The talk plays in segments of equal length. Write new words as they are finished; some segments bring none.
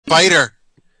Spider.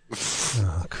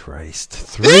 Oh, Christ.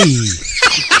 3.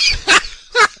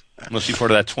 Must be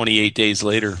part of that 28 days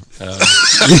later.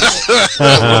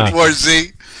 World War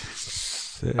Z.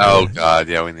 Oh, God.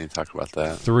 Yeah, we need to talk about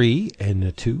that. 3 and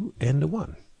a 2 and a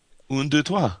 1. 1, 2,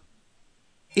 3.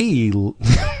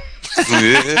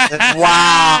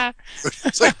 Wow.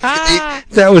 It's like 8.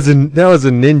 That was a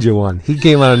ninja one. He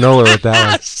came out of nowhere with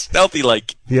that one. Stealthy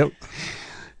like. Yep.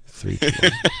 3, 2,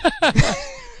 1.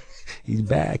 He's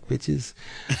back, bitches.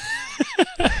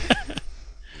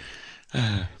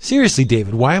 Seriously,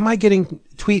 David, why am I getting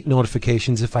tweet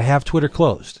notifications if I have Twitter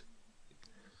closed?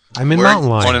 I'm in Mountain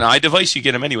Lion. On an iDevice, you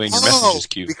get them anyway, and your messages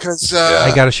queue. Because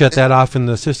I got to shut that off in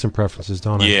the system preferences,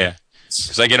 don't I? Yeah.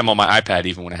 Because I get them on my iPad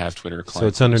even when I have Twitter. So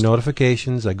it's under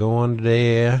notifications. I go on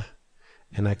there,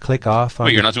 and I click off.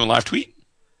 Wait, you're not doing live tweet?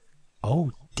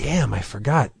 Oh, damn! I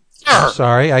forgot. I'm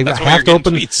sorry. I have to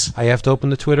open. Tweets. I have to open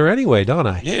the Twitter anyway, don't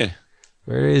I? Yeah.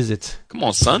 Where is it? Come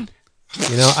on, son.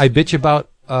 You know, I bitch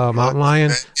about Mountain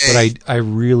Lion, but I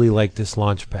really like this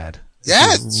launch pad.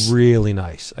 Yeah, it's really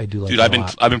nice. I do like. Dude,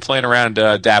 I've been playing around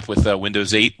DAP with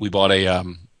Windows 8. We bought a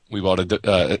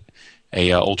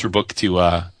Ultrabook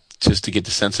to just to get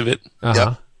the sense of it.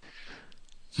 Uh-huh.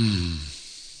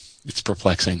 It's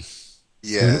perplexing.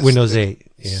 Yeah. Windows 8.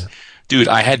 Yeah. Dude,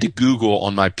 I had to Google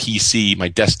on my PC, my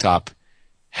desktop,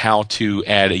 how to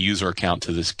add a user account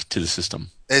to the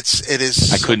system. It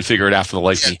is. I couldn't figure it out for the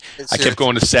life of me. I kept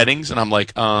going to settings, and I'm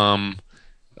like,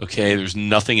 okay, there's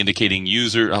nothing indicating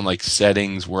user. I'm like,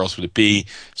 settings, where else would it be?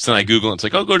 So then I Google, and it's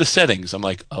like, oh, go to settings. I'm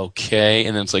like, okay.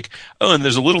 And then it's like, oh, and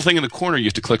there's a little thing in the corner you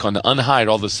have to click on to unhide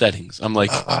all the settings. I'm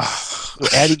like,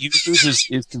 adding users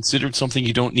is considered something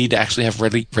you don't need to actually have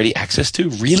ready access to?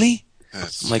 Really? I'm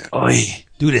like, oi.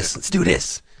 Do this. Let's do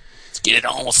this. Let's get it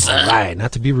on, son. All right,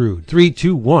 not to be rude. 3,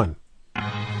 2, 1.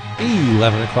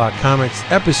 11 o'clock comics,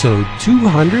 episode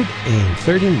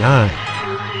 239.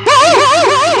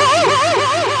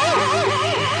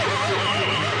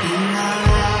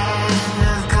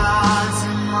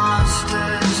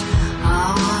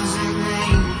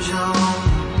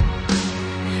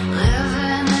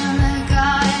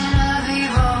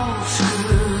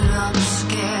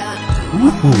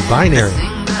 Ooh, binary.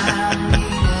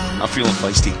 I'm feeling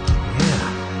feisty. Yeah.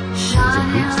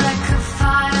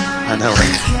 I know,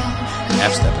 right?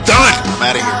 Half-stepping. Done! I'm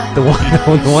out of here.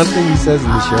 The one thing he says in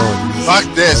the show. Fuck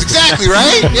this. Exactly,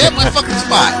 right? Yeah, my fucking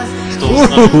spot.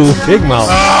 Ooh, big mouth.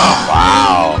 Oh,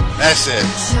 wow. That's it.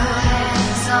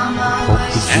 Poke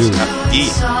the Jew.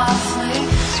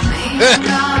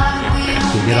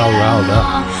 They get all riled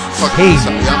up. Fuck Hey.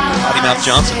 Potty Mouth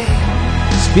Johnson.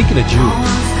 Speaking of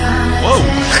Jews. Whoa.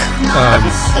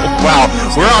 Wow,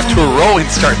 we're off to a rolling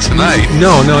start tonight.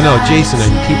 No. Jason, are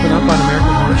you keeping up on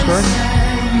American Horror Story?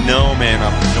 No, man.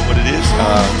 You know what it is?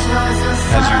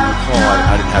 As you recall,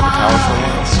 I didn't have the power for a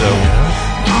while, so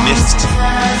we missed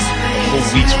a whole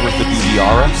week's worth of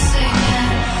BBR.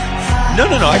 No.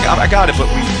 I got it, but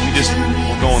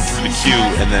we're going through the queue,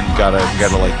 and then gotta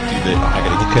like do the. I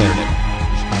gotta get the internet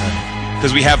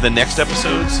because we have the next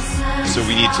episodes, so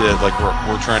we need to like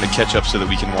we're trying to catch up so that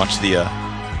we can watch the.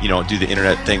 Do the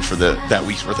internet thing for that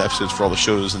week's worth of episodes for all the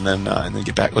shows, and then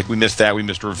get back. Like we missed that. We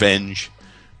missed Revenge.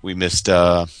 We missed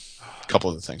a couple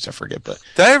of the things I forget. But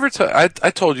did I ever I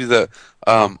told you that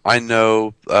I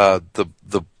know the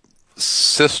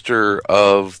sister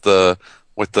of the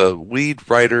lead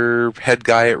writer, head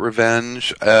guy at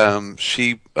Revenge.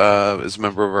 She is a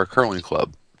member of our curling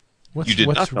club. You did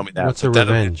not tell me that. What's a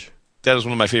Revenge? That is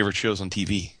one of my favorite shows on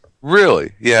TV.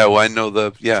 Really? Yeah. Well, I know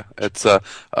it's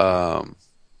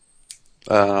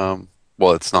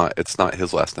well, it's not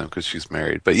his last name because she's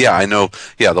married. But yeah, I know.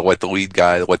 Yeah, the lead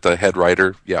guy, the head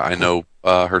writer. Yeah, I know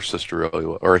her sister really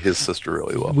well, or his sister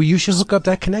really well. Well, you should hook up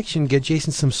that connection. Get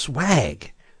Jason some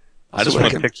swag. I just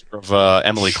want a picture of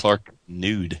Emily Clark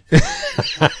nude.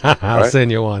 I'll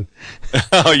send you one.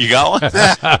 Oh, you got one?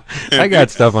 I got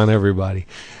stuff on everybody.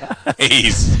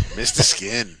 Nice. Mr.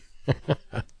 Skin.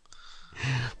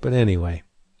 But anyway,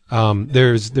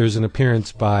 there's an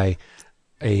appearance by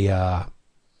a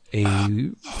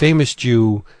famous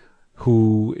Jew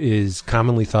who is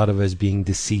commonly thought of as being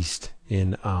deceased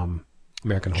in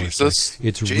American Horror Story.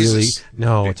 It's Jesus?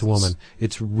 It's a woman.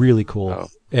 It's really cool. Oh.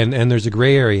 And there's a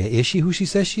gray area. Is she who she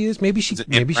says she is? Maybe she. Is it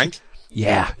Maybe Frank? she.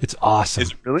 Yeah, it's awesome.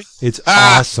 Is it really? It's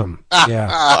awesome.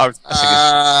 Yeah.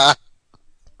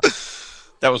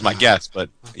 That was my guess, but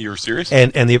you were serious?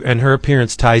 And her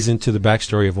appearance ties into the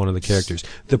backstory of one of the characters.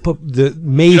 The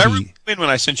maybe. Did I really win when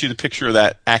I sent you the picture of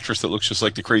that actress that looks just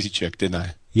like the crazy chick, didn't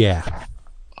I? Yeah.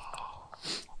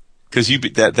 Because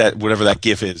that whatever that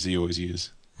GIF is, you always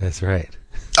use. That's right.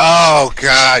 Oh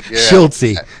God, yeah.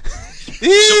 Schultzy.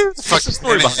 Fuck the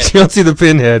story behind it. You don't see the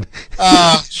pinhead.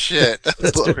 Oh, shit.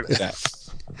 Look at that.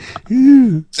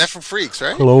 Is that from Freaks,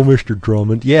 right? Hello, Mr.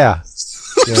 Drummond. Yeah.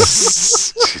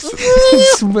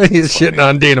 Somebody is shitting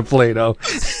on Dana Plato.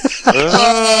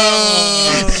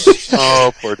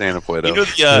 Oh, poor Dana Plato. You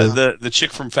know the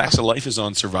chick from Facts of Life is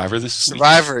on Survivor this week?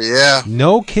 Survivor, yeah.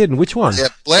 No kidding. Which one? Yeah,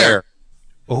 Blair.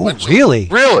 Oh, really?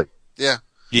 Really? Yeah.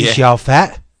 Is Yeah. she all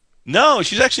fat? No,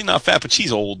 she's actually not fat, but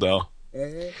she's old though.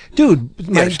 Dude,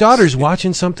 my daughter's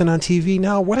watching something on TV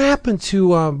now. What happened to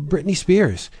Britney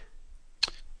Spears?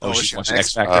 Oh, she's she watching an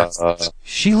X Factor.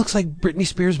 She looks like Britney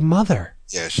Spears' mother.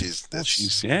 Yeah,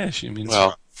 She means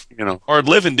Well, you know, hard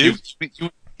living, dude.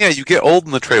 you get old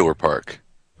in the trailer park.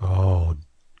 Oh,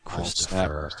 Oh, snap,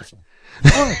 Christopher.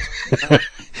 Christopher.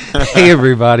 Hey,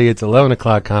 everybody. It's 11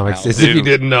 o'clock comics, How as if you do?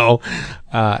 didn't know.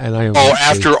 And I am. Oh,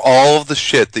 after all of the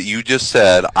shit that you just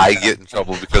said, I get in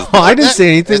trouble because Oh, I didn't say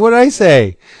anything. What did I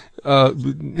say? Yeah.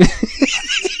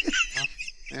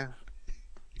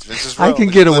 Vince's I Row. can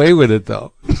get away with it,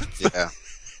 though. Yeah.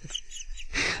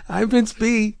 I'm Vince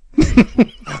B.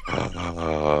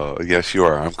 yes, you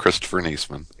are. I'm Christopher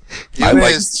Niesman.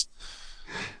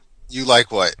 You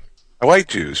like what? I like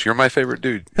Jews. You're my favorite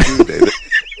dude, David.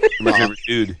 My favorite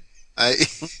dude.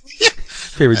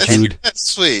 Favorite Jude. That's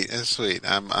sweet. That's sweet.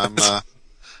 I'm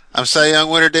Cy Young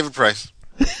winner David Price.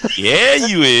 Yeah,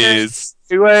 you is.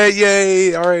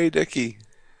 Yay! All right, Dickie.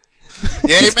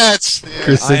 Yay, Mets. Yeah.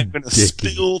 Chris I'm and going to Dickie.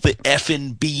 spill the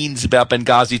effing beans about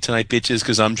Benghazi tonight, bitches,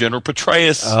 because I'm General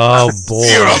Petraeus. Oh,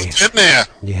 You're up boy. in there.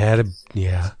 You had a.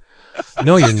 Yeah.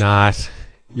 No, you're not.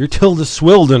 You're Tilda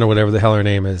Swilden or whatever the hell her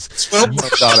name is. Well,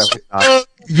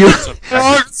 You.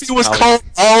 He was called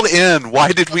All In.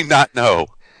 Why did we not know?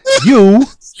 You.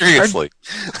 Seriously.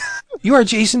 You are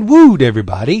Jason Wood,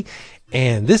 everybody.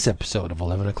 And this episode of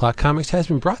 11 O'Clock Comics has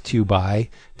been brought to you by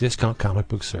Discount Comic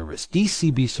Book Service,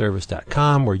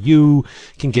 dcbservice.com, where you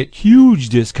can get huge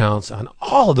discounts on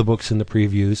all of the books in the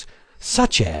previews,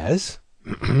 such as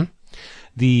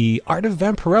The Art of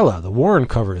Vampirella, the Warren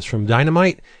covers from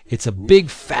Dynamite. It's a big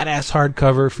fat-ass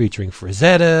hardcover featuring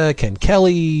Frazetta, Ken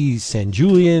Kelly, San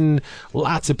Julian,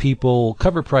 lots of people.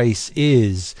 Cover price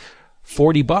is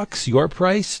 $40. Your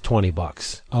price,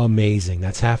 $20. Amazing.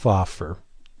 That's half off for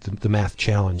the math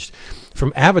challenged.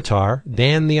 From Avatar,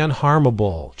 Dan the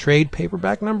Unharmable, trade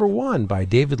paperback number 1 by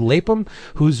David Lapham,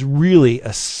 who's really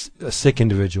a sick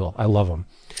individual. I love him.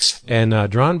 And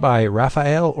drawn by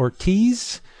Rafael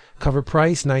Ortiz. Cover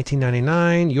price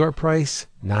 $19.99. Your price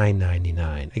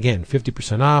 $9.99. Again,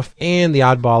 50% off and the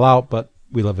oddball out, but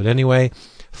we love it anyway.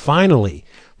 Finally,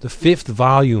 the 5th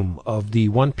volume of the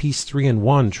One Piece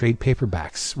 3-in-1 trade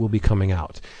paperbacks will be coming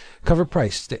out. Cover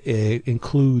price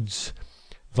includes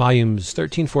volumes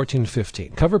 13, 14, and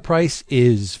 15. Cover price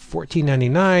is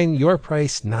 $14.99. Your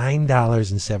price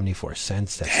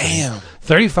 $9.74. That's Damn.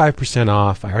 35%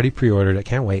 off. I already pre-ordered it.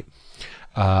 Can't wait.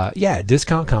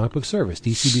 Discount Comic Book Service,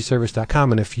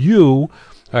 dcbservice.com. And if you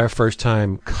are a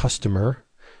first-time customer,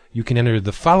 you can enter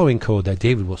the following code that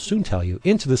David will soon tell you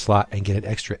into the slot and get an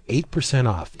extra 8%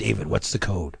 off. David, what's the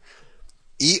code?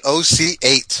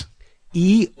 EOC8.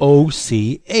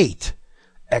 EOC8.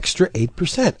 Extra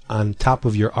 8% on top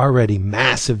of your already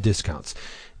massive discounts.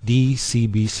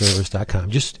 dcbservice.com.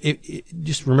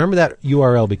 Just remember that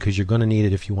URL because you're going to need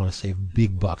it if you want to save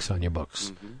big bucks on your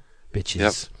books. Bitches.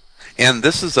 Yep. And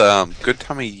this is a good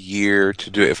time of year to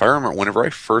do it. If I remember, whenever I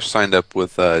first signed up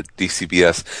with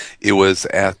DCBS, it was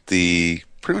at pretty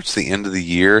much the end of the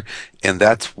year, and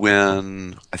that's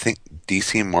when I think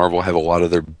DC and Marvel have a lot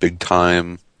of their big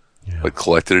time like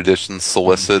collected edition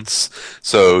solicits,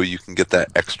 so you can get that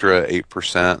extra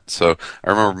 8%. So I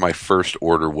remember my first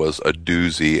order was a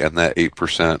doozy, and that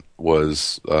 8%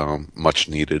 was much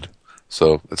needed.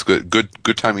 So it's good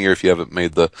time of year if you haven't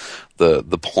made the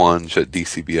plunge at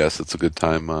DCBS. It's a good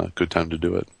time to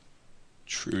do it.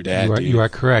 True that, dude. You are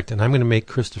correct, and I'm going to make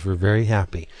Christopher very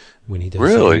happy when he does.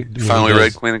 Really? when he Finally does-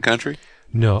 read Queen and Country?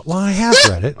 No, well, I have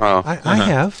read it. Oh. I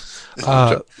have.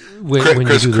 When you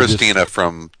do the Christina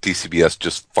from DCBS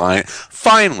just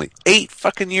finally 8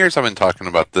 fucking years I've been talking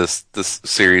about this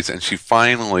series, and she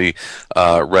finally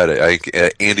read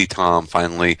it. Andy Tom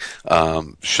finally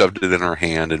shoved it in her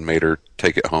hand and made her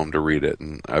take it home to read it,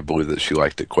 and I believe that she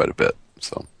liked it quite a bit.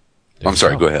 So I'm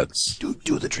sorry. Go ahead.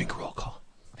 do the drink roll call.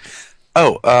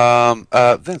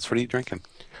 Oh, Vince, what are you drinking?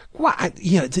 Well,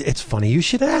 it's funny you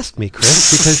should ask me,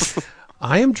 Chris, because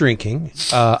I am drinking.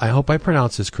 I hope I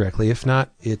pronounce this correctly. If not,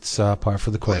 it's par for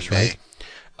the course, right?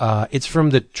 It's from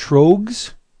the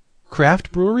Troegs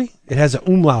Craft Brewery. It has an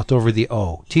umlaut over the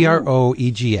O. Troegs.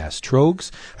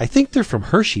 Troegs. I think they're from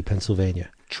Hershey, Pennsylvania.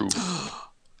 True.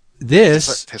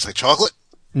 This Tastes like chocolate.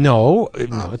 no,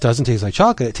 it doesn't taste like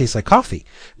chocolate. It tastes like coffee It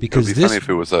would because be this funny if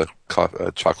it was a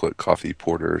chocolate coffee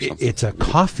porter or something. it's a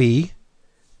coffee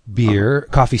beer,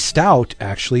 coffee stout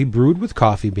actually brewed with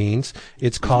coffee beans.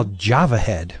 It's called Java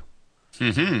Head.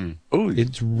 Oh,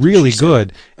 It's really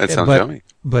good. That sounds but, yummy.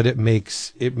 But it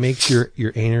makes your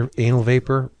anal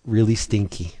vapor really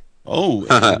stinky. Oh,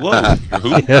 whoa. Who?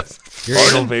 Yes, your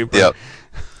anal Pardon? vapor. yeah.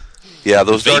 Yeah,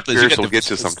 those dark Vapors, you beers got will the- get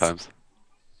you sometimes.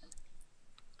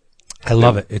 I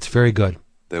love it. It's very good.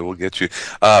 They will get you.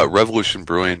 Revolution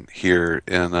Brewing here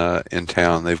in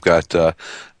town. They've got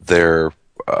their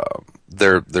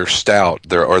stout,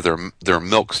 their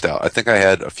milk stout. I think I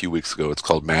had a few weeks ago. It's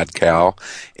called Mad Cow,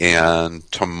 and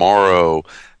tomorrow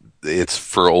it's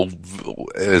for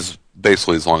as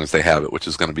basically as long as they have it, which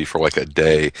is going to be for like a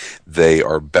day. They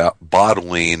are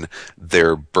bottling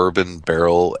their bourbon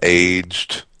barrel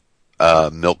aged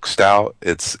milk stout.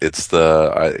 It's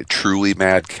the truly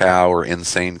Mad Cow or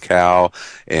Insane Cow,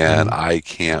 and I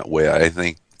can't wait. I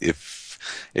think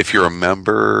if you're a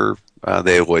member,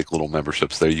 they have like little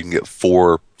memberships there. You can get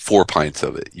four pints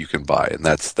of it. You can buy, and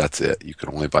that's it. You can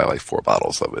only buy like 4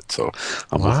 bottles of it. So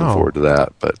I'm looking Wow. forward to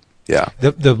that. But yeah,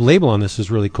 The label on this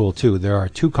is really cool too. There are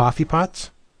 2 coffee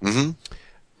pots.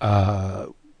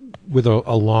 With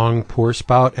a long pour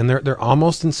spout, and they're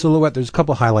almost in silhouette. There's a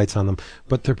couple highlights on them,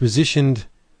 but they're positioned.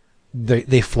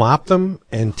 They flopped them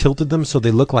and tilted them so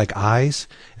they look like eyes.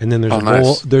 And then there's a bowl.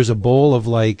 Nice. There's a bowl of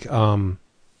like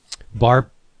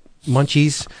bar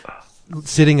munchies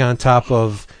sitting on top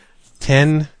of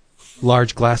 10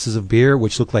 large glasses of beer,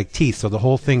 which look like teeth. So the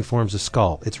whole thing forms a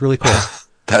skull. It's really cool.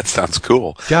 that sounds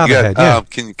cool. Java You got, Head,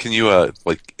 yeah. Can you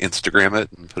like Instagram it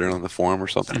and put it on the forum or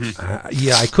something?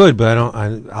 Yeah, I could, but I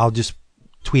don't. I'll just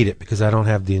tweet it because I don't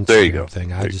have the Instagram There you go.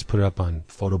 thing. I just put it up on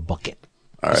Photo Bucket.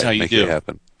 All That's right, how you make do. it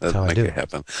happen. That's how I Make do. it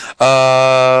happen.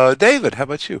 David, how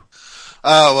about you?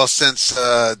 Well, since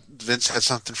Vince had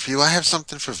something for you, I have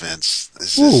something for Vince.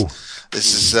 This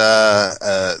is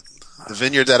the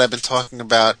vineyard that I've been talking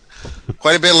about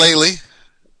quite a bit lately.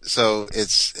 So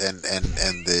it's and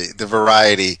the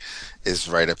variety is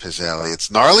right up his alley.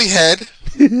 It's Gnarly Head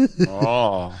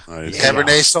Oh, Nice.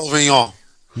 Cabernet Sauvignon.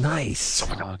 Nice.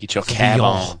 get your cab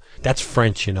on. Sauvignon. That's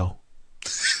French, you know.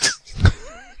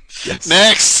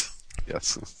 Next.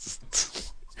 Yes.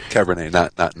 Cabernet,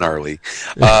 not gnarly.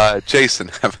 Jason,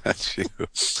 how about you?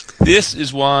 This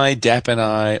is why Dap and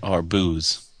I are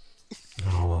booze.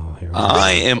 Oh, well, here we go.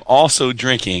 I am also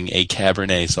drinking a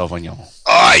Cabernet Sauvignon.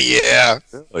 Oh yeah.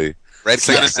 Really? Red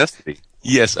Cannon. Synchronicity.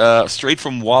 Yes, straight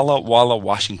from Walla Walla,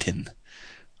 Washington.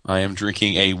 I am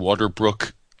drinking a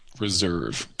Waterbrook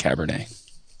Reserve Cabernet.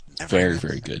 Very,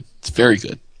 very good. It's very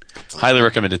good. Highly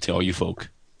recommend it to all you folk.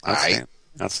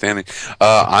 Outstanding.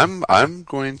 I'm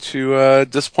going to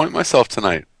disappoint myself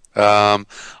tonight. What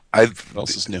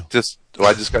else is new?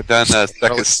 I just got done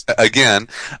again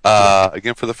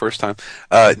for the first time.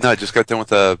 I just got done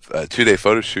with a 2-day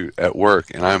photo shoot at work,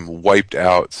 and I'm wiped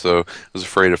out. So I was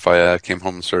afraid if I came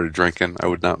home and started drinking, I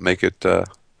would not make it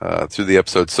through the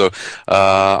episode. So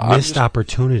Missed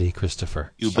opportunity,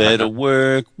 Christopher. You better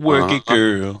work it,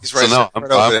 girl. He's So right, no,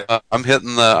 right over there. I'm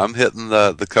hitting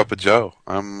the cup of Joe.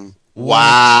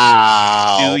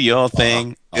 Wow. Do your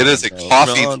thing. It is a on the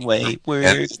coffee- Broadway work.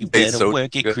 and You it tastes better so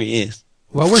work it, good. Chris.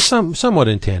 Well, we're somewhat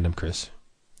in tandem, Chris.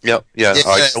 Yep. Yeah.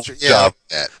 Good job.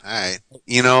 All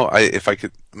right. If I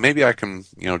could, maybe I can,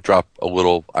 drop a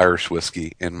little Irish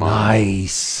whiskey in my.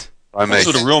 Nice. I may.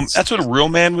 That's what a real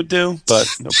man would do, but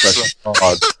no pressure.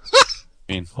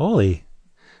 Holy.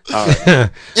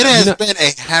 It has know- been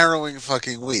a harrowing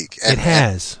fucking week. It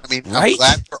has. I mean, I'm Right?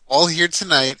 glad we're all here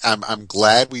tonight. I'm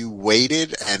glad we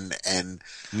waited and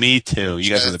Me too. You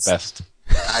guys are the best.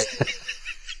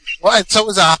 well, and so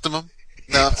was Optimum.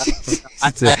 No,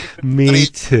 Me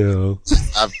too.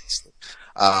 obviously.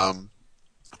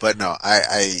 But no,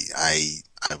 I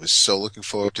was so looking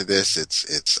forward to this.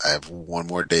 It's I have one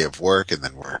more day of work and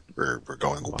then we're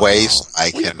going away. So I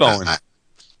Where you can going?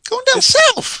 going down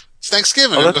south. It's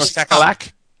Thanksgiving. Oh, I'm that's gonna-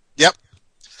 Cackalack? Yep.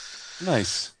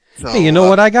 Nice. So, Hey, you know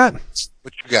what I got?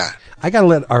 What you got? I got to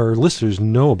let our listeners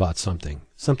know about something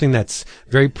that's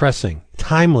very pressing,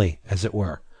 timely, as it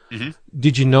were. Mm-hmm.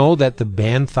 Did you know that the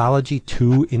Banthology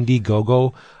 2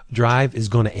 Indiegogo drive is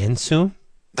going to end soon?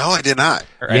 No, I did not.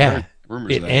 I Yeah, heard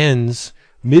rumors it of that. ends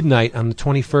midnight on the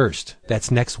 21st. That's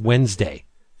next Wednesday.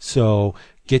 So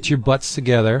get your butts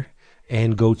together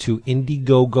and go to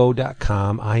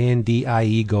Indiegogo.com,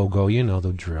 INDIE GoGo. You know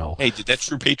the drill. Hey, did that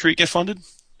True Patriot get funded?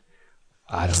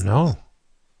 I don't know.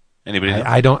 Anybody know?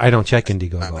 I don't check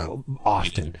Indiegogo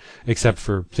often, except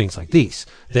for things like this.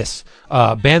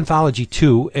 Banthology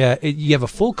 2, you have a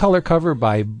full color cover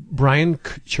by Brian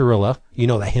Chirilla. You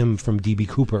know the him from D.B.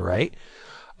 Cooper, right?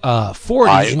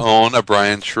 40. I own a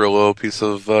Brian Chirillo piece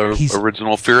of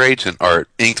original Fear Agent art,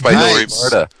 inked by Hilary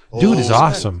Barta. Dude is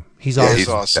awesome. He's awesome. He's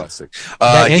awesome. Fantastic.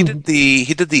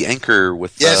 He did the anchor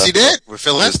with. Yes, he did with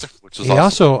Phil Lester, which was he awesome.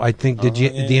 also, I think, did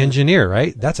the Engineer,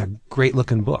 right? That's a great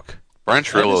looking book. Brian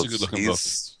Chirillo, That is a good-looking book.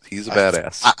 he's a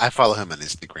badass. I follow him on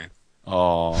Instagram.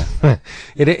 Oh,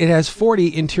 It has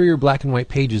 40 interior black and white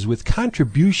pages with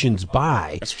contributions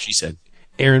by that's what she said.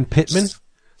 Aaron Pittman,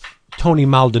 Tony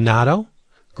Maldonado,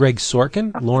 Greg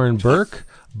Sorkin, Lauren Burke,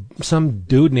 some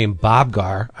dude named Bob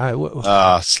Gar.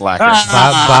 Slackers.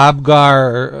 Bob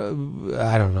Gar,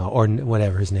 I don't know, or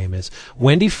whatever his name is.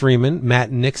 Wendy Freeman,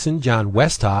 Matt Nixon, John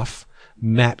Westhoff,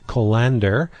 Matt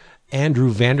Colander, Andrew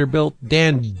Vanderbilt,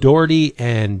 Dan Doherty,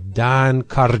 and Don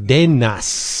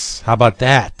Cardenas. How about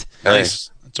that? Nice.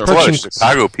 That's our There's a lot of first.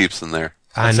 Chicago peeps in there.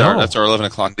 I know. That's our 11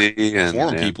 o'clock And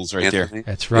forum peoples right there. Anthony.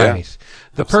 That's right. Yeah,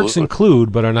 The perks absolutely.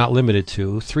 include, but are not limited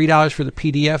to, $3 for the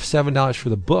PDF, $7 for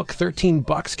the book,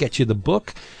 $13 gets you the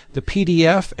book, the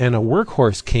PDF, and a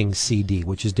Workhorse King CD,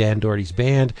 which is Dan Doherty's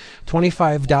band.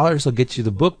 $25 will get you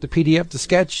the book, the PDF, the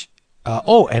sketch.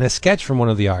 And a sketch from one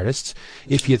of the artists.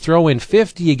 If you throw in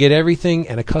 $50, you get everything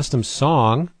and a custom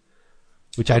song,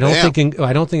 which I don't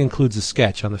think includes a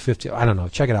sketch on the $50. I don't know.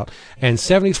 Check it out. And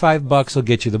 $75 will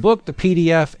get you the book, the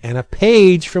PDF, and a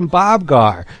page from Bob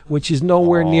Gar, which is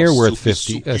nowhere near worth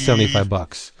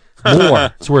 $75.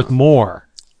 More. It's worth more.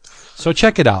 So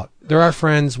check it out. They're our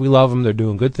friends. We love them. They're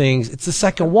doing good things. It's the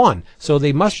second one, so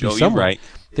they must Show be you somewhere. right.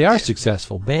 They are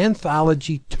successful.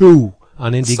 Banthology 2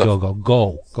 on Indiegogo.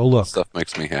 Go look. Stuff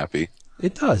makes me happy.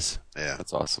 It does. Yeah.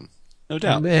 That's awesome. No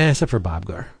doubt. Except for Bob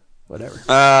Gar. Whatever.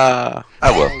 I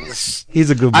will. He's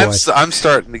a good boy. I'm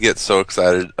starting to get so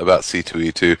excited about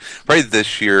C2E2. Probably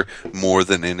this year more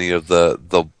than any of the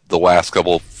last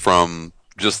couple, from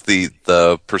just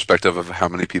the perspective of how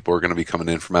many people are going to be coming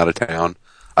in from out of town.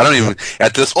 I don't even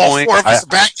at this All point. four of us are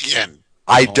back again.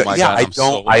 I Oh do, my yeah, God, I I'm so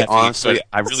don't. I happy. honestly, But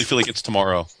I really feel like it's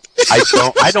tomorrow.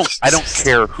 I don't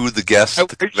care who the guests at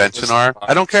the convention are.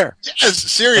 I don't care. Yes,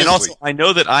 seriously. And also, I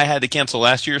know that I had to cancel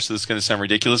last year, so this is going to sound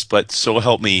ridiculous, but so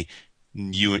help me,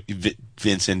 you,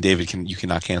 Vince and David, you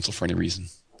cannot cancel for any reason.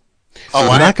 I'm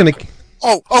not going to.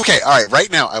 Oh, okay. All right.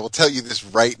 Right now, I will tell you this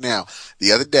right now.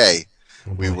 The other day,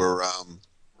 we were,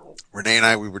 Renee and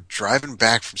I, we were driving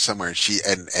back from somewhere,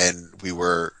 and I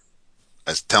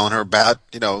was telling her about,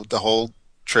 the whole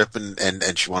trip,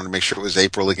 and she wanted to make sure it was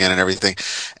April again and everything.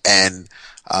 And,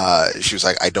 she was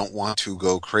like, I don't want to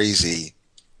go crazy,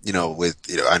 I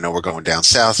know we're going down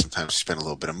south. Sometimes we spend a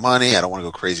little bit of money. I don't want to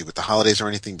go crazy with the holidays or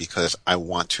anything, because I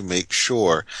want to make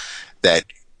sure that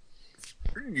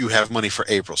you have money for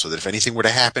April, so that if anything were to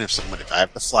happen, if I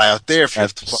have to fly out there, if you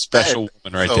have to That's a special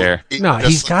woman right there. No,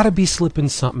 he's got to be slipping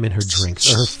something in her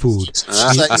drinks or her food.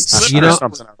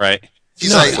 Something, right?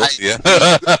 He's like, Yeah.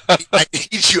 I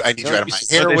need you. I need you out of my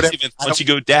hair or whatever. Once you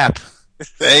go dap.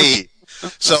 Hey.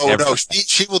 So Everything. no,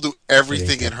 she will do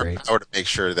everything in her Great. power to make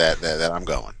sure that I'm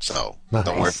going. So Nice.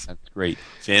 don't worry. That's great.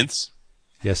 Vince,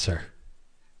 Yes, sir.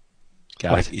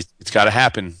 it's got to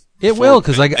happen. It will,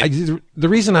 because the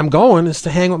reason I'm going is to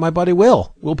hang with my buddy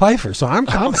Will Pfeiffer. So I'm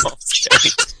coming.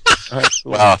 All right,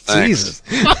 cool. Wow, thanks. Jesus.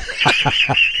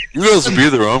 You guys will be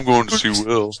there. I'm going to see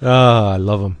Will. Oh, I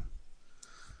love him.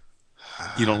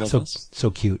 You don't love So this? so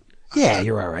cute. Yeah,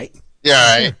 you're all right. Yeah,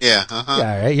 all right. Yeah. Uh-huh.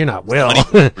 Yeah, all right. You're not Will.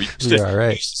 You used to- You're all you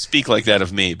right. used to speak like that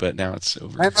of me, but now it's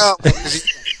over. I know.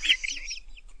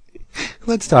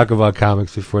 Let's talk about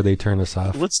comics before they turn us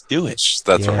off. Let's do it.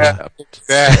 That's what Yeah.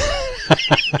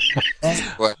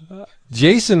 happened. What?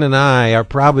 Jason and I are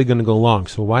probably going to go long,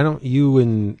 so why don't you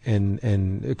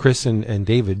and Chris and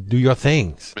David do your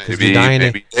things? 'Cause Maybe we're dying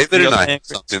to- David and I Yeah. have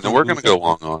something that we're going to go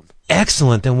long on.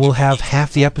 Excellent, and we'll have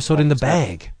half the episode in the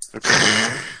bag.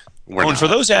 We're And for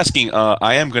not. those asking,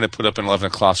 I am going to put up an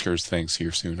 11 o'clockers things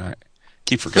here soon. I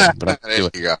keep forgetting, but I'll do There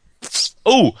it. you go.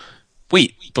 Oh,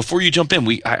 wait! Before you jump in,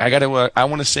 I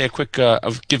want to say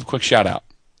give a quick shout out.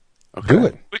 Do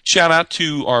it. Quick shout out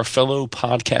to our fellow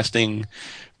podcasting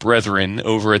brethren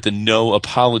over at the No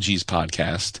Apologies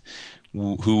podcast,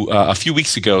 who a few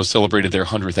weeks ago celebrated their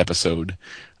 100th episode.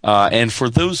 And for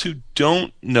those who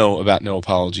don't know about No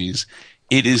Apologies,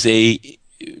 it is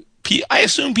I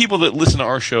assume people that listen to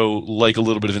our show like a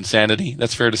little bit of insanity.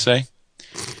 That's fair to say.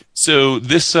 So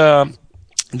this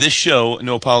show,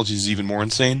 No Apologies, is even more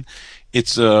insane.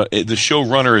 It's the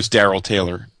showrunner is Daryl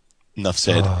Taylor. Enough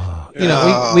said. you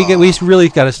know, we really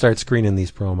got to start screening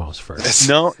these promos first.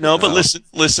 No, but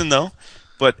listen though.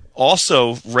 But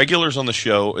also regulars on the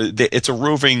show.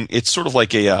 It's sort of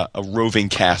like a roving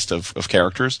cast of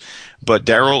characters. But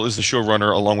Daryl is the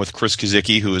showrunner, along with Chris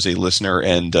Kazicki, who is a listener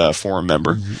and forum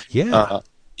member. Yeah.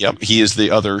 Yep, he is the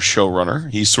other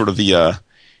showrunner. He's sort of the.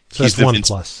 So that's one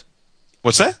plus.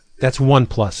 What's that? That's one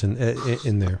plus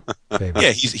in their favor.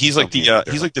 Yeah, he's like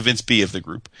the Vince B of the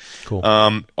group. Cool.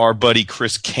 Our buddy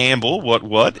Chris Campbell,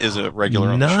 what is a regular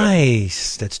on the show.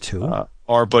 Nice. That's two.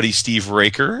 Our buddy Steve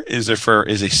Raker is a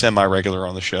semi-regular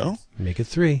on the show. Make it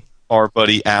three. Our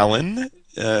buddy Alan,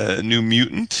 New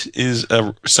Mutant, is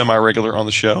a semi-regular on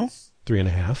the show.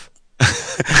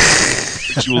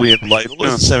 3.5. Julian Lytle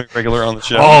is a semi-regular on the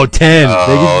show. Oh, 10.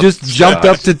 They just jumped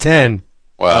up to 10.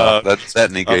 Wow,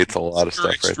 that negates a lot of stuff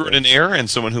right there. Extraordinaire, and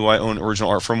someone who I own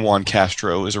original art from, Juan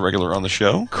Castro, is a regular on the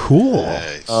show. Cool.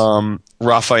 Nice.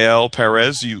 Rafael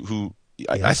Perez, who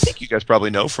Yes. I think you guys probably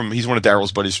know he's one of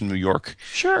Daryl's buddies from New York.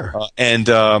 Sure.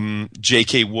 And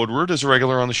J.K. Woodward is a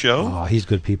regular on the show. Oh, he's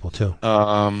good people, too.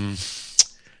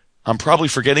 I'm probably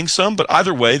forgetting some, but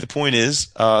either way, the point is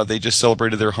they just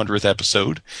celebrated their 100th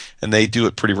episode, and they do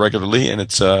it pretty regularly, and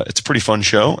it's a pretty fun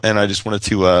show, and I just wanted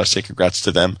to say congrats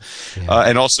to them. Yeah.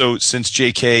 And also, since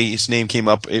JK's name came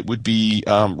up, it would be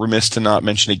remiss to not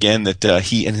mention again that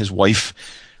he and his wife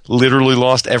literally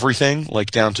lost everything, like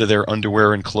down to their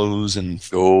underwear and clothes and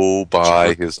Go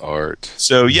buy his art.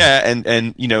 So yeah,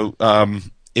 and you know,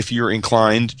 if you're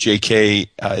inclined, JK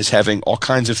is having all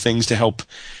kinds of things to help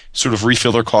sort of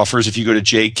refill their coffers. If you go to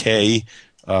JK,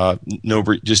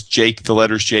 just Jake, the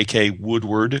letters JK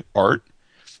Woodward Art,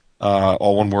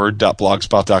 all one word,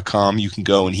 .blogspot.com, you can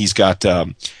go, and he's got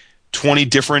 20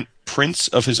 different prints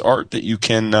of his art that you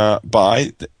can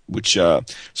buy, which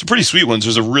some pretty sweet ones.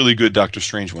 There's a really good Doctor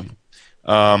Strange one,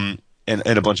 and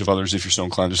a bunch of others if you're so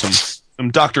inclined. There's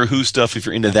some Doctor Who stuff if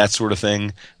you're into that sort of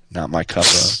thing. Not my cup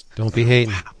of. Don't be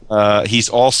hating. He's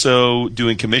also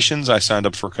doing commissions. I signed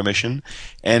up for a commission.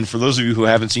 And for those of you who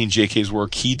haven't seen JK's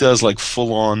work, he does like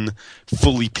full-on,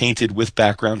 fully painted with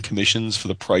background commissions for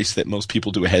the price that most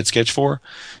people do a head sketch for.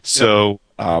 So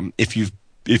if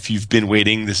you've been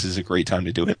waiting, this is a great time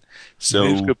to do it. So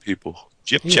He's good people.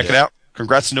 Chip, check it out.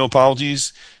 Congrats to No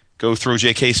Apologies. Go throw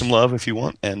JK some love if you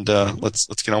want, and let's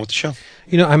get on with the show.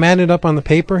 You know, I'm adding it up on the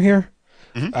paper here.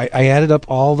 Mm-hmm. I added up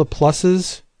all the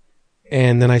pluses,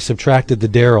 and then I subtracted the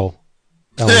Daryl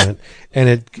element,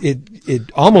 and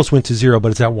it almost went to 0,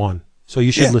 but it's at 1. So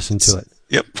you should listen to it.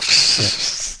 Yep.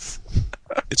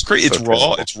 It's great. It's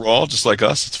raw. It's raw, just like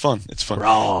us. It's fun.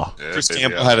 Raw. Chris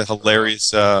Campbell had a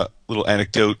hilarious little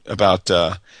anecdote about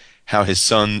how his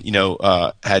son,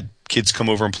 had kids come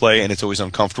over and play, and it's always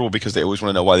uncomfortable because they always want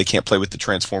to know why they can't play with the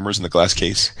Transformers in the glass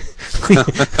case.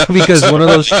 Because one of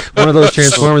those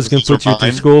Transformers can put you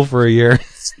through school for a year.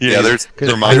 Yeah,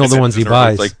 I know the ones he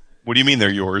buys. Like, what do you mean they're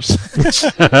yours?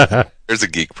 There's a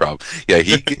geek problem. Yeah,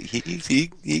 he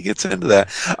gets into that.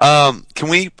 Can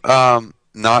we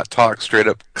not talk straight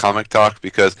up comic talk,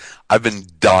 because I've been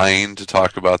dying to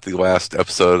talk about the last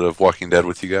episode of Walking Dead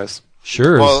with you guys.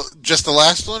 Sure. Well, just the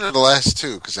last one or the last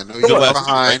two? Because I know you're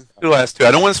behind. The last two.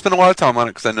 I don't want to spend a lot of time on it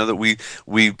because I know that we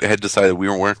had decided we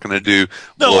weren't going to do.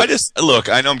 No, I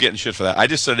know I'm getting shit for that. I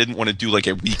just said I didn't want to do like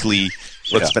a weekly.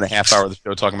 Let's spend a half hour of the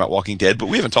show talking about Walking Dead, but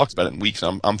we haven't talked about it in weeks.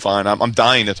 I'm fine. I'm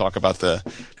dying to talk about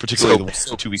particularly the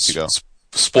one 2 weeks ago.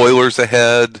 Spoilers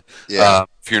ahead. Yeah.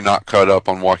 If you're not caught up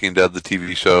on Walking Dead, the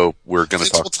TV show, we're going to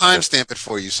talk. We'll timestamp it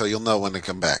for you so you'll know when to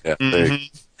come back. Yeah.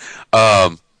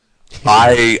 Mm-hmm.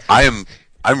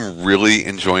 I'm really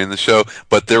enjoying the show,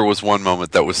 but there was one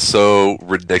moment that was so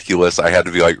ridiculous I had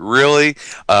to be like, really?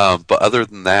 But other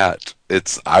than that,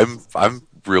 I'm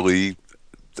really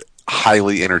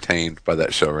highly entertained by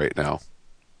that show right now.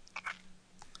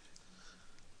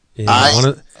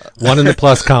 Yeah, one in the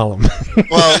plus column.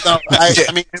 Well, no,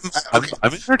 I mean,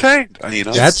 I'm entertained.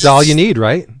 That's all you need,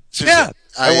 right? Yeah,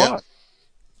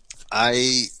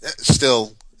 I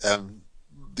still am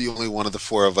the only one of the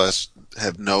four of us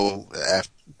have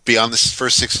beyond the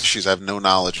first 6 issues. I have no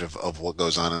knowledge of what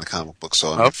goes on in the comic book.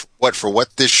 So, I mean, for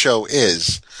what this show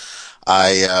is,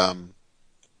 I'm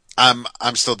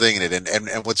still digging it.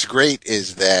 And what's great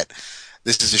is that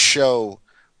this is a show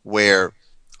where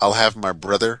I'll have my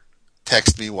brother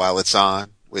text me while it's on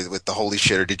with the holy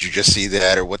shit, or did you just see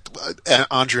that, or what,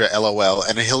 Andrea LOL,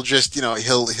 and he'll just,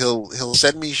 he'll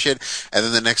send me shit, and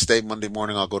then the next day, Monday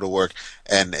morning, I'll go to work,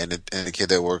 and the kid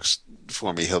that works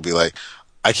for me, he'll be like,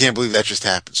 I can't believe that just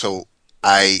happened. So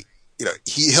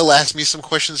he'll ask me some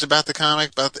questions about the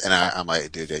comic, and I'm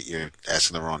like, dude, you're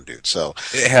asking the wrong dude. So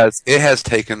it has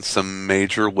taken some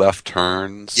major left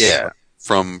turns. Yeah.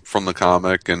 from the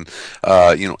comic, and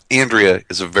Andrea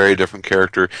is a very different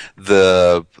character.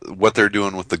 What they're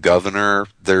doing with the governor,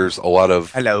 there's a lot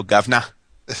of Hello, governor.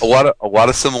 a lot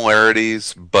of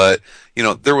similarities, but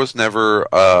there was never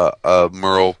a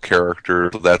Merle character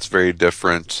that's very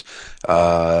different.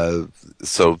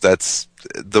 So that's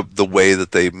the way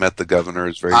that they met the governor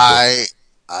is very different.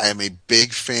 I am a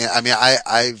big fan. I mean,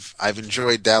 I've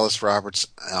enjoyed Dallas Roberts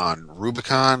on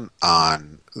Rubicon,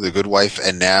 on The Good Wife,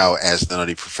 and now as the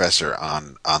Nutty Professor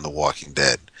on The Walking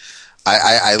Dead.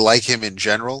 I like him in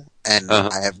general, and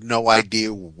I have no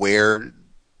idea where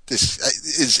this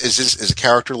is a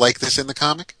character like this in the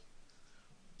comic.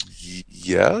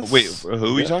 Yes. Wait,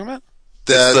 who are you talking about?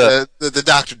 The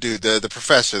doctor dude, the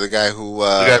professor, the guy who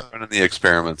the guy running the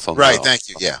experiments on right. the Thank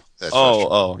you. Yeah. That's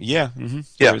Yeah. Mm-hmm.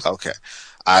 Yeah. Okay.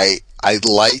 I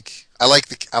like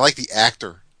the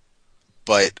actor,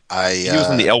 but He was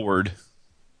in the L Word.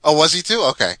 Oh, was he too?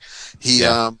 Okay. He's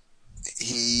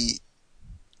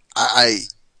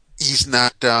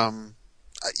not.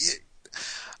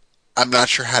 I'm not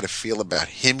sure how to feel about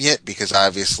him yet, because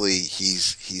obviously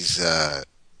he's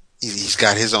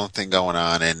got his own thing going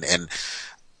on, and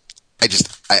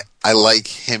I like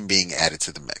him being added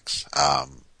to the mix.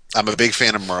 I'm a big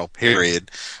fan of Merle.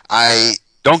 Period.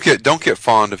 Don't get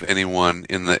fond of anyone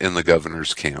in the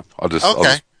governor's camp.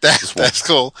 That's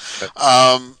cool.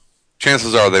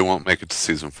 Chances are they won't make it to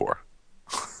season 4.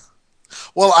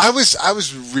 Well, I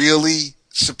was really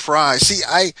surprised. See,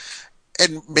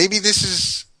 and maybe this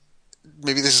is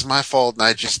my fault, and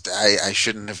I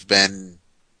shouldn't have been.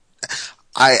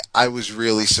 I was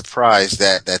really surprised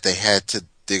that they had to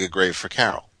dig a grave for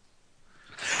Carol.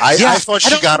 I thought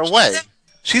she got away.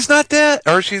 She's not dead,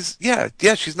 or she's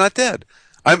not dead.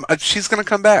 She's gonna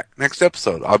come back next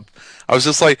episode. I was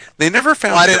just like, they never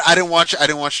found. Well, I didn't watch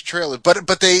the trailer,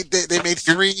 but they made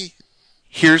 3.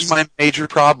 Here's my major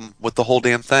problem with the whole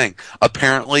damn thing.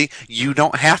 Apparently, you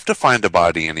don't have to find a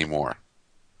body anymore.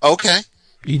 Okay.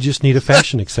 You just need a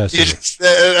fashion accessory.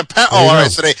 All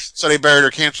right. So they buried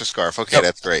her cancer scarf. Okay, Yep.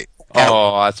 That's great.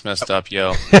 Oh, that's messed up,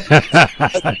 yo.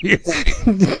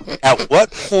 At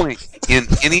what point in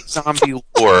any zombie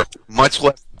lore, much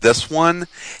less this one,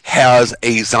 has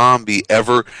a zombie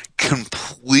ever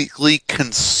completely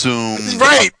consumed?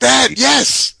 Right.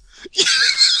 Yes.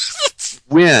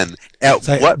 When? At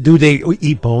So, what? do they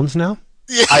eat bones now?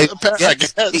 Yeah. I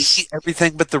guess. They eat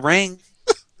everything but the ring.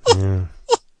 Yeah.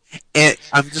 And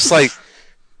I'm just like,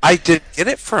 I didn't get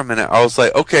it for a minute. I was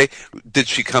like, okay, did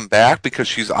she come back? Because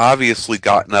she's obviously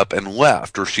gotten up and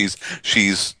left, or she's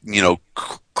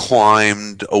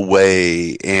climbed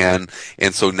away, and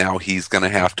so now he's going to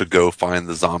have to go find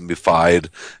the zombified,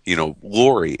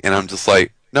 Lori. And I'm just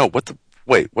like, no,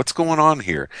 what's going on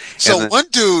here? So then,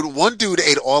 one dude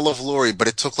ate all of Lori, but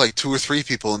it took like 2 or 3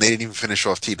 people, and they didn't even finish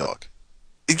off T-Dog.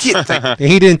 yeah,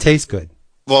 He didn't taste good.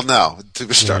 Well, no,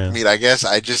 to stark Yeah. meat, I guess.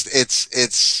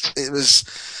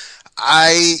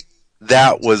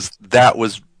 that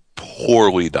was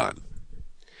poorly done.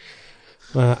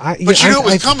 But you knew it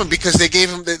was coming, because they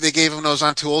gave him those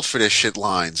 "I'm too old for this shit"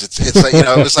 lines. It's like,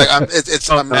 it was like I'm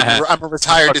a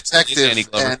retired detective,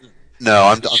 and No,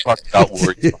 I'm talking about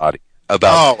Lori's body.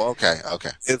 okay.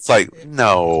 It's like,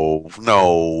 no, we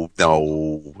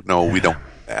don't do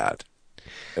that.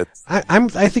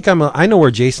 I know where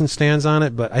Jason stands on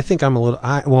it, but I think I'm a little.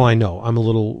 I'm a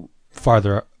little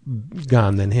farther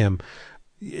gone than him.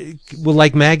 Well,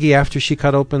 like Maggie, after she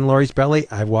cut open Lori's belly,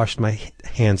 I've washed my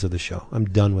hands of the show. I'm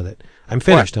done with it. I'm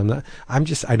finished. What?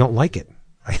 I don't like it.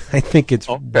 I think it's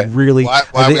Okay. really. Why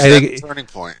was that a turning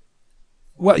point?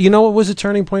 Well, you know what was a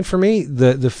turning point for me?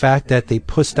 The fact that they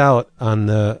pussed out on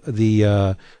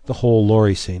the whole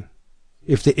Lori scene.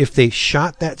 If they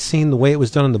shot that scene the way it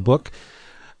was done in the book,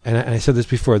 and I said this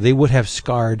before, they would have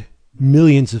scarred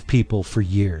millions of people for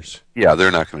years. Yeah,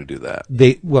 they're not going to do that.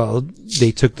 They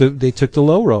took the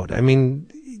low road. I mean,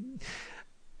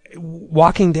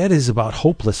 Walking Dead is about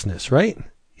hopelessness, right?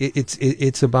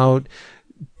 It's about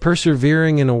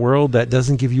persevering in a world that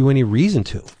doesn't give you any reason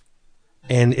to.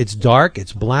 And it's dark,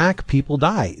 it's black, people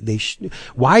die.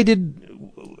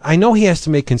 I know he has to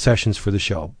make concessions for the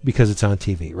show because it's on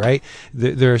TV, right?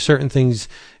 There are certain things,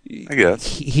 I guess.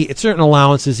 Certain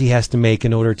allowances he has to make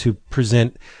in order to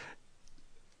present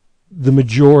the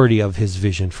majority of his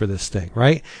vision for this thing,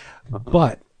 right?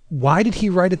 But why did he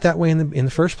write it that way in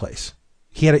the first place?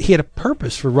 He had a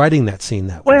purpose for writing that scene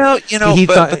that way. Well,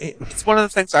 but it's one of the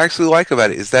things I actually like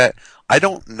about it is that I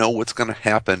don't know what's going to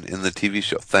happen in the TV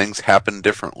show. Things happen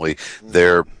differently.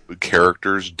 Their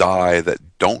characters die that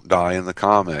don't die in the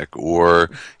comic, or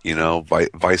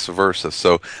vice versa.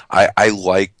 So I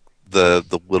like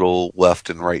the little left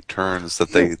and right turns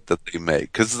that they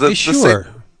make, because Sure.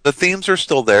 the themes are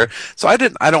still there. So I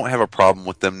don't have a problem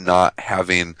with them not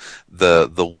having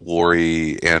the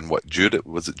Lori and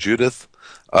Judith.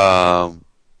 I'm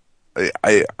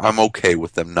okay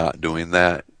with them not doing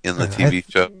that in the TV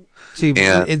show. See,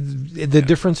 the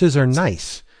differences are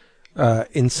nice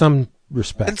in some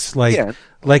respects. Like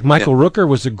Michael Rooker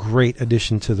was a great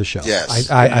addition to the show. Yes.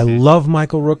 I love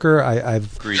Michael Rooker.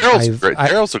 Daryl's great.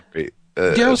 Daryl's a great.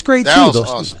 Daryl's great Daryl's too.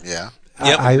 awesome. Yeah.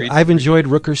 Yep, I've enjoyed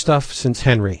Rooker stuff since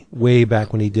Henry, way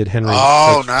back when he did Henry.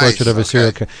 Oh, nice. Portrait of a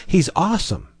Serial Killer. He's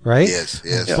awesome, right? Yes.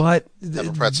 But Have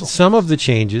a pretzel. some of the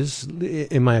changes,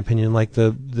 in my opinion, like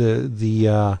the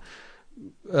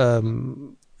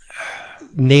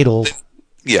natal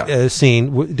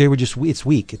scene, they were just, it's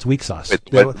weak. It's weak sauce. I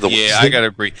gotta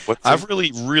agree. What's I've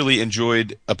really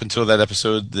enjoyed up until that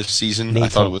episode this season. I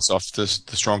thought it was off the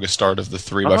strongest start of the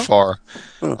three by far.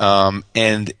 And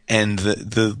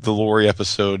the Lori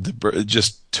episode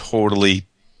just totally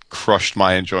crushed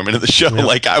my enjoyment of the show. Yeah.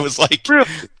 Like, I was like,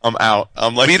 I'm out.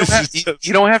 I'm like,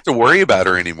 you don't have to worry about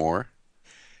her anymore.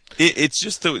 It's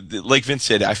just like Vince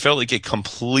said, I felt like it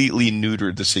completely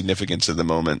neutered the significance of the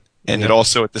moment. And it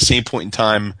also, at the same point in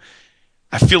time,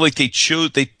 I feel like they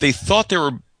thought they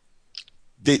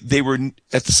were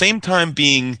at the same time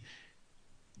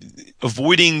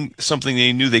avoiding something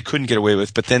they knew they couldn't get away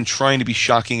with, but then trying to be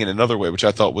shocking in another way, which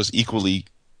I thought was equally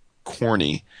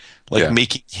corny. Like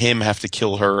making him have to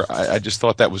kill her. I just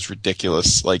thought that was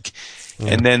ridiculous. Like,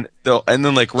 and then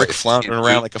like Rick floundering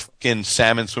around like a fucking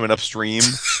salmon swimming upstream.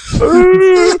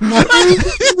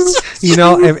 You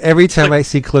know, every time I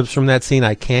see clips from that scene,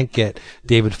 I can't get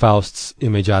David Faust's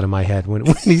image out of my head when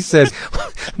he said,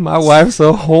 "My wife's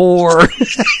a whore."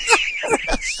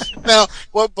 Now,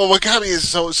 what got me is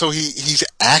so he's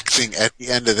acting at the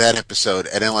end of that episode,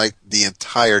 and then like the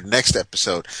entire next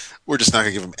episode, we're just not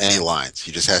gonna give him any lines.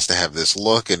 He just has to have this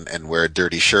look and wear a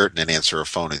dirty shirt and then answer a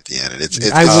phone at the end. And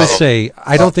it's I will say,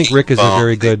 I don't think Rick is a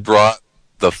very They good. brought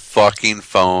the fucking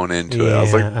phone into it. I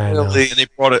was like, I know. really? And they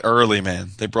brought it early,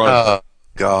 man. They brought it. Oh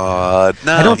God!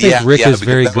 No, I don't think Rick is because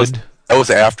very that good. That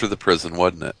was after the prison,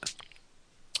 wasn't it?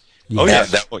 Oh yeah,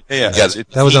 that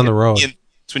that was on the road.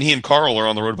 It's when he and Carl are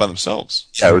on the road by themselves.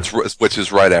 Yeah, which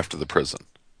is right after the prison.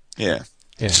 Yeah.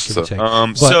 Yeah, give So, or take.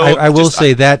 but But I will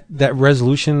say that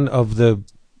resolution of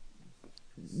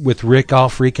with Rick all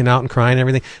freaking out and crying and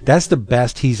everything, that's the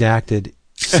best he's acted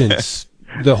since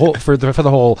the whole for the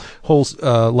whole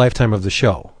lifetime of the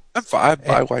show.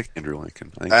 I like Andrew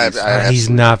Lincoln. I think He's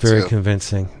not very too.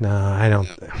 convincing. No, I don't.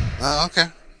 Okay.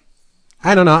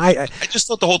 I don't know. I I just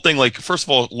thought the whole thing, like, first of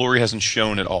all, Lori hasn't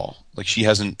shown at all. Like, she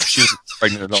wasn't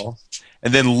pregnant at all.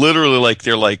 And then literally, like,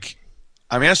 they're like,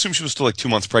 I mean, I assume she was still like 2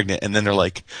 months pregnant, and then they're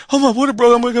like, "Oh my, what a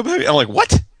brother, I'm like a baby." I'm like,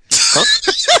 "What?" Huh?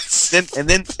 and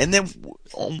then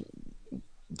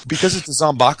because it's a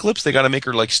zombocalypse, they got to make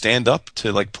her like stand up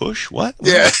to like push. What?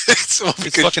 Yeah. It's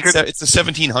the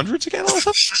 1700s again. All of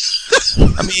a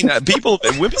sudden? I mean,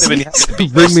 women have been having to be.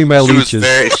 bring me my she was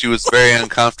leeches. she was very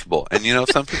uncomfortable, and you know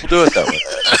some people do it that way.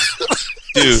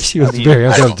 Dude, She was very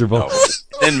uncomfortable.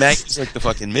 then Maggie's like the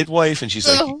fucking midwife, and she's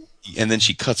like, and then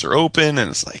she cuts her open, and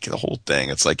it's like the whole thing.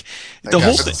 It's like the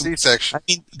whole thing. C-section. I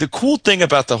mean, the cool thing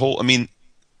about the whole, I mean,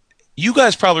 you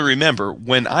guys probably remember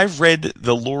when I read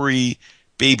the Lori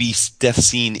baby death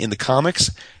scene in the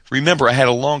comics. Remember, I had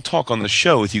a long talk on the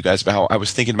show with you guys about how I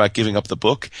was thinking about giving up the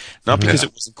book, not because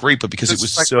it wasn't great, but because it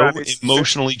was like so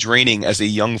emotionally draining as a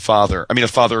young father. I mean, a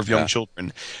father of young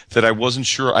children, that I wasn't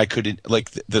sure I could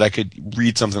that I could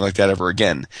read something like that ever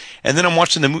again. And then I'm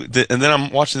watching the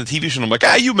TV show, and I'm like,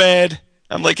 you mad?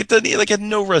 I'm like, it had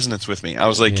no resonance with me. I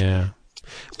was like, Yeah.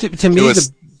 To me,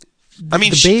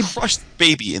 she crushed the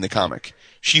baby in the comic.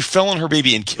 She fell on her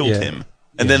baby and killed him.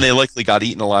 And then they likely got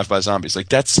eaten alive by zombies. Like,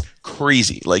 that's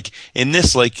crazy. Like, in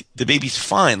this, like, the baby's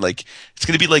fine. Like, it's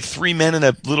going to be like 3 men and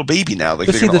a little baby now. Like,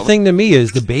 But see, the thing to me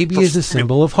is the baby is a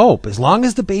symbol of hope. As long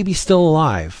as the baby's still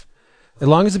alive, as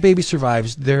long as the baby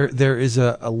survives, there is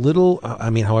a little,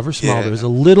 however small, there is a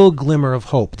little glimmer of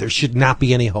hope. There should not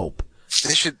be any hope.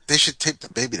 They should tape the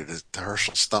baby to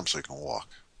Herschel's stump so he can walk.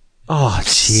 Oh,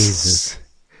 Jesus.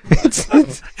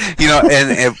 You know,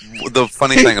 and the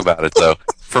funny thing about it, though,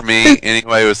 for me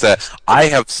anyway, was that I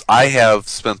have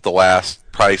spent the last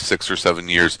probably 6 or 7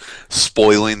 years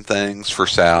spoiling things for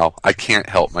Sal. I can't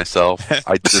help myself.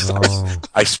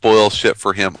 I spoil shit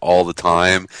for him all the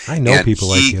time. I know people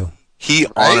like you. He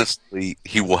honestly,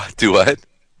 do what?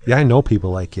 Yeah, I know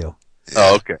people like you.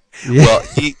 Oh, okay. Yeah. Well,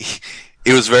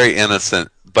 it was very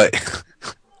innocent, but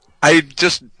I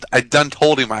done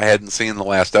told him I hadn't seen the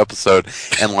last episode,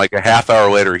 and like a half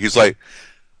hour later, he's like,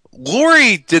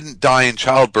 Lori didn't die in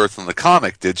childbirth in the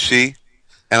comic, did she?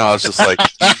 And I was just like,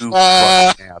 you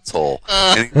fucking asshole.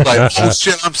 And he was like, oh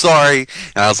shit, I'm sorry.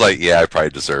 And I was like, yeah, I probably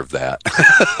deserve that.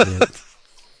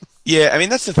 Yeah, I mean,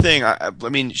 that's the thing. I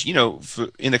mean, you know,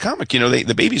 in the comic, you know,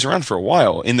 the baby's around for a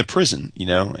while in the prison, you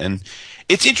know, and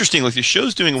it's interesting. Like, the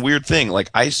show's doing a weird thing. Like,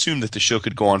 I assumed that the show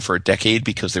could go on for a decade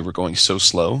because they were going so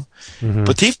slow,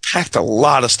 but they've packed a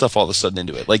lot of stuff all of a sudden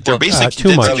into it. Like, they're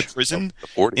basically condensing the prison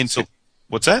into,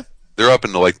 what's that? They're up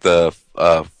into like the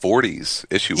 40s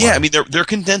issue. Yeah, I mean, they're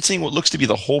condensing what looks to be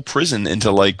the whole prison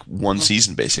into like one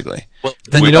season, basically. Well,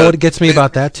 then you know what gets me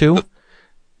about that too?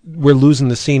 We're losing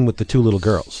the scene with the two little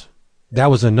girls. That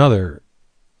was another.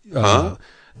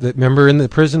 Remember in the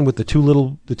prison with the two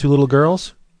little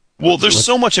girls? Well, there's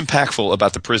so much impactful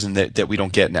about the prison that we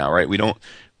don't get now, right? We don't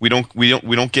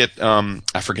get.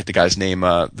 I forget the guy's name.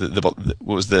 What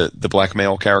was the black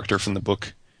male character from the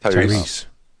book? Tyrese.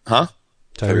 Huh?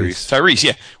 Tyrese.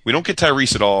 Yeah. We don't get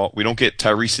Tyrese at all. We don't get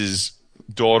Tyrese's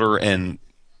daughter and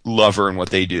lover and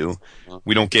what they do.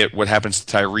 We don't get what happens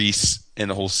to Tyrese in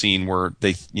the whole scene where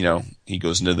they, you know, he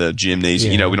goes into the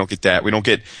gymnasium. Yeah. You know, we don't get that. We don't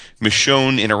get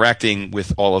Michonne interacting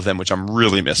with all of them, which I'm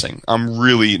really missing. I'm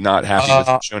really not happy with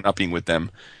Michonne not being with them.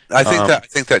 I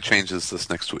think that changes this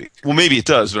next week. Well, maybe it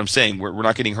does, but I'm saying we're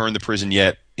not getting her in the prison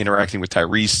yet interacting with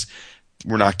Tyrese.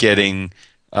 We're not getting,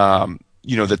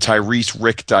 you know, the Tyrese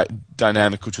Rick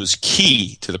dynamic, which was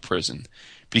key to the prison,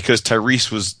 because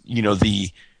Tyrese was, you know,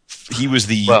 the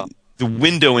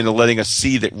window into letting us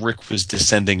see that Rick was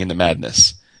descending into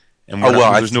madness. And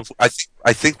I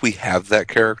think we have that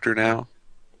character now.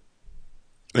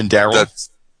 And Daryl?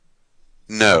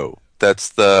 That's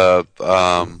the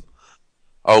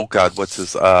oh god, what's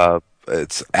his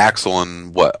it's Axel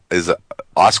and what is it?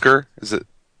 Oscar? Is it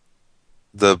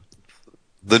the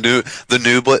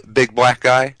new big black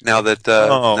guy? Now that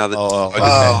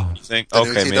you think?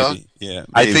 Okay, maybe. Yeah,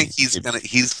 maybe. I think he's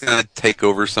gonna take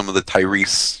over some of the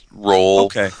Tyrese role.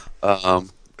 Okay.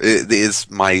 It is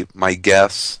my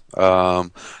guess.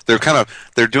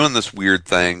 They're doing this weird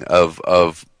thing of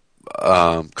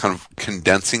kind of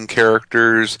condensing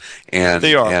characters, and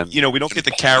they are. And, you know, we don't get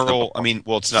the Carol. I mean,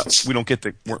 well, it's not. We don't get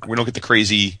the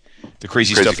crazy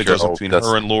stuff that goes on between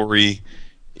her and Lori.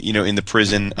 You know, in the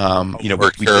prison. You know,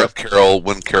 Carol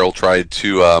when Carol tried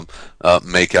to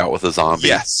make out with a zombie.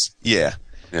 Yes. Yeah.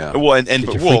 Yeah. Well,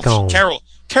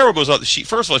 Carol goes out. She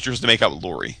first of all tries to make out with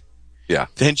Lori. Yeah.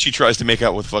 Then she tries to make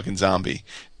out with fucking zombie.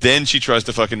 Then she tries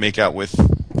to fucking make out with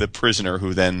the prisoner,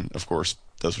 who then, of course,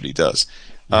 does what he does.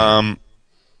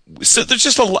 So there's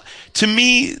just a lot. To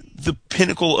me, the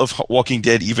pinnacle of Walking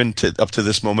Dead, even up to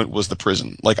this moment, was the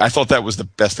prison. Like, I thought that was the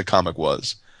best the comic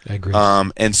was. I agree.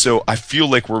 And so I feel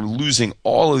like we're losing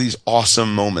all of these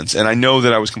awesome moments. And I know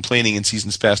that I was complaining in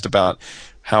seasons past about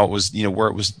how it was, you know, where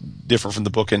it was different from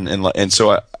the book, and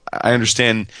so I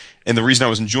understand. And the reason I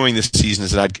was enjoying this season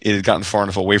is that it had gotten far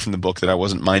enough away from the book that I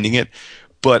wasn't minding it.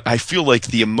 But I feel like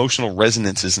the emotional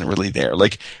resonance isn't really there.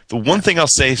 Like, the one thing I'll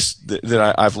say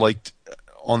that I've liked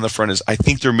on the front is I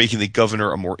think they're making the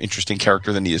governor a more interesting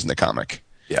character than he is in the comic.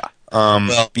 Yeah.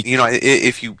 Well, you know,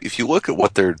 if you look at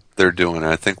what they're doing,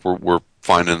 I think we're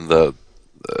finding the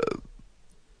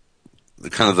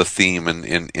kind of the theme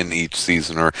in each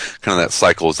season, or kind of that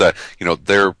cycle, is that, you know,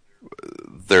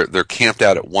 they're camped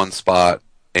out at one spot,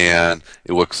 and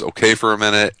it looks okay for a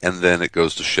minute, and then it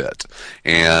goes to shit.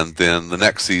 And then the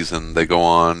next season they go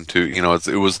on to, you know,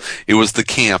 it was the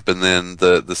camp, and then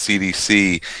the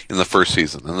CDC in the first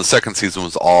season, and the second season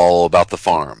was all about the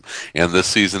farm, and this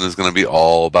season is going to be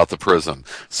all about the prison.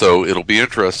 So it'll be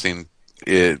interesting.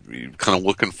 Kind of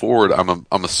looking forward,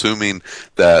 I'm assuming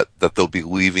that they'll be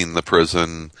leaving the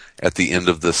prison at the end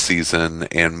of this season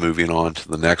and moving on to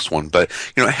the next one. But,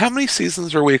 you know, how many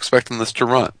seasons are we expecting this to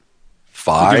run?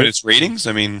 5? Given its ratings?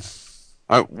 I mean,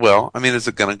 is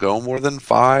it going to go more than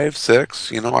 5,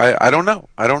 6? You know, I don't know.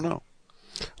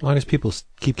 As long as people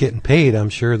keep getting paid, I'm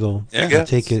sure they'll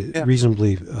take it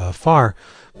reasonably far.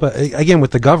 But again,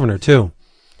 with the governor too,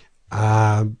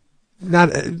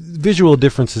 not visual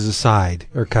differences aside,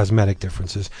 or cosmetic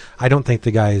differences, I don't think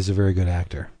the guy is a very good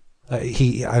actor.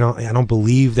 I don't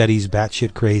believe that he's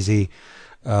batshit crazy.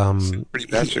 Seems pretty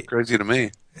batshit crazy to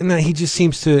me. And he just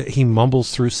seems he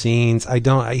mumbles through scenes.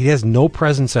 He has no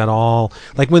presence at all.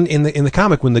 Like when in the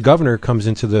comic, when the governor comes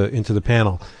into the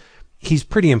panel, he's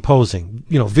pretty imposing,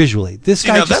 you know, visually. This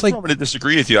guy, that's why I'm going to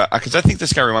disagree with you, because I think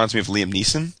this guy reminds me of Liam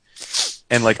Neeson,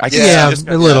 and like I can see this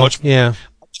guy a little, I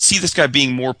see this guy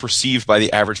being more perceived by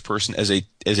the average person as a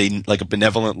like a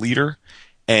benevolent leader,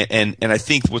 and I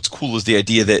think what's cool is the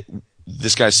idea that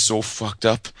this guy's so fucked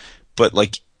up, but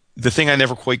like the thing I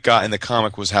never quite got in the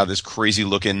comic was how this crazy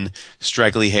looking,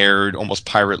 straggly haired, almost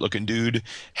pirate looking dude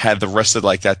had the rest of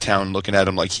like that town looking at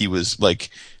him like he was like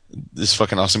this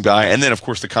fucking awesome guy. And then of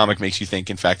course the comic makes you think,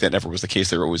 in fact, that never was the case.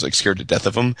 They were always like scared to death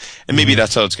of him. And maybe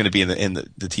that's how it's going to be in the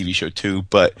TV show too.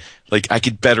 But like I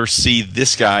could better see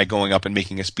this guy going up and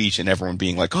making a speech and everyone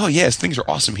being like, oh yes, things are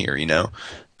awesome here, you know?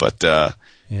 But I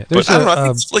don't know. I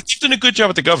think like they've done a good job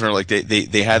with the governor. Like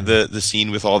they had the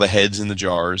scene with all the heads in the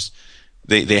jars.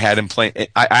 They had him play.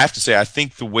 I have to say, I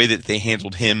think the way that they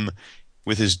handled him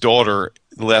with his daughter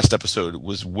the last episode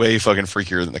was way fucking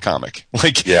freakier than the comic.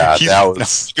 Like, Yeah, he's that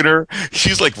was- knocking her.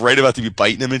 She's like right about to be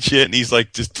biting him and shit, and he's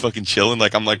like just fucking chilling.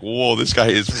 Like, I'm like, whoa, this guy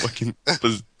is fucking.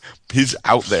 He's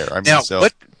out there. I mean, Now, so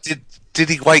what did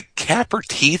he like cap her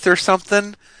teeth or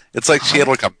something? It's like she had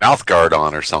like a mouth guard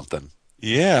on or something.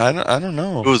 yeah, I don't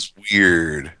know. It was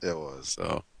weird. It was.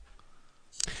 So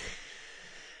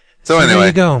there anyway,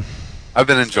 you go. I've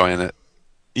been enjoying it.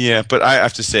 Yeah, but I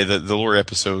have to say that the Lori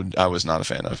episode I was not a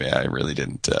fan of. Yeah, I really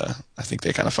didn't. I think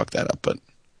they kind of fucked that up.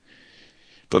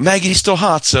 But Maggie's still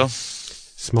hot, so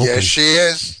Smoking. Yes, she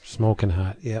is. Smoking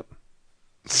hot. Yep.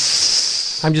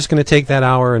 I'm just going to take that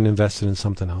hour and invest it in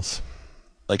something else.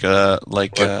 like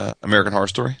American Horror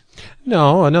Story.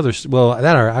 No, another. Well,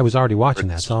 I was already watching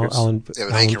that, so I'll Yeah, but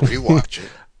they can rewatch it.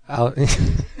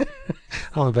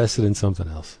 I'll invest it in something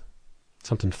else,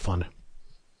 something fun.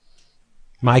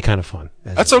 My kind of fun.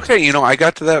 That's okay. You know, I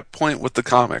got to that point with the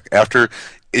comic after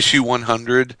issue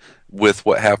 100 with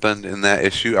what happened in that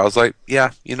issue. I was like,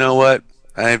 yeah, you know what?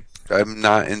 I'm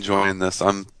not enjoying this.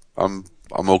 I'm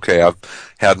okay. I've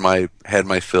had my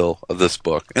fill of this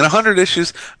book. And 100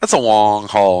 issues, that's a long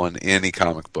haul in any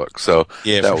comic book. So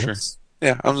Yeah, that for was,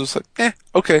 yeah, I'm just like,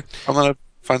 okay. I'm gonna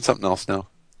find something else now.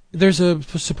 There's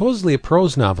supposedly a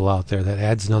prose novel out there that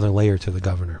adds another layer to the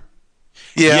Governor.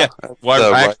 Yeah.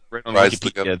 Well, I The actually read on Rise of the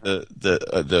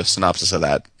Wikipedia the synopsis of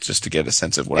that just to get a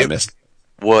sense of what I missed.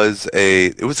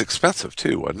 It was expensive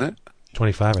too, wasn't it?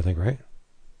 25, I think, right?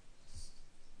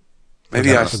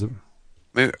 Maybe I For the-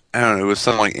 Maybe, I don't know. It was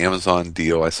some like Amazon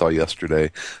deal I saw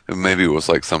yesterday. And maybe it was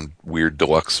like some weird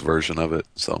deluxe version of it.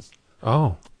 So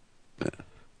Oh.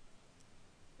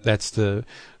 That's the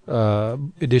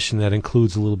edition that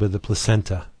includes a little bit of the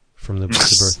placenta from the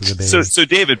birth of the baby. So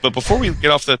David, but before we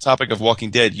get off the topic of Walking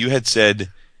Dead, you had said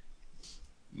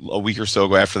a week or so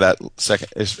ago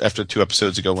after 2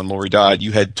 episodes ago when Lori died,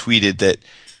 you had tweeted that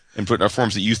and put in our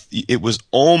forums that it was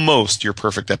almost your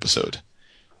perfect episode.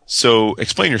 So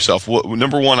explain yourself.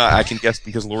 Number one, I can guess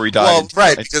because Lori died. Well,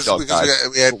 right, and because Doug died.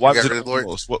 we had Why we got was rid it of Lori.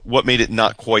 almost? What made it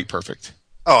not quite perfect?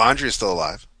 Oh, Andrea's still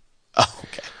alive. Oh,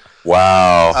 okay.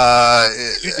 wow.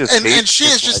 And she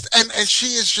is people. just and she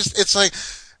is just it's like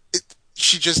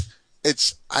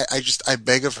I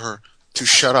beg of her to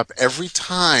shut up every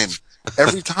time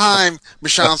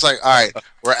Michonne's like, all right,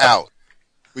 we're out,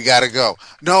 we gotta go,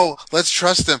 no, let's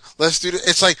trust them, let's do it.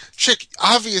 It's like, chick,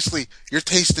 obviously your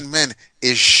taste in men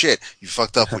is shit. You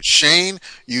fucked up with Shane,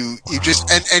 you just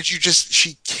and you just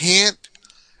she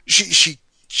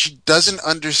doesn't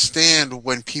understand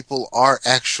when people are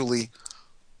actually,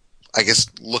 I guess,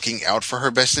 looking out for her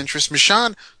best interest.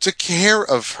 Michonne took care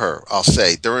of her, I'll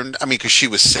say. Because she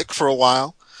was sick for a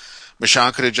while.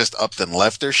 Michonne could have just upped and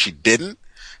left her. She didn't.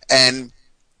 And,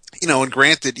 and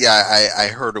granted, yeah, I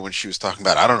heard her when she was talking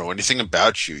about, I don't know anything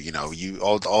about you. You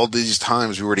all these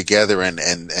times we were together and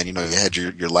you had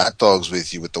your lap dogs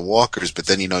with you with the walkers, but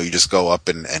then, you just go up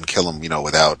and kill them,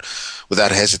 without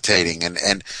hesitating.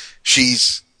 And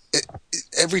she's,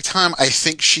 every time I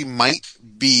think she might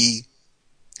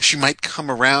come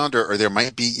around or there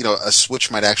might be, a switch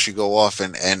might actually go off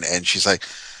and she's like,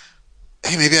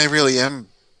 hey, maybe I really am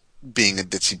being a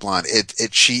ditzy blonde.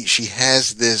 She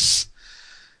has this,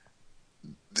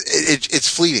 it's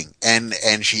fleeting and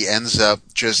she ends up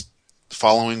just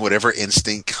following whatever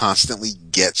instinct constantly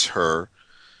gets her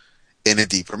in a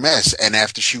deeper mess. And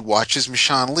after she watches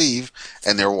Michonne leave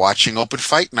and they're watching Open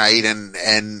Fight Night and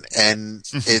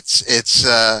it's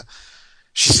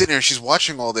she's sitting there and she's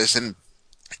watching all this and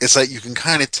it's like you can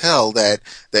kind of tell that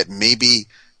maybe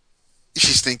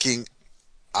she's thinking,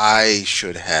 I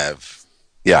should have.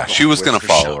 Yeah, she was going to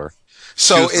follow her.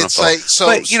 So it's like,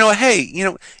 but hey,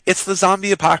 it's the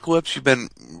zombie apocalypse. You've been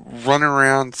running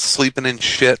around sleeping in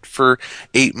shit for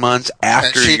 8 months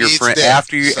after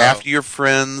your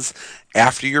friends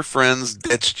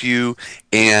ditched you,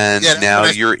 and now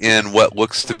you're in what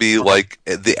looks to be like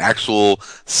the actual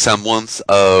semblance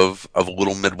of a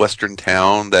little Midwestern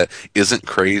town that isn't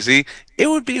crazy. It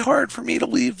would be hard for me to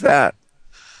leave that.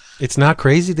 It's not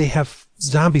crazy. They have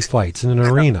zombie fights in an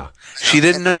arena. She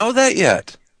didn't know that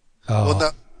yet. Oh. Well, no,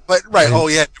 But right, oh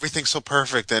yeah, everything's so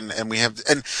perfect, and we have,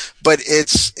 but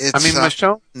it's. I mean,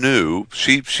 Michonne knew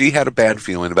she had a bad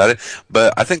feeling about it,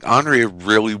 but I think Andrea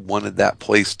really wanted that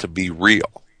place to be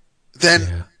real.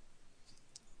 Then,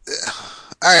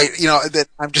 all right, then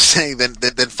I'm just saying,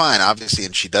 then fine, obviously,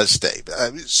 and she does stay.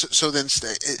 So then,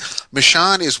 stay.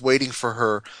 Michonne is waiting for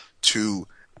her to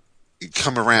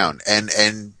come around,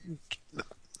 and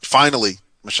finally,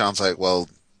 Michonne's like, well,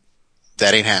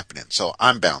 that ain't happening. So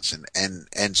I'm bouncing, and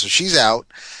so she's out,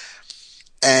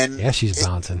 and she's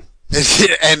bouncing,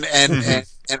 and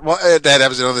well, that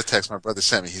was another text my brother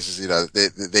sent me. He says,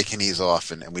 they can ease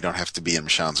off, and we don't have to be in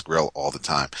Michonne's grill all the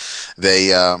time.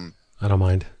 I don't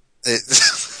mind.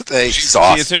 She's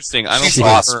awesome. It's interesting. She's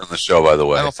awesome in the show, by the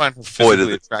way. I don't find her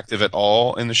physically attractive at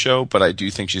all in the show, but I do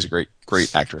think she's a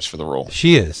great actress for the role.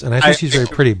 She is, and I think she's very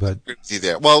pretty. But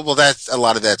well, that's a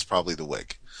lot of that's probably the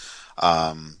wig.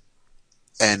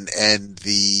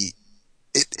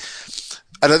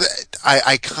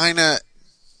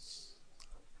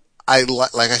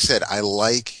 Like I said, I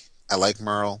like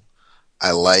Merle.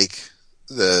 I like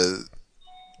the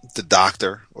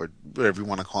doctor, or whatever you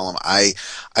want to call him. I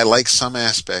like some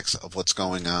aspects of what's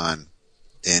going on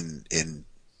in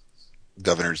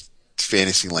Governor's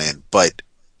Fantasyland, but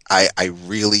I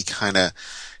really kind of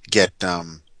get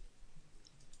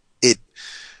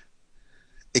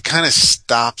it kind of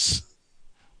stops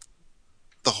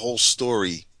the whole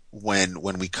story when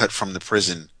we cut from the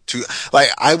prison to, like,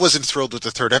 I wasn't thrilled with the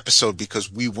third episode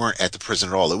because we weren't at the prison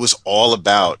at all. It was all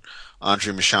about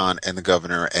Andrea Michonne and the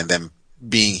governor and them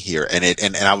being here, and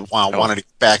I wanted to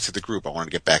get back to the group. I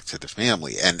wanted to get back to the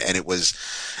family, and it was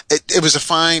a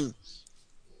fine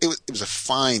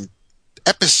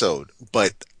episode,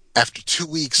 but after 2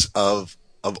 weeks of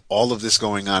all of this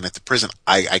going on at the prison,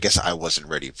 I guess I wasn't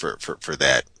ready for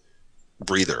that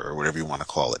breather, or whatever you want to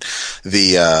call it.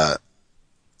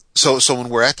 So when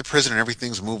we're at the prison and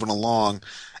everything's moving along,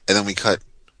 and then we cut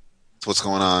to what's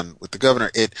going on with the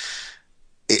governor, it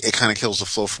kind of kills the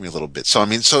flow for me a little bit. So I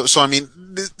mean,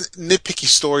 the nitpicky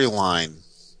storyline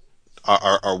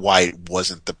are why it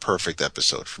wasn't the perfect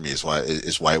episode for me. Is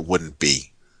why it wouldn't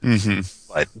be. Mm-hmm.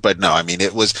 But no, I mean,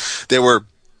 there were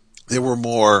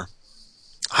more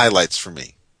highlights for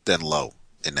me than low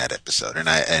in that episode, and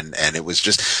it was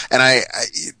just, and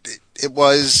it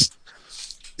was,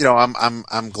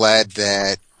 I'm glad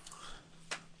that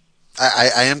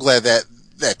I am glad that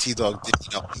T-Dog did,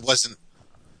 he wasn't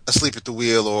asleep at the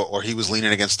wheel, or he was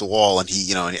leaning against the wall and he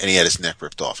had his neck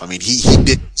ripped off. I mean, he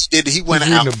went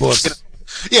out. Reading a book.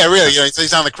 Yeah, really.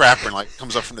 He's on the crapper and like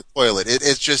comes up from the toilet.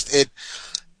 It's just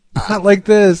not like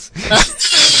this.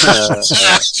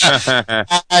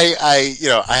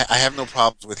 I have no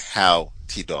problems with how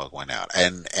T-Dog went out,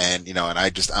 and I'm glad I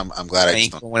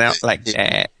just went out like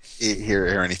that.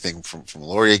 Hear anything from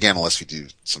Laurie again, unless we do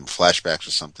some flashbacks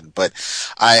or something. But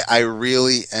I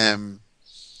really am.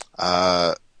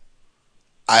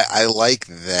 I like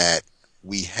that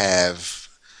we have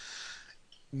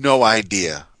no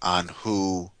idea on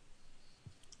who's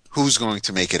going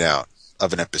to make it out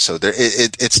of an episode.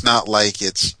 It's not like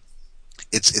it's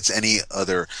any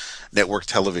other network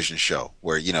television show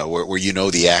where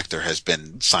the actor has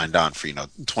been signed on for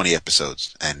 20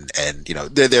 episodes and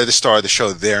they're the star of the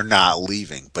show, they're not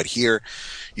leaving. But here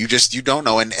you don't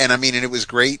know, and I mean, and it was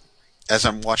great as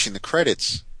I'm watching the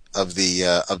credits of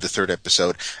the third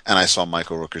episode, and I saw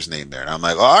Michael Rooker's name there, and I'm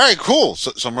like, all right, cool.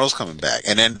 So Merle's coming back,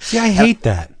 and then see, I hate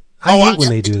that. I hate when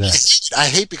they do that. I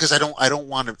hate because I don't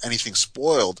want anything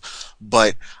spoiled,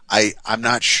 but I'm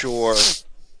not sure.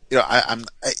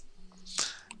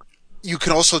 You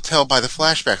can also tell by the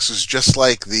flashbacks. It's just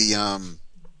like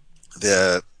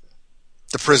the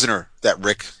prisoner that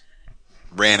Rick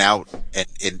ran out and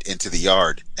into the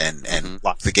yard and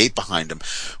locked the gate behind him.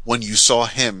 When you saw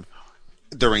him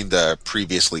during the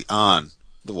previously on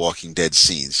The Walking Dead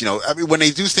scenes, I mean, when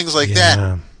they do things like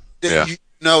that, you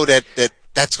know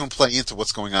that's going to play into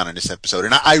what's going on in this episode.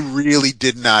 And I really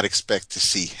did not expect to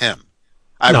see him.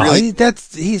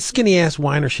 His skinny ass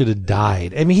whiner should have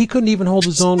died. I mean, he couldn't even hold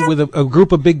his own with a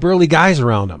group of big burly guys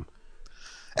around him.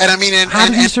 And I mean, how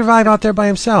did he survive out there by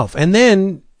himself and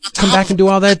then come back and do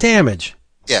all that damage?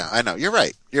 Yeah, I know. You're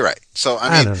right. So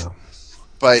I don't know.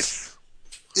 But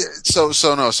so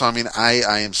I mean,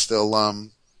 I am still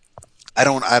I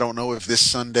don't know if this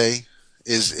Sunday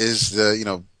is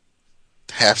the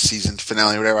half season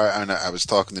finale or whatever. I was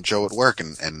talking to Joe at work,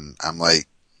 and I'm like,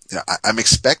 I'm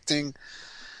expecting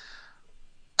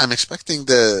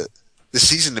the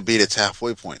season to be at its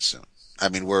halfway point soon. I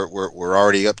mean, we're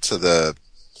already up to the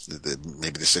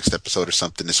maybe the 6th episode or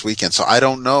something this weekend. So I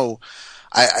don't know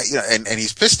and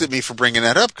he's pissed at me for bringing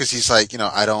that up because he's like,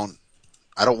 I don't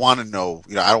want to know,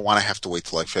 I don't want to have to wait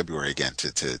till like February again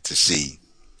to see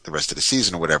the rest of the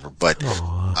season or whatever. But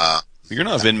you're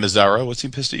not Vin Mazzaro. What's he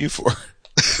pissed at you for?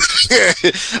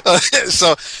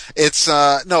 So it's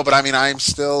no, but I mean, I'm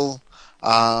still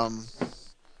I'm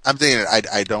thinking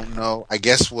I don't know. I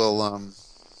guess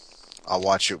I'll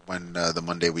watch it when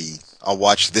I'll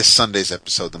watch this Sunday's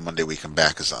episode the Monday we come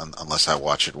back, unless I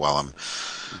watch it while I'm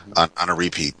on a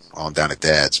repeat while I'm down at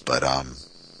Dad's. But I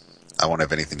won't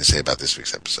have anything to say about this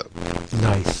week's episode.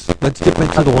 Nice. Let's get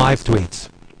into the live tweets.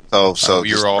 So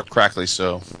you're all crackly,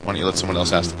 so why don't you let someone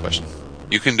else ask the question?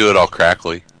 You can do it all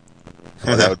crackly.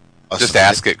 Just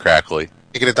ask it crackly.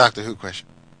 You get a Doctor Who question.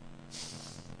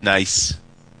 Nice.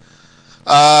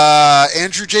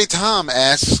 Andrew J. Tom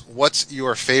asks, "What's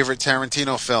your favorite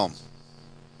Tarantino film?"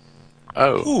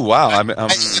 Oh, Ooh, wow! I'm a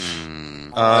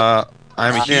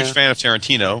huge fan of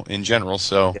Tarantino in general,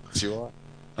 so. Yes, you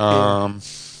are. Um,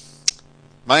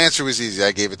 My answer was easy.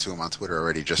 I gave it to him on Twitter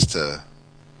already, just to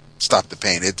stop the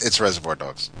pain. It's Reservoir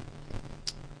Dogs.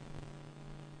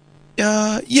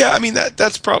 yeah. I mean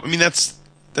that's probably. I mean that's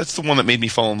the one that made me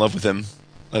fall in love with him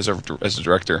as a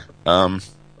director.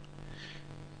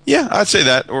 Yeah, I'd say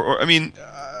that. Or I mean,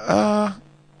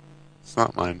 it's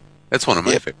not mine. It's one of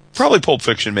my favorites. Probably Pulp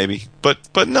Fiction, maybe. But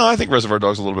no, I think Reservoir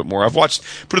Dogs a little bit more. Put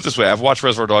it this way, I've watched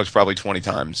Reservoir Dogs probably 20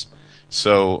 times.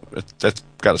 So that's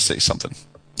got to say something.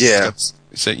 Yeah.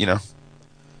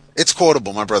 It's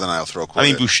quotable. My brother and I will throw a quote. I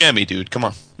mean, Buscemi, dude. Come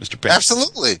on, Mr. Penn.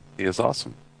 Absolutely. He is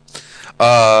awesome.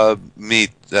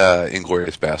 Meet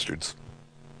Inglourious Bastards.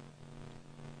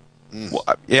 Well,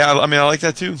 yeah, I mean, I like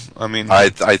that too. I mean, I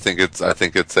think it's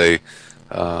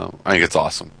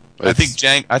awesome. I think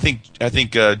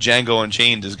Django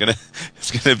Unchained is gonna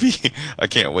be. I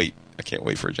can't wait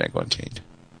for Django Unchained.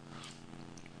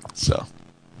 So,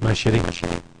 Am I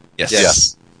shitting?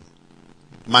 yes.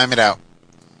 Mime it out.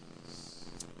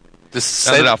 Just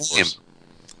Sound say it the out for name. us.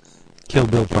 Kill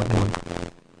Bill Part 1.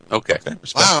 Okay. Okay,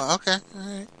 respect. Wow. Okay.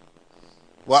 All right.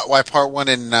 Why part one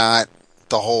and not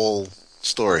the whole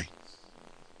story?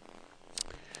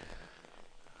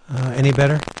 Any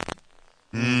better?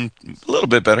 A little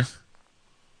bit better.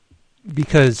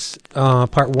 Because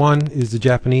Part 1 is the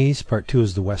Japanese, Part 2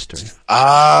 is the Western.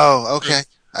 Oh, okay.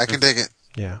 I can dig it.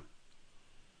 Yeah.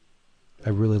 I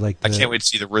really like I can't wait to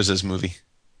see the RZA's movie.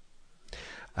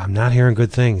 I'm not hearing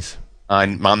good things.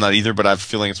 I'm not either, but I have a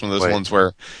feeling it's one of those ones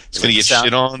where it's going to get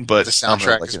shit on, but The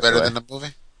soundtrack is better than the movie?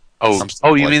 Oh,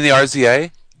 you mean the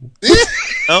RZA?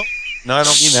 No, I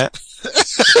don't mean that.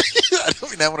 I don't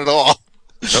mean that one at all.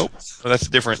 Nope. Well, that's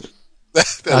different.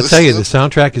 I'll tell you, the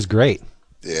soundtrack is great.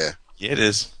 Yeah. Yeah, it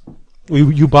is.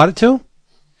 You bought it too?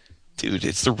 Dude,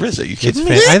 it's the RZA. You It's kidding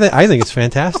me? I think it's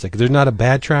fantastic. There's not a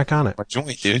bad track on it. My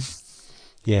joint, dude.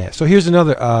 Yeah. So here's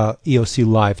another EOC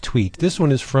live tweet. This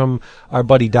one is from our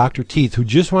buddy Dr. Teeth, who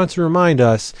just wants to remind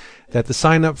us that the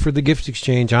sign up for the gift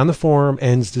exchange on the forum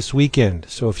ends this weekend.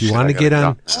 So if you want to get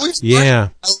on, yeah.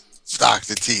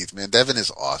 Dr. Teeth, man. Devin is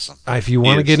awesome. If you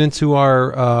want to get into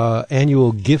our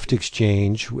annual gift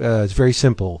exchange, it's very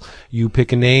simple. You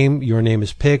pick a name, your name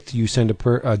is picked, you send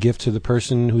a gift to the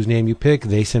person whose name you pick,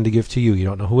 they send a gift to you. You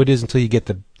don't know who it is until you get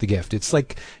the gift. It's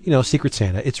like, Secret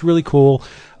Santa. It's really cool.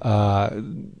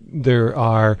 There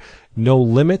are no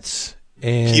limits,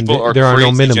 and People are there are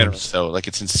no crazy minimums. generous, so like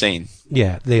it's insane.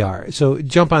 Yeah, they are. So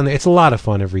jump on there. It's a lot of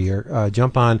fun every year.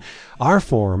 Jump on our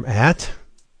forum at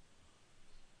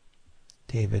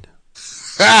David.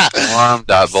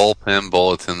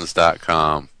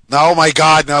 Forum.bullpenbulletins.com. No, my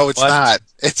God, no, it's What? not.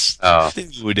 It's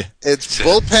Dude. it's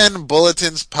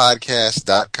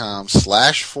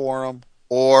bullpenbulletinspodcast.com/forum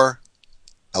or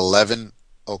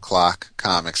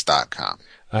 11o'clockcomics.com.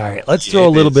 All right, let's throw a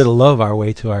little bit of love our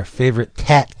way to our favorite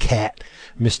cat,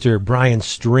 Mr. Brian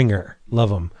Stringer.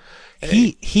 Love him.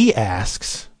 He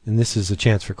asks, and this is a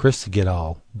chance for Chris to get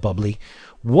all bubbly,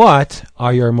 what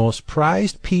are your most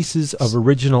prized pieces of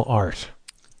original art?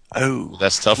 Oh,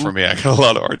 That's tough for me. I got a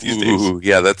lot of art these days. ooh,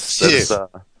 yeah, that's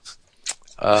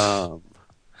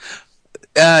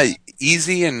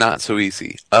easy and not so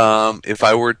easy. If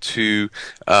I were to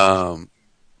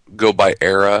go by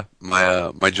era,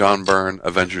 my John Byrne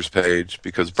Avengers page,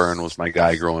 because Byrne was my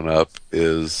guy growing up,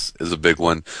 is a big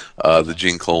one. The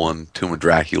Gene Colan Tomb of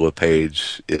Dracula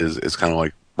page is kind of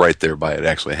like right there by it.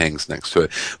 Actually hangs next to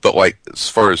it. But like as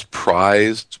far as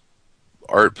prized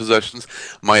art possessions,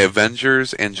 my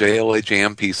Avengers and JLA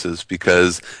Jam pieces,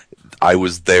 because I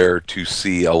was there to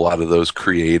see a lot of those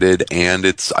created, and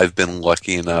I've been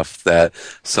lucky enough that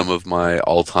some of my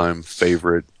all-time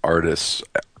favorite artists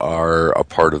are a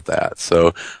part of that.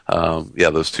 So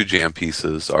those two jam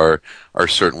pieces are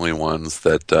certainly ones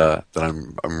that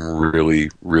I'm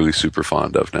really really super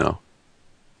fond of now.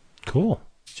 Cool,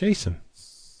 Jason.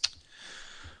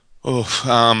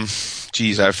 Oh,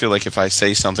 geez, I feel like if I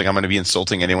say something, I'm going to be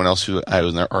insulting anyone else who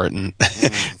owns their art, and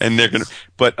they're going to.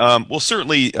 But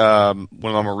certainly, one of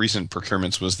my more recent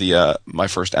procurements was the my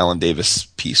first Alan Davis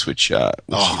piece, which and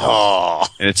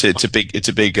it's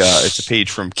a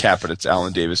page from Cap, but it's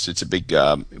Alan Davis. It's a big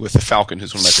with the Falcon,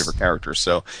 who's one of my favorite characters.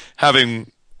 So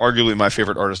having arguably my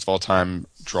favorite artist of all time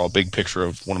draw a big picture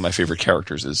of one of my favorite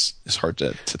characters is hard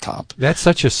to top. That's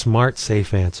such a smart,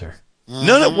 safe answer.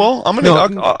 No. Well,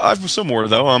 I've some more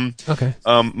though. Okay.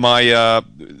 My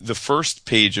the first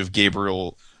page of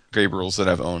Gabriel's that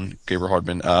I've owned, Gabriel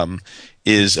Hardman,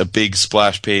 is a big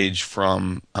splash page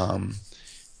from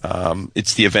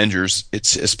it's the Avengers.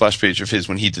 It's a splash page of his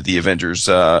when he did the Avengers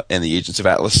and the Agents of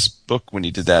Atlas book when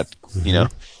he did that.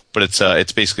 Mm-hmm. But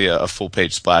it's basically a full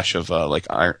page splash of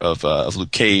of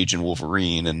Luke Cage and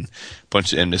Wolverine and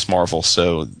Miss Marvel.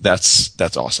 So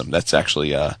that's awesome. That's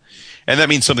actually and that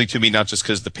means something to me, not just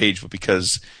because of the page, but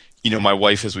because, my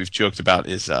wife, as we've joked about,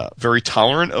 is very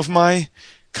tolerant of my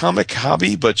comic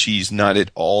hobby, but she's not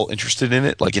at all interested in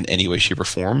it, like in any way, shape, or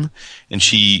form. And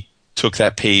she took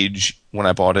that page when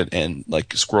I bought it and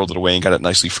squirreled it away and got it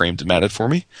nicely framed and matted for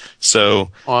me. So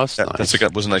nice.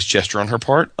 That was a nice gesture on her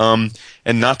part. And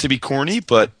not to be corny,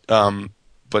 but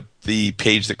the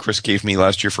page that Chris gave me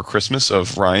last year for Christmas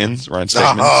of Ryan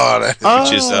Stegman's,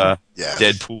 which is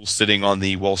Deadpool sitting on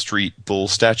the Wall Street Bull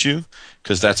statue,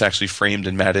 because that's actually framed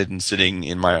and matted and sitting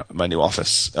in my new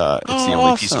office. It's the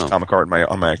only piece of comic art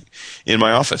in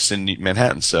my office in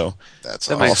Manhattan. So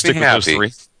I'll stick with those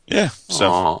three. Yeah.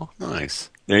 So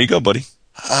nice. There you go, buddy.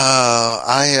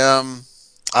 I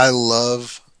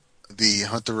love the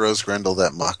Hunter Rose Grendel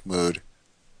that Mahmoud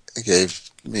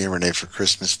gave me and Renee for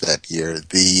Christmas that year.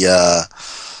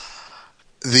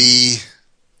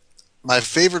 My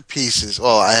favorite pieces.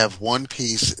 Well, I have one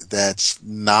piece that's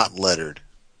not lettered.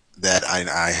 That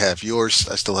I have yours.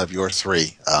 I still have your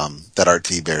three. That Art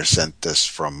T Bear sent us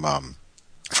from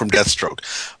Deathstroke.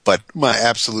 But my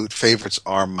absolute favorites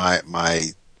are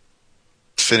my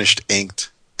finished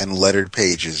inked and lettered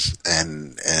pages,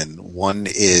 and one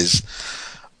is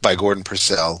by Gordon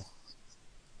Purcell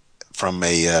from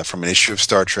an issue of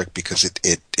Star Trek, because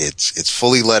it's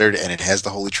fully lettered and it has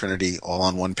the Holy Trinity all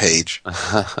on one page.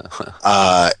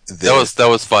 That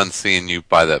was fun seeing you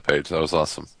buy that page. That was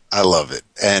awesome. I love it.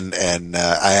 And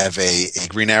I have a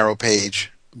Green Arrow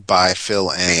page by Phil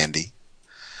and Andy.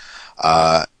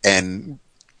 And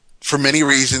for many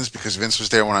reasons, because Vince was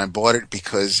there when I bought it,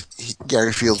 because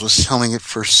Gary Fields was selling it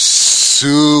for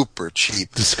super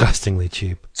cheap. Disgustingly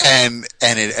cheap. And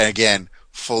it, again,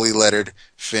 fully lettered,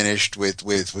 finished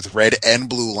with red and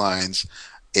blue lines,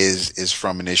 is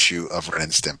from an issue of Ren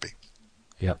and Stimpy.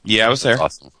 Yep. Yeah, I was there.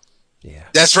 Awesome. Yeah.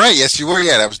 That's right. Yes, you were.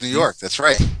 Yeah, that was New York. That's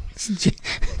right.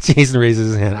 Jason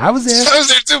raises his hand. I was there. I was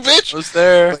there too, bitch. I was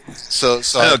there. So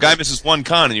I know, a guy misses one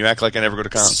con and you act like I never go to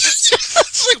cons.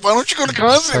 It's like, why don't you go to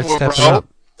cons Start anymore, stepping bro? up.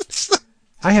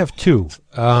 I have two.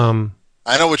 I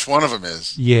know which one of them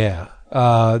is. Yeah.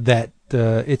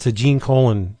 It's a Gene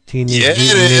Colan Teenage Yeah,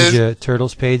 Mutant it is. Ninja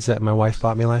Turtles page that my wife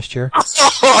bought me last year.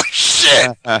 Oh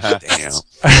shit! Damn.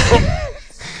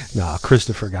 No,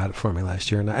 Christopher got it for me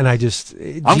last year, and I just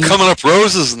I'm coming up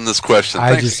roses in this question.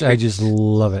 I Thanks. just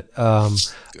love it.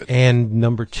 And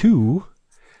number two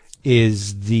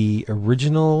is the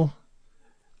original.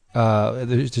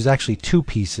 There's actually two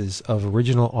pieces of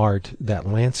original art that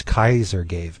Lance Kaiser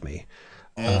gave me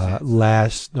 3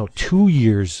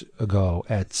 years ago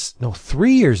at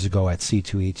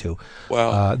C2E2.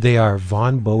 Wow. They are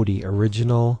Von Bodie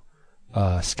original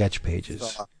sketch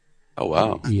pages. Oh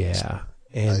wow. Yeah.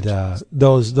 And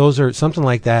those are something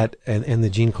like that, and the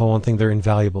Gene Colan thing, they're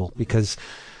invaluable because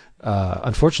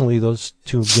unfortunately those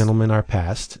two gentlemen are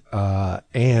passed,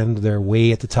 and they're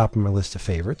way at the top of my list of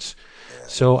favorites.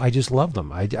 So I just love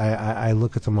them. I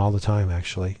look at them all the time,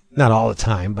 actually. Not all the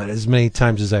time, but as many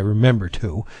times as I remember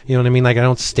to. You know what I mean? Like, I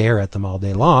don't stare at them all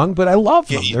day long, but I love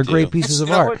them. They're great pieces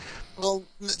of art. Well,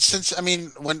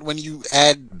 when you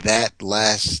add that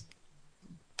last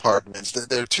part,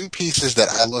 there are two pieces that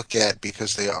I look at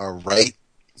because they're on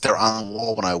the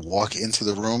wall when I walk into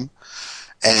the room,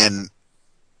 and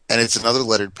it's another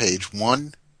lettered page.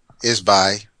 One is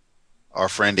by our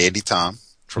friend Andy Tom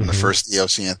from the first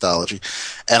EOC anthology,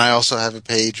 and I also have a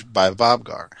page by Bob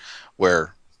Gar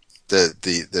where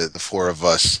the four of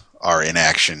us are in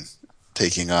action,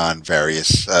 taking on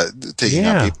various on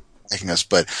people backing us.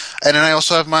 And then I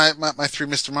also have my 3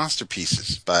 Mr. Monster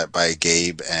pieces by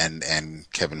Gabe and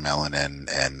Kevin Mellon and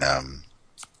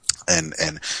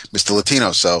Mr.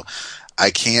 Latino. So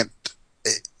I can't.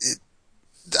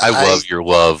 I love your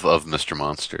love of Mr.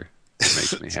 Monster. It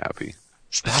makes me happy.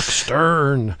 Stop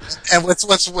Stern. And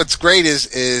what's great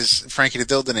is Frankie the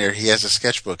Dildonaire. He has a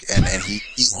sketchbook, and he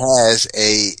has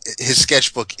his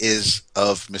sketchbook is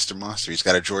of Mr. Monster. He's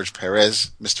got a George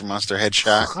Perez Mr. Monster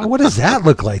headshot. What does that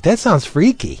look like? That sounds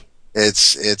freaky. It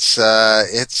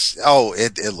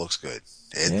looks good.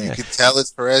 You can tell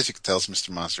it's Perez. You can tell it's Mr.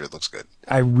 Monster. It looks good.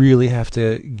 I really have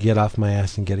to get off my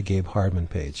ass and get a Gabe Hardman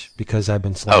page because I've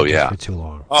been slacking for too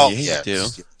long. Oh, yeah, you do.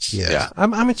 Yeah.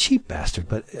 I'm a cheap bastard,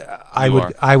 but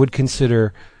I would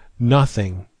consider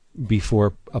nothing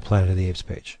before a Planet of the Apes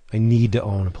page. I need to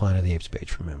own a Planet of the Apes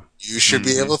page from him. You should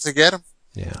be able to get him.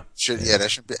 Yeah. That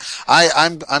should be. I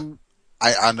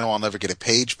know I'll never get a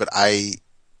page, but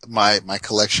my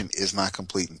collection is not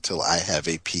complete until I have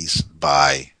a piece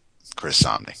by Chris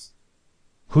Somney.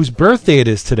 Whose birthday it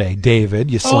is today, David,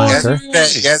 you slacker.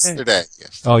 Yesterday.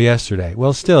 Oh, yesterday.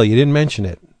 Well, still, you didn't mention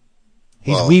it.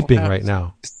 He's weeping right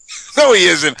now. No, he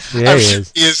isn't. Yeah, he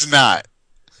is. He is not.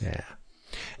 Yeah.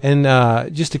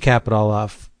 And just to cap it all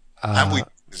off, I'm weak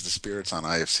as the spirits on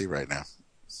IFC right now.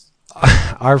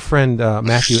 Our friend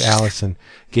Matthew Allison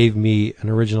gave me an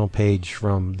original page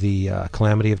from the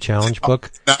Calamity of Challenge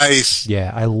book. Nice.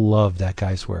 Yeah, I love that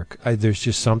guy's work. There's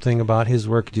just something about his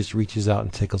work that just reaches out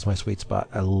and tickles my sweet spot.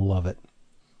 I love it.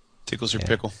 Tickles your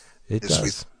pickle. It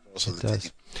does. It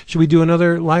does. Should we do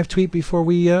another live tweet before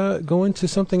we go into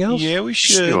something else? Yeah, we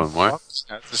should.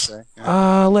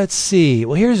 Let's see.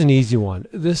 Well, here's an easy one.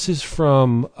 This is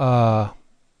from,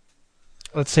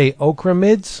 let's say,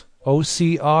 Okramids.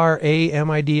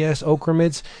 OCRAMIDS,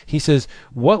 Okramids. He says,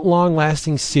 what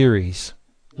long-lasting series,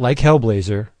 like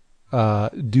Hellblazer,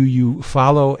 do you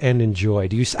follow and enjoy?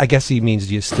 I guess he means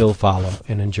do you still follow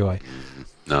and enjoy?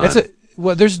 No.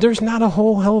 There's not a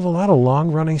whole hell of a lot of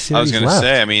long-running series I was going to left.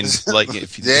 say, I mean, like,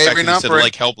 if the fact that you said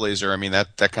like Hellblazer, I mean,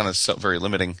 that kind of very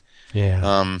limiting.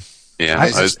 Yeah.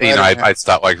 I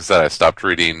stopped, like I said, I stopped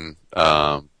reading,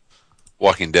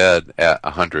 Walking Dead at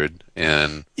 100,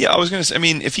 and I was going to say, I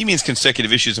mean, if he means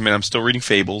consecutive issues, I mean, I'm still reading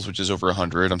Fables, which is over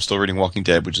 100. I'm still reading Walking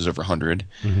Dead, which is over 100.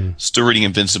 Mm-hmm. Still reading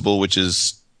Invincible, which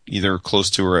is either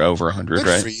close to or over 100, Good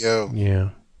right? for you. Yeah.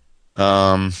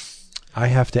 I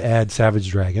have to add Savage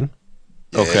Dragon.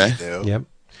 Okay. You do. Yep.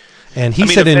 And he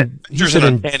said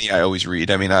Uncanny, I always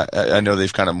read. I mean, I know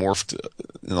they've kind of morphed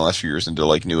in the last few years into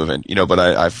like new event, but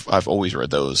I've always read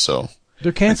those. So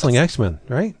they're canceling X-Men,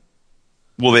 right?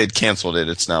 Well, they had canceled it.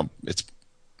 It's now it's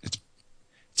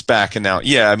back, and now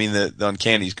I mean the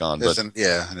Uncanny's gone. There's an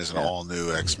all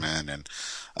new X-Men, and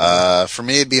for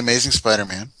me it'd be Amazing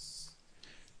Spider-Man.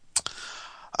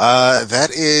 That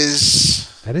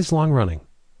is long running.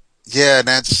 Yeah,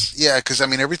 because I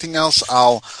mean everything else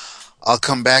I'll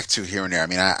come back to here and there. I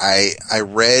mean I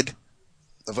read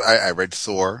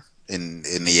Thor in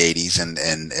the 80s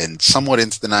and somewhat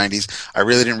into the 90s. I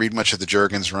really didn't read much of the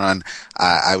Jurgens run.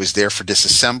 I was there for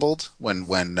Disassembled when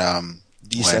Oming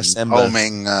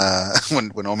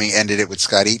ended it with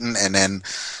Scott Eaton, and then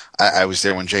I was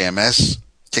there when JMS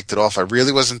kicked it off. I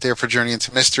really wasn't there for Journey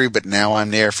into Mystery, but now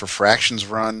I'm there for Fractions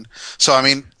run. So I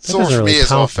mean, Thor for me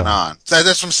is off and on. That's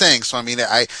what I'm saying. So I mean,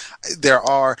 there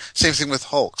are same thing with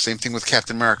Hulk, same thing with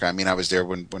Captain America. I mean, I was there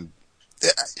when.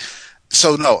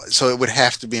 So it would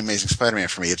have to be Amazing Spider-Man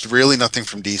for me. It's really nothing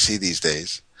from DC these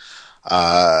days.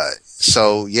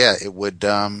 It would.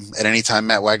 At any time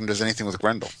Matt Wagner does anything with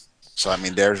Grendel. So I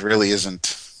mean, there really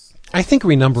isn't. I think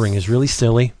renumbering is really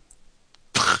silly.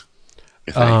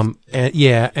 And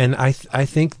I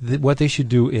think that what they should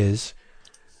do is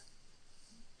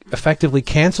effectively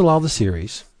cancel all the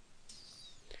series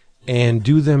and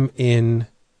do them in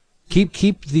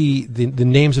keep the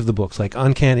names of the books like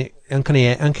Uncanny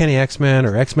X-Men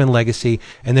or X-Men Legacy,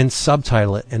 and then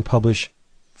subtitle it and publish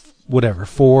whatever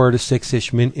 4 to 6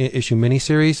 issue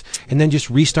miniseries, and then just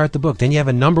restart the book. Then you have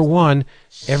a number one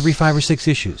every 5 or 6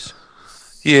 issues.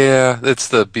 Yeah, it's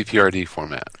the BPRD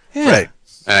format. Yeah. Right.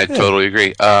 And I totally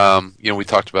agree. We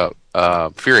talked about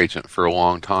Fear Agent for a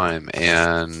long time,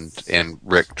 and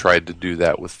Rick tried to do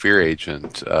that with Fear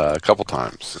Agent a couple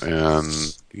times,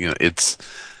 and it's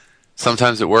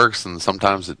sometimes it works and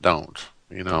sometimes it don't.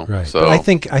 Right. So but I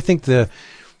think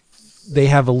they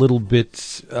have a little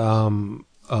bit of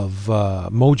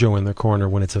mojo in their corner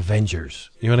when it's Avengers.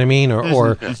 You know what I mean?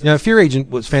 Or Fear Agent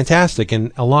was fantastic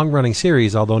and a long-running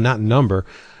series, although not in number,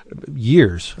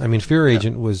 years. I mean, Fear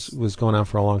Agent was going on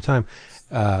for a long time.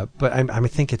 But I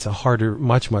think it's a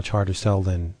much harder sell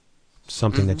than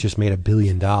something that just made $1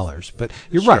 billion. But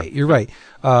you're right. You're right.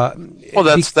 Well,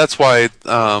 that's why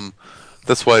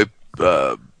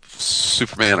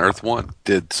Superman Earth 1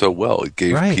 did so well. It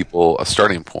gave people a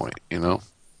starting point, So.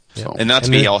 And not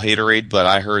to be all haterade, but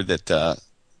I heard that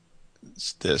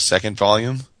the second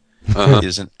volume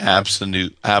is an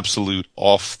absolute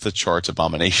off the charts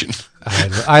abomination.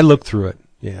 I looked through it.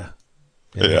 Yeah.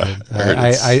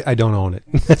 I don't own it.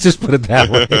 Let's just put it that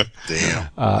way. Damn.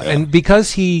 And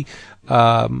because he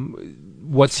said,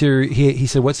 what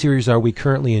series are we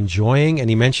currently enjoying? And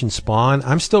he mentioned Spawn.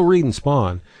 I'm still reading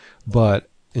Spawn, but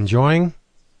enjoying?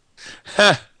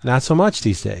 Not so much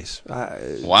these days.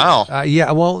 Wow.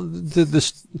 Yeah. Well, the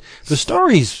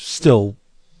story's still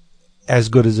as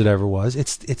good as it ever was.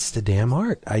 It's the damn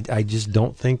art. I just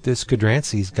don't think this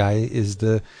Kudransky's guy is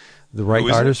the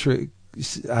right artist for.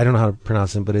 I don't know how to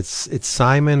pronounce him, but it's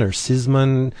Simon or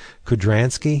Szymon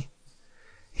Kudransky.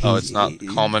 It's not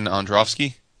Kalman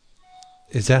Androvsky?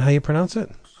 Is that how you pronounce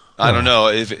it? I don't know.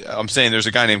 I'm saying there's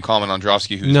a guy named Kalman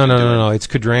Androvsky who's no. It's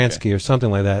Kudransky or something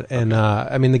like that. And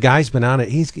the guy's been on it.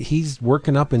 He's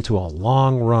working up into a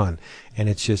long run, and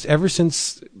it's just ever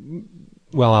since.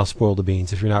 Well, I'll spoil the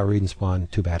beans. If you're not reading Spawn,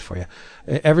 too bad for you.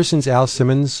 Ever since Al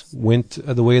Simmons went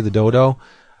the way of the dodo,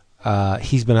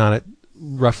 he's been on it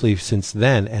roughly since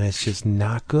then, and it's just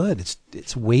not good.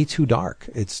 It's way too dark.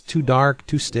 It's too dark,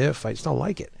 too stiff. I just don't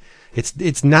like it.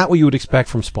 It's not what you would expect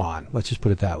from Spawn. Let's just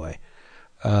put it that way.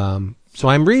 So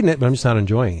I'm reading it, but I'm just not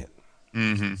enjoying it.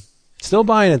 Mm-hmm. Still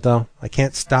buying it though. I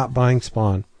can't stop buying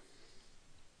Spawn.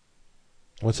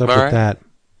 What's up with that?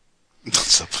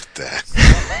 What's up with that?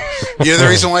 You're the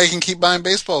reason why you can keep buying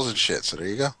baseballs and shit. So there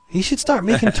you go. He should start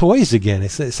making toys again,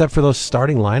 except for those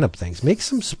starting lineup things. Make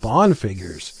some Spawn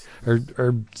figures.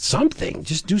 Or something.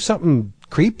 Just do something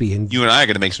creepy. And you and I are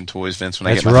going to make some toys, Vince.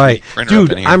 When I get my 3D printer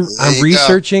dude. Up in here. I'm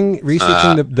researching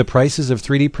the prices of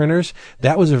 3D printers.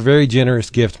 That was a very generous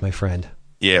gift, my friend.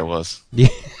 Yeah, it was. Yeah,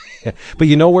 but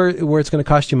you know where it's going to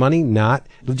cost you money? Not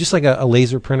just like a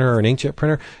laser printer or an inkjet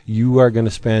printer. You are going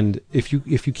to spend if you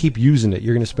keep using it,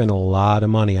 you're going to spend a lot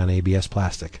of money on ABS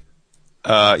plastic.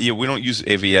 Yeah, we don't use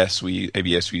ABS. We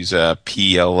use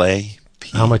PLA.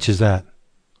 How much is that?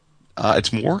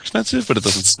 It's more expensive, but it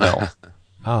doesn't smell.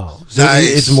 Oh, so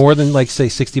nice. It's more than like say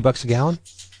 $60 a gallon.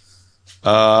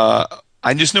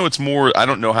 I just know it's more. I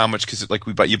don't know how much because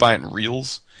you buy it in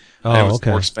reels. Oh, it's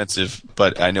more expensive,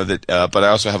 but I know that. But I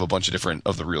also have a bunch of different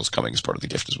of the reels coming as part of the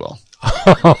gift as well.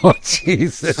 Oh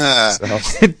Jesus!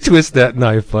 Twist that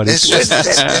knife, buddy. It's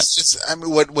just. I mean,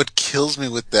 what kills me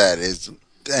with that is,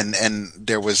 and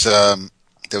there was an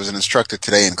instructor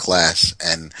today in class,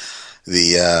 and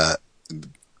the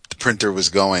printer was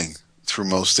going through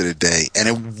most of the day, and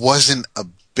it wasn't a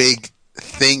big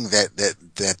thing that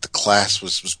the class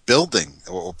was building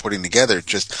or putting together. It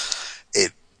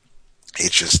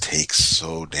just takes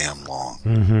so damn long.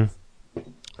 Mm-hmm.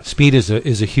 Speed is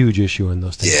a huge issue in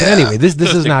those things. Yeah. But anyway, this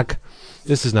is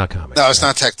not comics. No, it's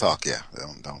not tech talk. Yeah,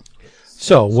 don't.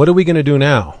 So what are we going to do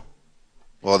now?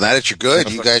 Well, now that you're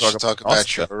good, you guys should talk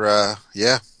about your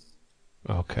yeah.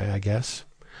 Okay, I guess.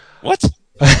 What?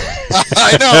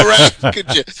 I know, right?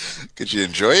 Could you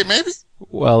enjoy it, maybe?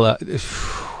 Well,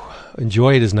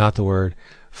 enjoy it is not the word.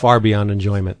 Far beyond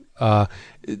enjoyment.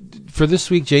 For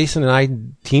this week, Jason and I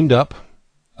teamed up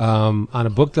on a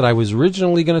book that I was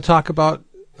originally going to talk about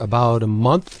a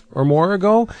month or more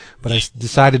ago, but I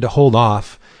decided to hold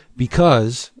off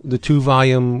because the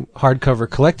 2-volume hardcover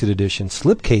collected edition,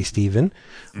 slipcased even,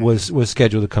 was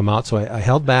scheduled to come out. So I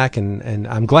held back, and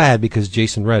I'm glad because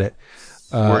Jason read it.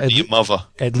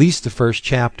 At least the first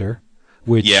chapter.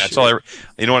 Which, yeah, it's all.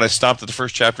 You know what? I stopped at the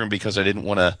first chapter because I didn't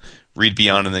want to read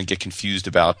beyond and then get confused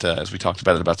about, as we talked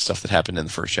about stuff that happened in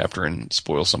the first chapter and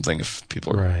spoil something if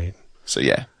people are right. So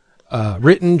yeah,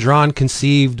 written, drawn,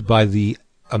 conceived by the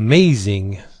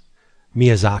amazing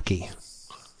Miyazaki,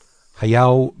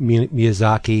 Hayao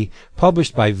Miyazaki,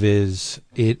 published by Viz.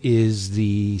 It is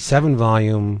the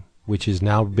 7-volume, which has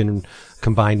now been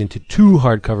combined into 2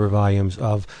 hardcover volumes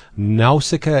of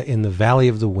Nausicaa in the Valley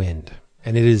of the Wind,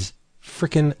 and it is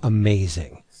freaking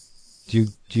amazing. Do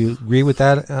you agree with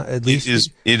that? At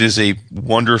least it is a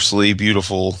wondrously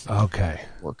beautiful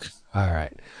work. All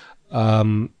right,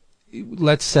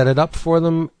 let's set it up for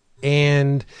them,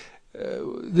 and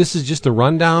this is just a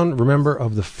rundown. Remember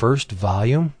of the first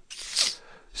volume.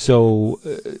 So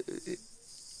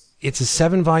it's a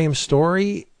 7-volume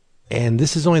story. And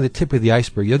this is only the tip of the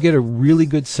iceberg. You'll get a really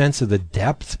good sense of the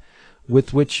depth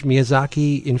with which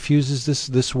Miyazaki infuses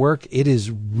this work. It is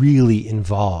really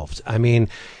involved. I mean,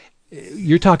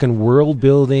 you're talking world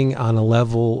building on a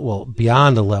level, well,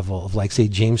 beyond a level of, like, say,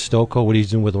 James Stokoe, what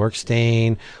he's doing with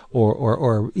Orkstein,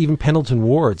 or even Pendleton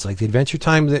Ward's, like the Adventure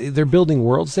Time. They're building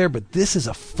worlds there, but this is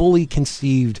a fully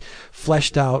conceived,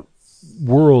 fleshed out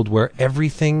world where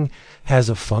everything has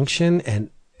a function,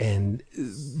 and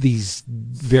these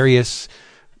various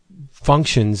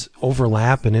functions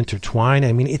overlap and intertwine.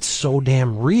 I mean, it's so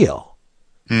damn real.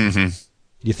 Mm-hmm.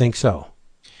 You think so?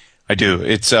 I do.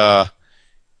 It's hard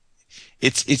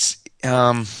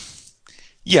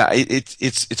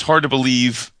to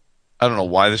believe. I don't know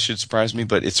why this should surprise me,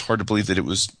 but it's hard to believe that it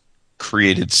was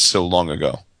created so long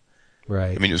ago.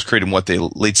 Right. I mean, it was created in what, the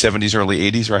late 70s,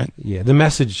 early 80s, right? Yeah. The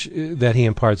message that he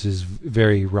imparts is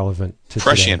very relevant to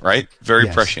prescient, today. Right? Very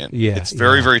Yes. prescient. Yeah. It's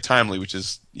very, very timely, which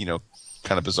is,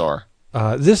 kind of bizarre.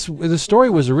 The story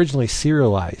was originally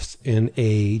serialized in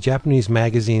a Japanese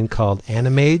magazine called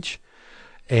Animage,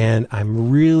 and I'm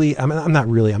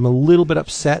a little bit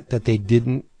upset that they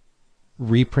didn't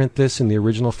reprint this in the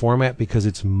original format, because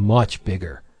it's much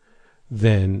bigger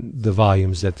than the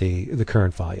volumes the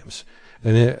current volumes.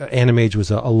 And Animage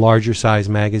was a larger size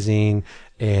magazine,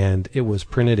 and it was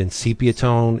printed in sepia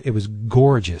tone. It was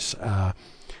gorgeous,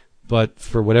 but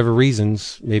for whatever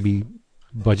reasons, maybe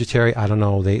budgetary, I don't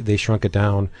know, they shrunk it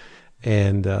down,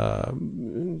 and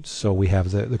so we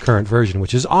have the current version,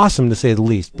 which is awesome to say the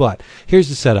least. But here's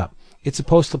the setup. It's a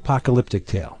post-apocalyptic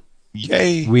tale.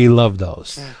 Yay! We love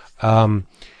those.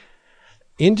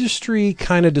 Industry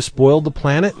kind of despoiled the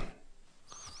planet,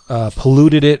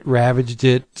 polluted it, ravaged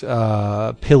it,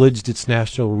 pillaged its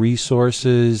natural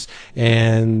resources,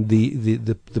 and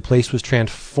the place was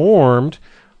transformed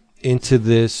into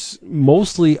this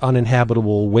mostly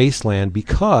uninhabitable wasteland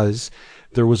because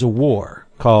there was a war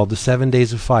called the 7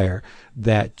 Days of Fire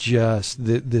that just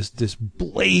this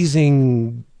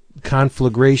blazing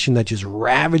conflagration that just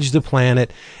ravaged the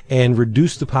planet and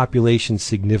reduced the population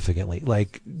significantly,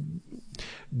 like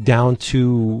down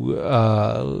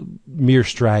to mere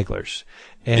stragglers.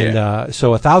 And so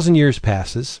 1,000 years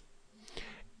passes,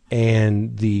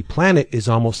 and the planet is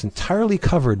almost entirely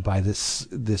covered by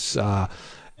this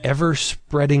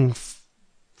ever-spreading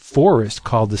forest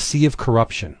called the Sea of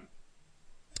Corruption,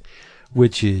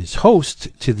 which is host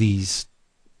to these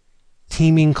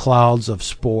teeming clouds of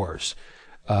spores.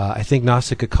 I think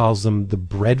Nausicaa calls them the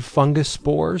bread fungus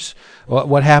spores.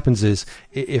 What happens is,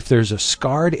 if there's a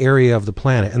scarred area of the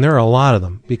planet, and there are a lot of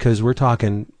them, because we're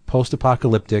talking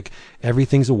post-apocalyptic,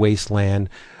 everything's a wasteland,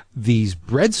 these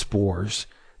bread spores,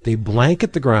 they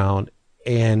blanket the ground,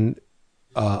 and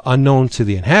unknown to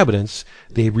the inhabitants,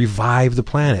 they revive the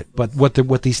planet. But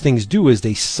what these things do is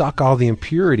they suck all the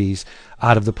impurities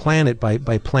out of the planet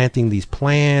by planting these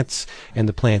plants, and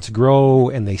the plants grow,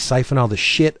 and they siphon all the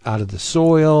shit out of the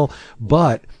soil,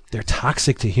 but they're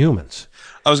toxic to humans.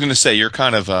 I was going to say, you're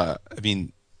kind of, I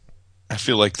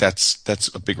feel like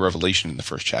that's a big revelation in the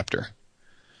first chapter.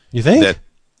 You think?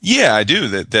 Yeah, I do.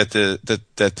 That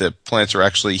the plants are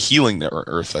actually healing the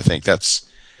Earth. I think that's,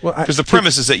 because the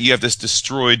premise is that you have this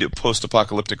destroyed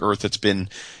post-apocalyptic Earth that's been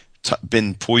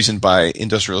poisoned by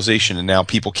industrialization, and now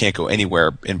people can't go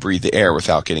anywhere and breathe the air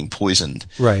without getting poisoned.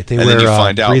 Right. And then you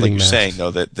find out, like you're saying, though,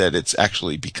 that it's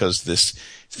actually because this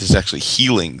is actually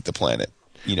healing the planet.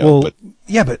 But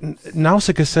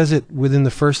Nausicaa says it within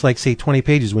the first, say, 20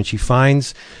 pages when she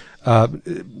finds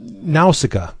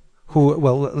Nausicaa, who,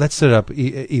 let's set it up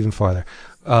even farther.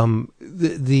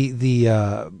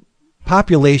 The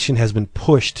population has been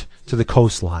pushed to the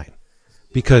coastline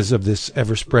because of this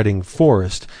ever-spreading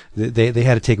forest. They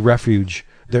had to take refuge.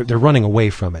 They're running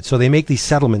away from it. So they make these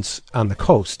settlements on the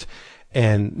coast.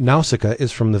 And Nausicaa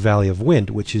is from the Valley of Wind,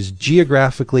 which is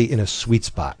geographically in a sweet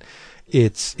spot.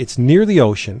 It's near the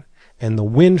ocean, and the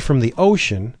wind from the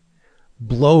ocean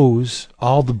blows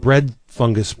all the bread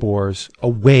fungus spores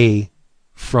away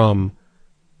from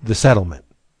the settlement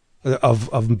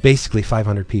of basically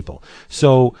 500 people.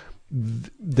 So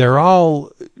they're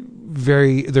all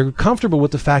they're comfortable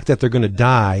with the fact that they're going to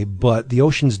die, but the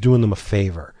ocean's doing them a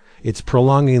favor. It's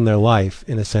prolonging their life,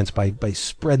 in a sense, by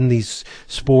spreading these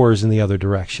spores in the other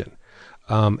direction.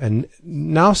 And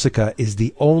Nausicaa is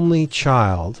the only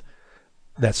child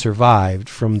that survived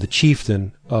from the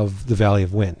chieftain of the Valley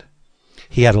of Wind.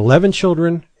 He had 11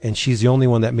 children, and she's the only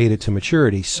one that made it to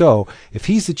maturity. So if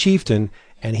he's the chieftain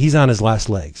and he's on his last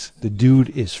legs, the dude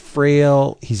is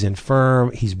frail, he's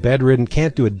infirm, he's bedridden,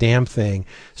 can't do a damn thing.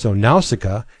 So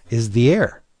Nausicaa is the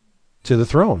heir to the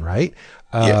throne, right?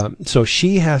 So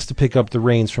she has to pick up the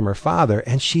reins from her father,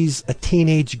 and she's a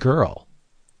teenage girl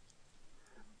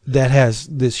that has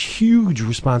this huge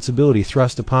responsibility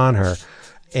thrust upon her.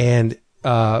 And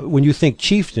when you think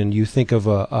chieftain, you think of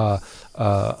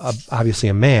obviously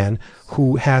a man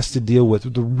who has to deal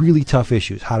with the really tough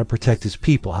issues: how to protect his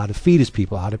people, how to feed his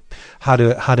people, how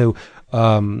to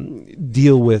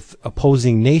deal with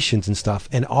opposing nations and stuff.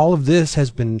 And all of this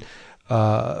has been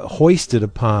hoisted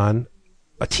upon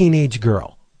a teenage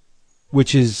girl,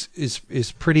 which is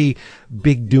pretty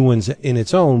big doings in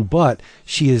its own. But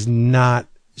she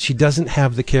doesn't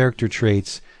have the character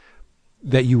traits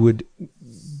that you would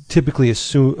typically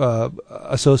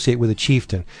associate with a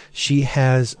chieftain. She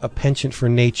has a penchant for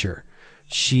nature.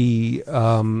 She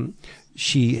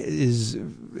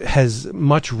has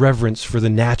much reverence for the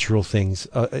natural things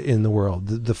in the world,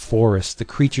 the forest, the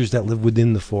creatures that live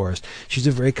within the forest. She's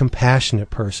a very compassionate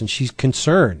person. She's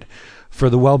concerned for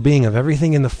the well-being of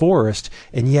everything in the forest,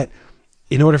 and yet,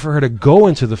 in order for her to go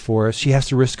into the forest, she has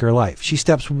to risk her life. She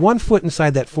steps 1 foot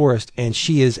inside that forest, and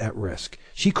she is at risk.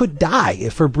 She could die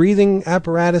if her breathing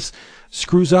apparatus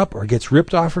screws up or gets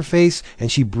ripped off her face, and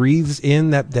she breathes in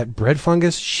that bread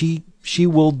fungus. She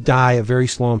will die a very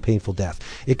slow and painful death.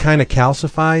 It kind of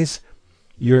calcifies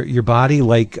your body,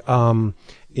 like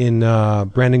in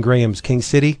Brandon Graham's King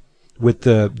City, with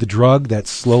the drug that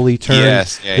slowly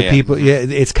turns people. Yeah,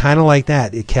 it's kind of like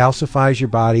that. It calcifies your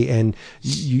body, and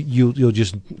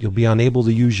you'll be unable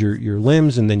to use your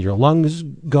limbs, and then your lungs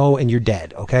go, and you're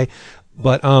dead. Okay,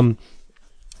 but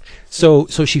so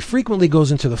she frequently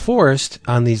goes into the forest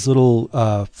on these little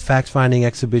fact-finding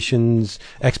expeditions,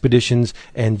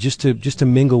 and just to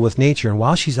mingle with nature. And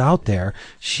while she's out there,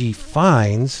 she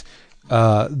finds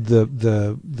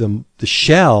the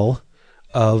shell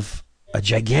of a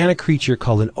gigantic creature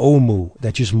called an Omu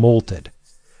that just molted.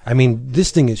 I mean,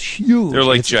 this thing is huge. They're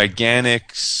like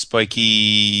gigantic,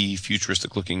 spiky,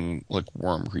 futuristic-looking like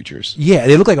worm creatures. Yeah,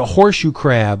 they look like a horseshoe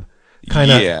crab, kind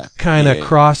of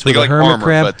crossed with a hermit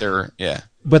crab.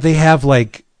 But they have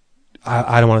like,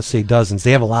 I don't want to say dozens.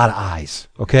 They have a lot of eyes.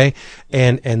 Okay,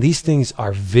 and these things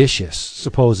are vicious,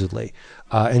 supposedly.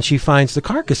 And she finds the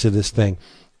carcass of this thing.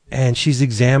 And she's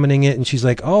examining it, and she's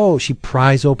like, "Oh!" She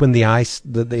pries open the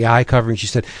eye cover, and she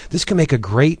said, "This can make a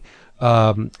great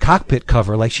cockpit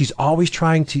cover." Like she's always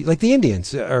trying to, like the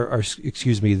Indians, or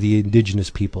excuse me, the indigenous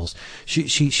peoples.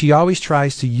 She always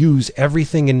tries to use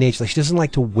everything in nature. Like she doesn't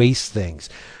like to waste things.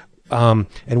 And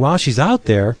while she's out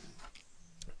there,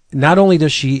 not only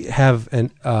does she have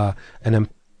an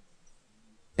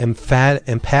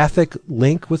empathic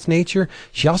link with nature,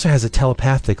 she also has a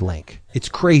telepathic link. It's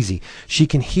crazy. She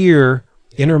can hear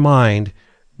in her mind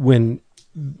when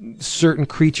certain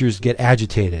creatures get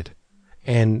agitated.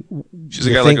 And she's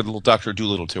got like a little Dr.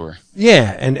 Dolittle to her.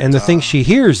 Yeah, and the thing she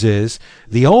hears is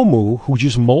the Omu, who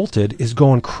just molted, is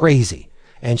going crazy.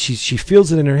 And she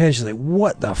feels it in her head. She's like,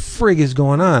 what the frig is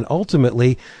going on?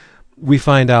 Ultimately, we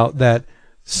find out that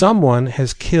someone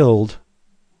has killed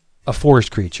a forest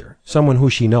creature, someone who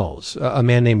she knows, a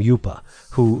man named Yupa,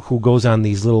 who goes on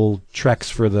these little treks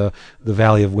for the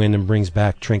Valley of Wind and brings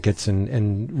back trinkets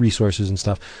and resources and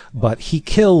stuff. But he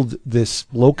killed this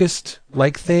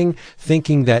locust-like thing,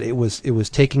 thinking that it was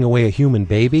taking away a human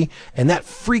baby, and that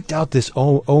freaked out this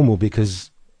Omu because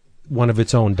one of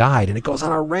its own died, and it goes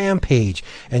on a rampage,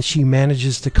 and she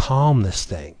manages to calm this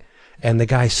thing. And the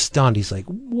guy's stunned. He's like,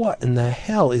 what in the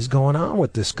hell is going on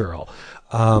with this girl?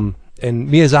 And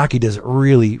Miyazaki does it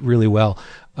really, really well.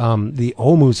 The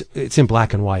Omu's, it's in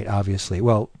black and white, obviously.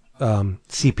 Well,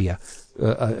 sepia,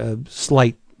 a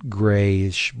slight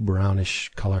grayish,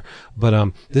 brownish color.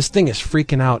 But this thing is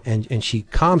freaking out, and she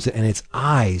calms it, and its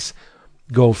eyes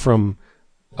go from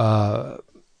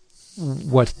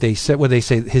what they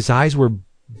say. His eyes were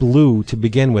blue to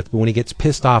begin with, but when he gets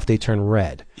pissed off, they turn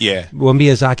red. Yeah. Well,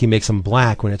 Miyazaki makes them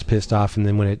black when it's pissed off, and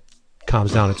then when it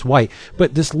calms down, it's white.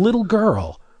 But this little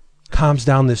girl calms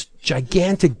down this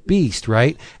gigantic beast,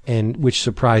 right? And which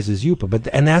surprises Yupa.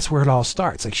 And that's where it all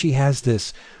starts. Like she has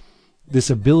this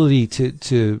ability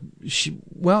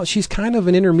she's kind of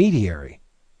an intermediary,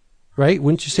 right?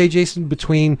 Wouldn't you say, Jason,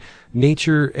 between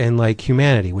nature and like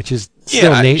humanity, which is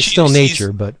still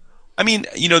nature, but I mean,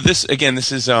 this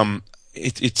is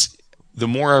it's the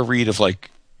more I read of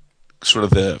like sort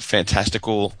of the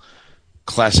fantastical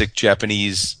classic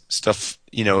Japanese stuff,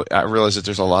 I realize that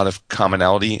there's a lot of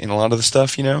commonality in a lot of the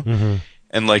stuff, Mm-hmm.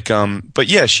 And like, but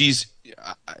yeah,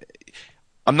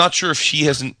 I'm not sure if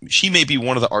she may be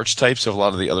one of the archetypes of a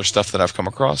lot of the other stuff that I've come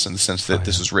across in the sense that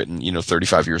this was written,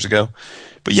 35 years ago.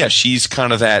 But yeah, she's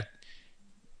kind of that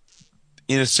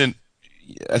innocent.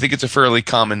 I think it's a fairly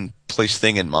commonplace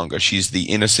thing in manga. She's the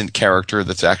innocent character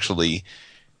that's actually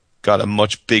got a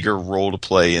much bigger role to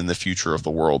play in the future of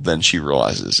the world than she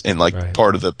realizes. And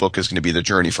part of the book is going to be the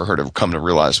journey for her to come to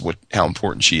realize how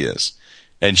important she is.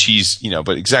 And she's,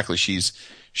 but exactly, she's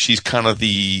kind of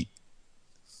the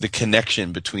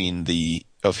connection between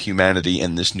of humanity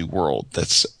and this new world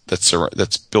that's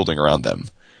building around them.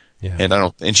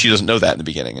 Yeah. And she doesn't know that in the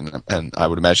beginning. And I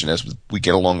would imagine as we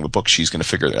get along in the book, she's going to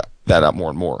figure that out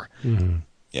more and more. Mm-hmm.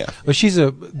 Yeah. Well,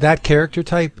 that character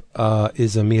type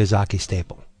is a Miyazaki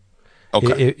staple.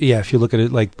 Okay. If you look at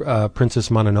it like Princess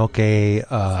Mononoke,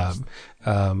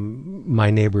 My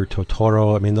Neighbor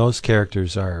Totoro, I mean, those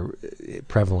characters are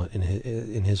prevalent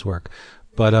in his work.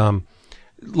 But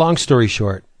long story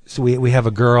short, so we have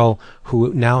a girl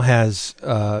who now has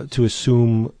to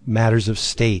assume matters of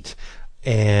state,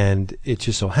 and it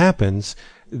just so happens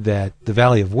that the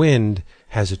Valley of Wind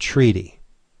has a treaty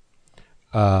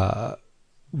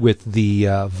with the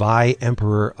Vai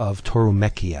Emperor of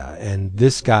Torumechia, and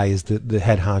this guy is the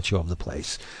head honcho of the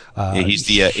place. He's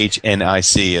the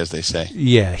HNIC, as they say.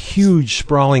 Yeah, huge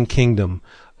sprawling kingdom,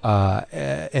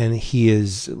 and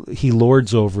he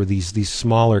lords over these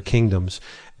smaller kingdoms.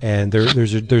 And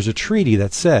there's a treaty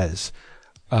that says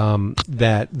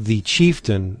that the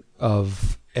chieftain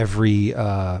of every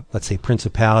let's say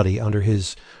principality under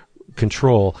his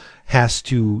control has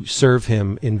to serve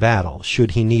him in battle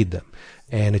should he need them.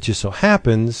 And it just so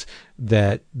happens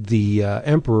that the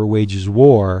emperor wages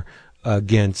war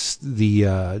against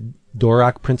the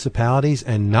Doric principalities,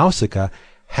 and Nausicaa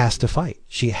has to fight.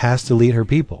 She has to lead her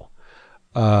people.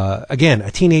 Again,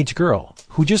 a teenage girl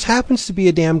who just happens to be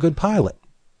a damn good pilot.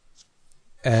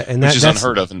 Which is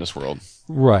unheard of in this world.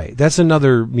 Right. That's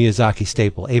another Miyazaki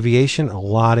staple. Aviation, a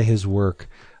lot of his work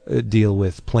deal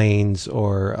with planes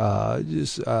or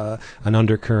just an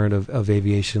undercurrent of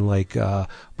aviation, like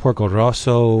Porco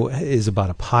Rosso is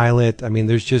about a pilot. I mean,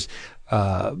 there's just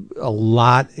a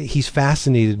lot. He's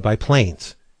fascinated by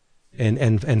planes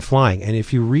and flying. And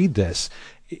if you read this,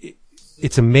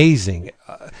 it's amazing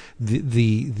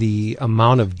the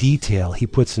amount of detail he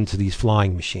puts into these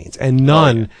flying machines, and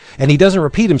and he doesn't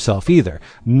repeat himself either.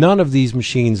 None of these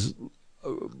machines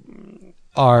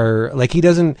are like, he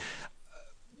doesn't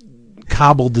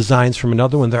cobble designs from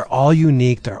another one. They're all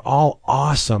unique. They're all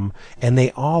awesome, and they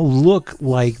all look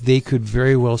like they could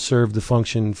very well serve the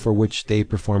function for which they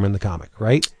perform in the comic.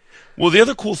 Right? Well, the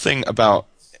other cool thing about,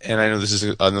 and I know this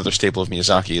is another staple of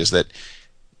Miyazaki, is that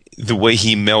the way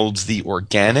he melds the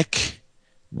organic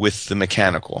with the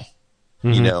mechanical,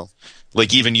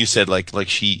 like even you said, like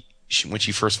she when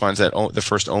she first finds that the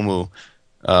first Omu,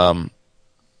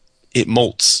 it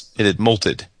molts. It had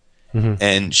molted,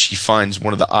 and she finds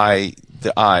one of the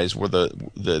eyes were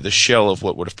the shell of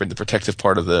what would have been the protective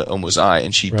part of the Omu's eye,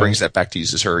 and she brings that back to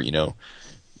use as her,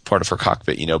 part of her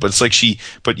cockpit, But it's like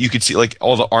but you could see like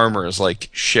all the armor is like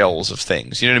shells of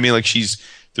things. You know what I mean? Like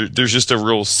there's just a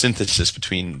real synthesis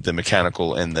between the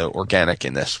mechanical and the organic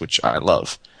in this, which I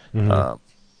love.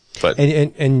 But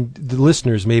and the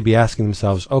listeners may be asking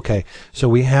themselves, okay, so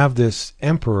we have this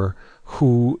emperor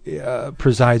who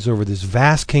presides over this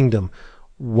vast kingdom.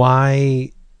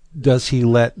 Why does he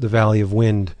let the Valley of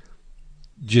Wind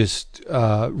just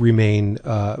remain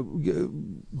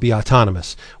be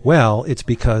autonomous? Well, it's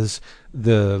because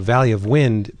the Valley of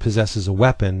Wind possesses a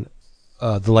weapon,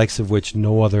 the likes of which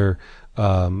no other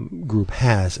group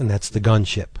has, and that's the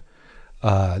gunship.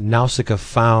 Nausicaa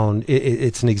found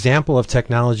it's an example of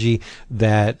technology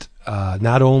that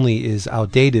not only is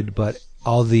outdated, but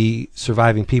all the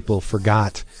surviving people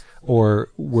forgot or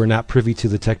were not privy to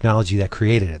the technology that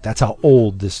created it. That's how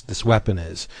old this weapon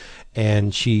is.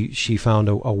 And she found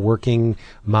a working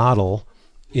model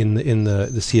in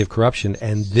the Sea of Corruption,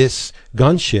 and this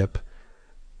gunship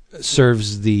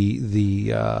serves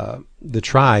the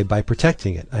tribe by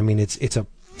protecting it. I mean, it's a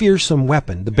fearsome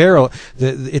weapon. The barrel,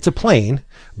 it's a plane,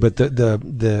 but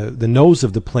the nose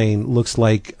of the plane looks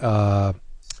like a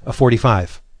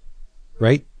 45,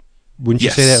 right? Wouldn't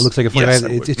you say that? It looks like a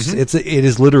 45. Yes, it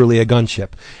is literally a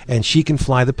gunship, and she can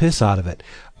fly the piss out of it.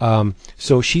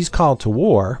 So she's called to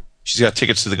war. She's got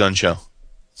tickets to the gun show.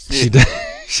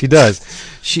 She does.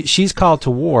 She's called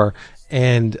to war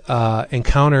and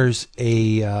encounters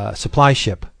a supply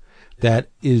ship that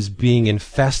is being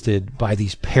infested by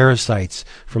these parasites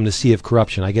from the Sea of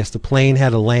Corruption. I guess the plane had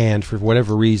to land for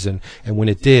whatever reason, and when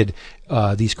it did,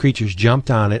 these creatures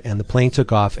jumped on it, and the plane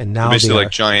took off, and now basically they're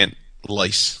like giant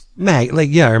lice.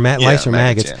 Lice or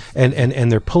maggots,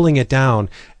 and they're pulling it down,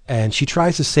 and she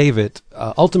tries to save it,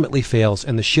 ultimately fails,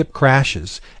 and the ship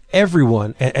crashes.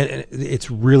 Everyone, and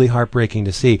it's really heartbreaking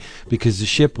to see, because the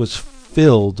ship was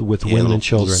filled with women and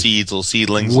children. Little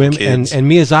seedlings, little kids.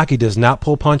 And Miyazaki does not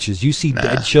pull punches. You see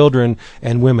dead children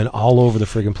and women all over the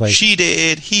friggin' place. She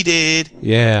did. He did.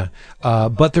 Yeah.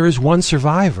 But there is one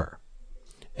survivor.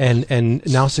 And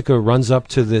Nausicaa runs up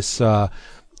to this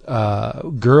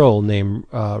girl named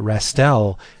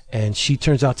Rastel, and she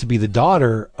turns out to be the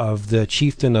daughter of the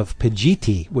chieftain of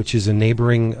Pejiti, which is a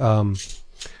neighboring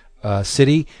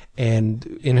city. And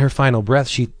in her final breath,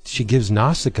 she gives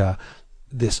Nausicaa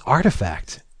this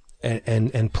artifact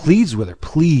and pleads with her,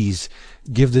 please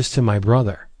give this to my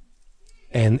brother.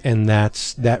 And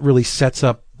that really sets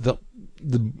up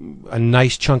a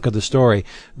nice chunk of the story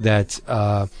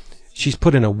that she's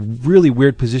put in a really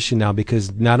weird position now,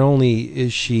 because not only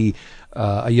is she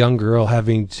a young girl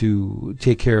having to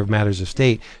take care of matters of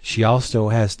state, she also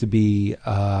has to be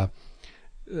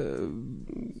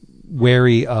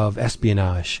wary of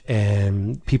espionage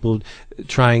and people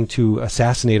trying to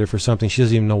assassinate her for something she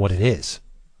doesn't even know what it is.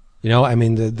 You know, I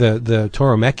mean, the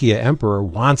Tauromachia emperor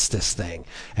wants this thing,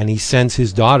 and he sends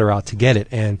his daughter out to get it,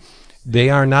 and they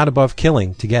are not above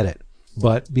killing to get it.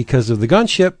 But because of the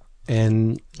gunship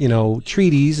and, you know,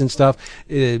 treaties and stuff,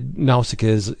 Nausicaa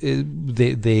is,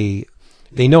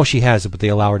 they know she has it, but they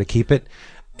allow her to keep it.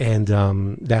 And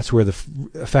that's where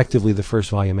effectively the first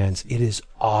volume ends. It is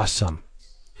awesome.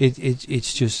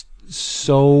 It's just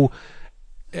so,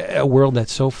 a world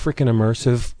that's so freaking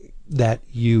immersive that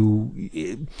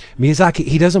Miyazaki,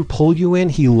 he doesn't pull you in,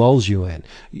 he lulls you in.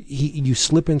 You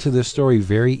slip into this story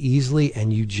very easily,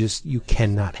 and you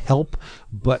cannot help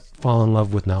but fall in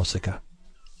love with Nausicaa.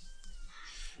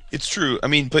 It's true. I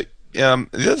mean, but the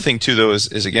other thing too, though,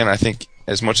 is again, I think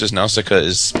as much as Nausicaa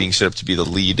is being set up to be the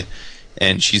lead,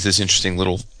 and she's this interesting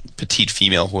little petite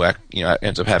female who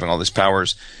ends up having all these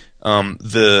powers,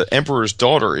 the Emperor's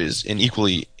daughter is an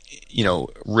equally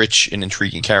rich and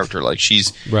intriguing character. Like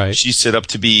she's set up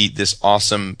to be this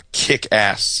awesome,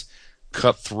 kick-ass,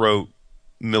 cutthroat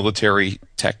military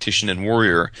tactician and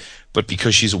warrior, but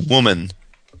because she's a woman,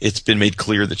 it's been made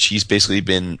clear that she's basically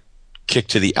been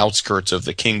kicked to the outskirts of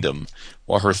the kingdom,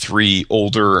 while her three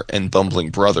older and bumbling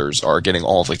brothers are getting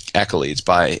all the accolades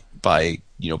by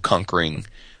conquering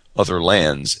other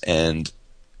lands, and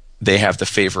they have the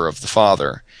favor of the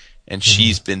father, and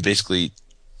she's been basically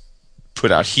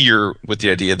put out here with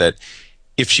the idea that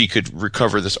if she could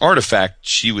recover this artifact,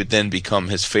 she would then become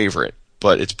his favorite.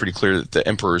 But it's pretty clear that the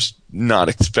Emperor's not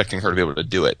expecting her to be able to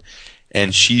do it,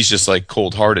 and she's just like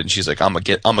cold-hearted, and she's like, "I'm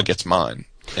gonna get mine."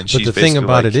 And but the thing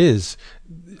about it is,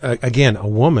 again, a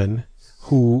woman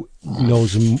who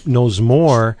knows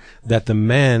more that the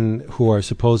men who are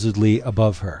supposedly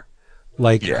above her,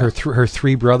 like her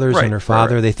three brothers and her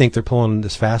father, they think they're pulling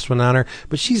this fast one on her,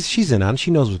 but she's in on it.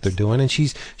 She knows what they're doing, and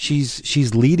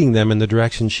she's leading them in the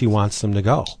direction she wants them to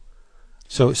go.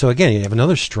 So again, you have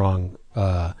another strong,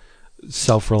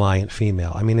 self-reliant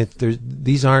female. I mean,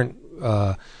 these aren't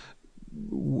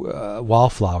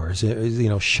wallflowers,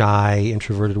 shy,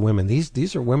 introverted women.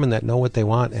 These are women that know what they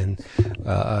want, and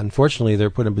unfortunately, they're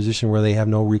put in a position where they have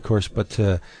no recourse but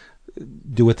to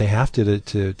do what they have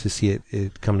to see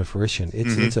it come to fruition.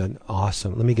 It's an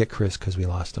awesome. Let me get Chris because we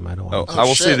lost him. I don't want. I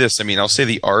will say this. I mean, I'll say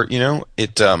the art.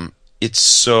 It's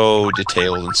so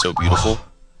detailed and so beautiful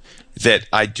that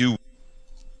I do.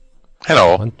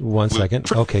 Hello. One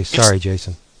second. Okay, sorry,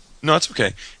 Jason. No, it's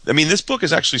okay. I mean, this book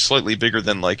is actually slightly bigger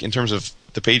than, like, in terms of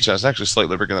the page size, it's actually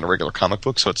slightly bigger than a regular comic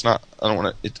book. So it's not. I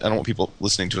don't want people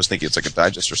listening to us thinking it's like a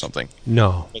digest or something.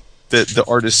 No. The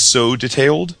art is so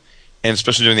detailed, and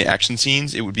especially during the action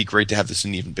scenes, it would be great to have this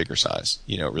in even bigger size.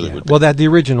 It really would be. Well, the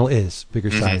original is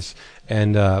bigger size,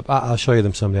 and I'll show you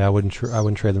them someday. I wouldn't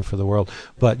trade them for the world.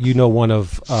 But one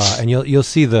of, and you'll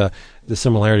see the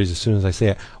similarities as soon as I say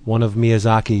it. One of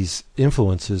Miyazaki's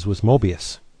influences was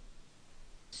Mobius.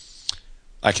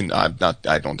 I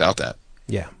don't doubt that.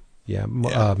 Yeah.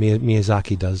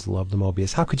 Miyazaki does love the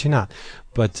Mobius. How could you not?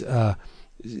 But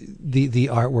the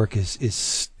artwork is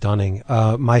stunning.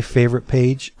 My favorite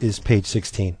page is page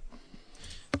 16.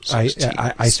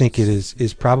 I think it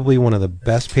is probably one of the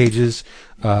best pages,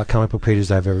 comic book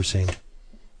pages I've ever seen.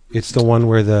 It's the one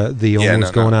where the owner's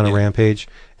going on a rampage.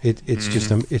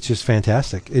 It's just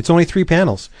fantastic. It's only 3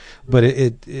 panels, but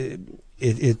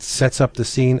it sets up the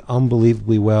scene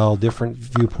unbelievably well, different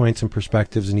viewpoints and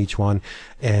perspectives in each one,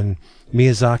 and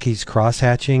Miyazaki's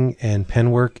cross-hatching and pen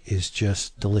work is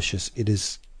just delicious. It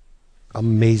is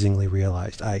amazingly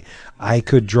realized. I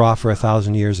could draw for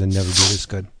 1,000 years and never do this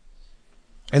good.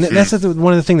 And that's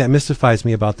one of the things that mystifies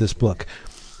me about this book.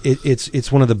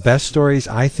 It's one of the best stories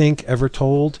I think ever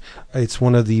told. It's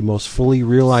one of the most fully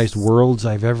realized worlds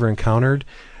I've ever encountered.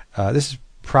 This is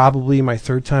probably my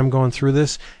 3rd time going through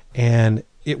this, and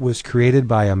it was created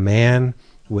by a man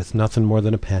with nothing more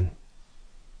than a pen.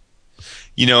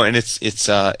 And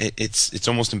it's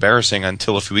almost embarrassing.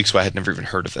 Until a few weeks ago, I had never even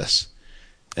heard of this.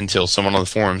 until someone on the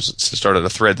forums started a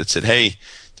thread that said, "Hey,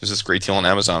 there's this great deal on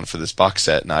Amazon for this box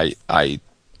set," and I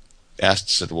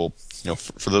said, "Well,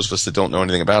 for those of us that don't know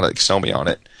anything about it, sell me on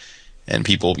it." And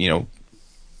people,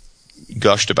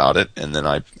 gushed about it, and then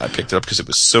I picked it up because it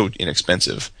was so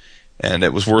inexpensive, and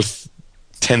it was worth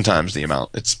 10 times the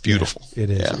amount. It's beautiful. Yeah, it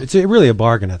is. Yeah. It's really a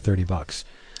bargain at $30.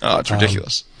 Oh, it's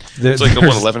ridiculous. It's like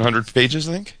 1,100 pages,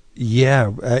 I think.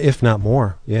 Yeah, if not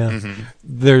more. Yeah. Mm-hmm.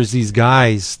 There's these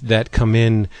guys that come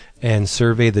in and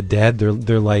survey the dead.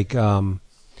 They're like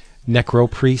necro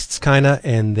priests kind of,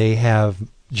 and they have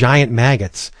giant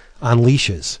maggots on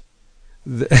leashes.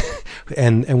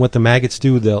 And what the maggots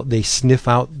do, they sniff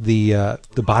out the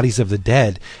bodies of the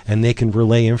dead, and they can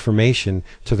relay information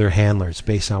to their handlers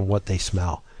based on what they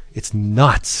smell. It's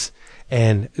nuts.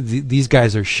 And these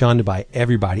guys are shunned by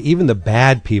everybody, even the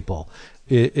bad people.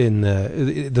 In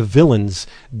the villains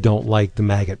don't like the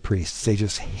maggot priests. They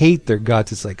just hate their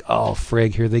guts. It's like, oh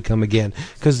frig, here they come again,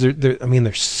 because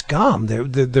they're scum.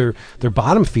 They're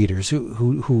bottom feeders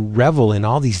who revel in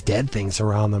all these dead things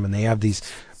around them, and they have these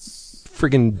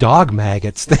friggin' dog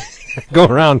maggots that go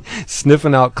around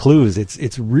sniffing out clues.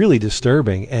 It's really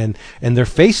disturbing, and they're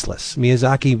faceless.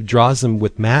 Miyazaki draws them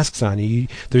with masks on.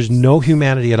 There's no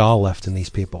humanity at all left in these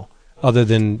people, other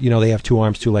than they have 2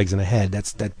 arms, 2 legs, and a head.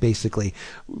 That's basically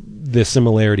the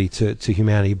similarity to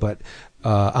humanity. But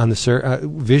on the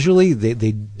visually,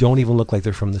 they don't even look like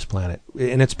they're from this planet,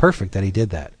 and it's perfect that he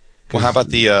did that. Well, how about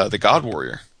the God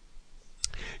Warrior?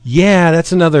 Yeah,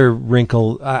 that's another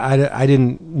wrinkle. I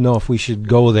didn't know if we should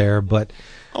go there, but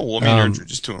you're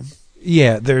introduced to him.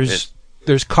 Yeah, there's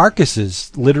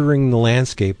carcasses littering the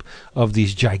landscape of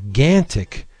these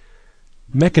gigantic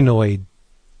mechanoid.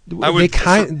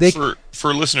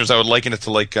 For listeners, I would liken it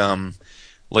to like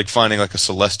finding like a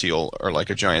celestial or like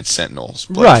a giant sentinel.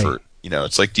 Right.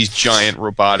 It's like these giant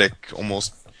robotic,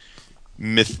 almost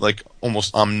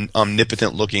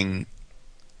omnipotent looking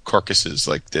carcasses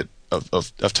like that.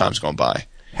 Of times gone by,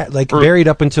 buried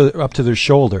up to their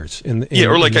shoulders.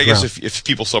 Or like I guess if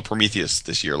people saw Prometheus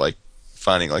this year, like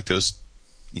finding like those,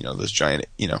 those giant,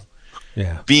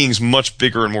 beings much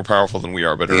bigger and more powerful than we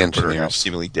are, but are now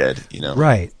seemingly dead.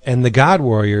 Right. And the God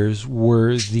Warriors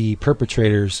were the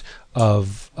perpetrators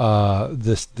of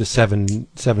the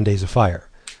 7 days of fire.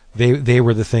 They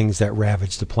were the things that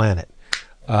ravaged the planet,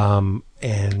 and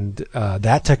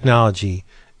that technology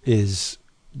is.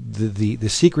 The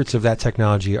secrets of that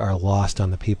technology are lost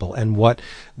on the people, and what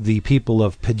the people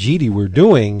of Pejiti were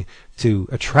doing to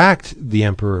attract the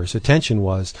Emperor's attention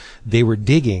was they were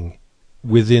digging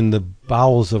within the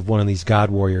bowels of one of these God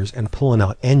Warriors and pulling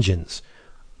out engines,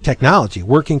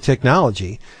 working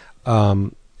technology,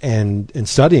 and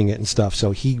studying it and stuff.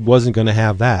 So he wasn't going to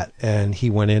have that, and he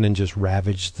went in and just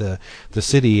ravaged the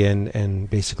city and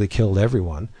basically killed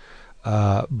everyone.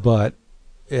 But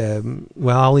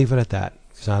I'll leave it at that.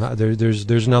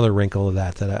 There's another wrinkle of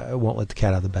that I won't let the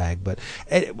cat out of the bag. But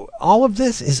all of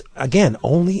this is, again,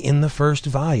 only in the first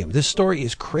volume. This story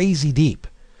is crazy deep,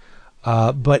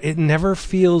 but it never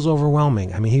feels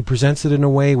overwhelming. I mean, he presents it in a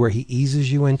way where he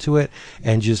eases you into it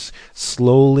and just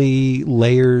slowly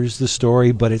layers the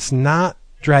story, but it's not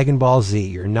Dragon Ball Z.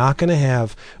 You're not going to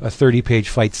have a 30-page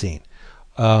fight scene.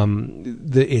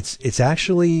 It's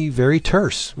actually very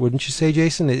terse, wouldn't you say,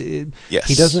 Jason? Yes.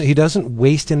 He doesn't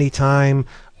waste any time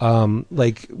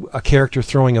like a character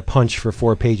throwing a punch for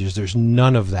 4 pages. There's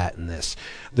none of that in this.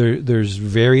 There's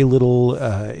very little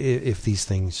if these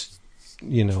things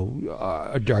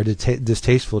are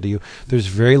distasteful to you. There's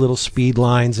very little speed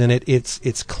lines in it.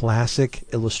 It's classic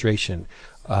illustration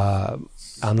on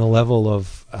the level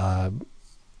of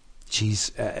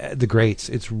the greats.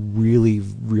 It's really,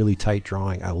 really tight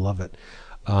drawing. I love it.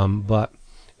 But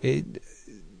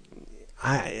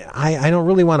I don't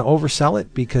really want to oversell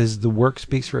it because the work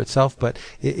speaks for itself. But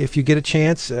if you get a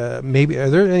chance, maybe, are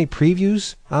there any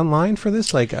previews online for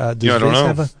this? Like, does I don't know.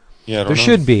 have a? Yeah, I don't there know.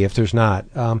 should be. If there's not,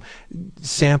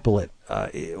 sample it,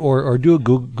 or do a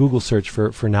Google search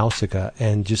for Nausicaa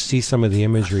and just see some of the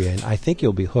imagery, and I think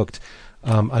you'll be hooked.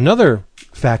 Another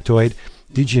factoid.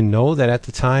 Did you know that at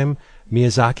the time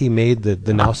Miyazaki made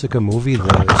the Nausicaa movie,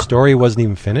 the story wasn't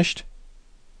even finished?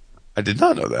 I did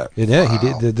not know that. Yeah, wow.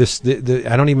 He did.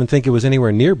 I don't even think it was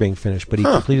anywhere near being finished, but he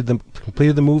completed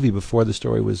the movie before the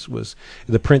story was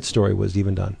the print story was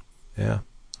even done. Yeah.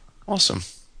 Awesome.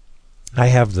 I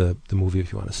have the movie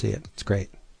if you want to see it. It's great.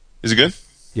 Is it good?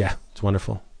 Yeah, it's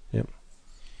wonderful. Yep.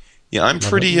 Yeah, I'm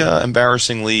pretty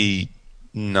embarrassingly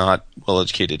not well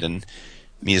educated in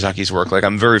Miyazaki's work. Like,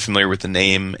 I'm very familiar with the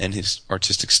name and his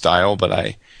artistic style, but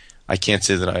I can't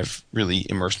say that I've really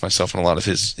immersed myself in a lot of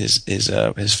his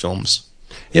films.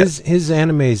 His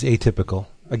anime is atypical.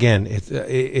 Again,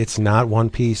 it's not One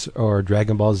Piece or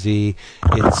Dragon Ball Z.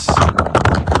 It's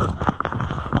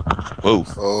Whoa.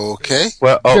 Okay.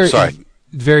 Well, sorry.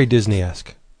 Very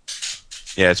Disney-esque.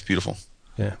 Yeah, it's beautiful.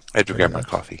 Yeah. I had to grab my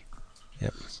coffee.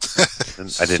 Yep.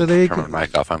 I didn't turn my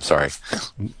mic off. I'm sorry.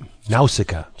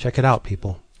 Nausicaa. Check it out,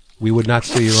 people. We would not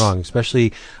steer you wrong,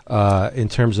 especially in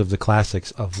terms of the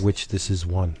classics, of which this is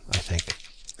one, I think.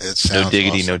 It sounds No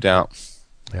diggity, awesome. no doubt.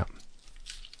 Yeah.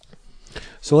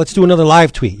 So let's do another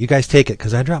live tweet. You guys take it,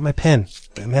 because I dropped my pen.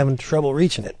 I'm having trouble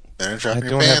reaching it. They're I dropping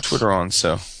your don't have pants. Twitter on,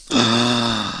 so.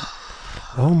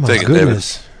 Oh, my Take it,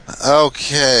 goodness.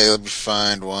 Okay, let me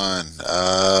find one.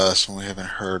 Someone we haven't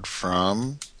heard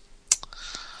from.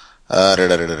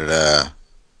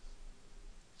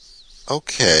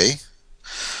 Okay.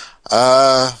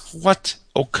 What?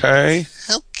 Okay.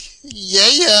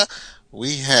 Yeah.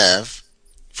 We have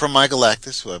from Michael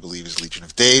Galactus, who I believe is Legion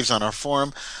of Daves, on our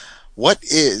forum. What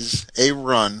is a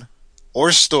run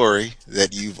or story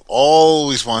that you've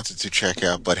always wanted to check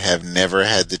out but have never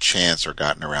had the chance or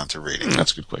gotten around to reading?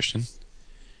 That's a good question.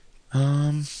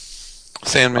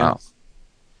 Sandman. Wow.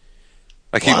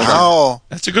 I keep trying. Wow.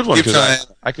 That's a good one, Keep because trying.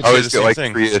 I could I say the always get same like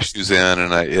thing. 3 issues in,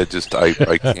 and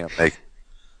I can't make.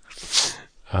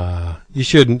 You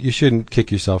shouldn't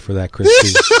kick yourself for that, Chris.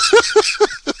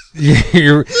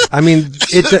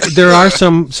 There are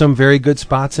some very good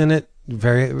spots in it,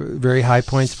 very very high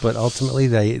points, but ultimately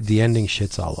the ending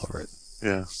shits all over it.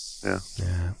 Yeah. Yeah,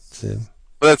 it's it.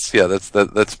 But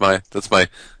that's my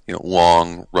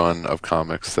long run of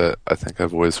comics that I think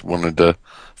I've always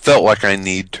felt like I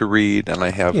need to read, and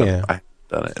I haven't. Yeah. I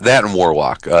done it. That and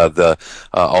Warlock, the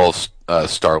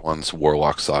Starland's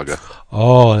Warlock saga.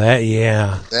 Oh, that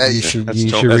yeah. That you should That's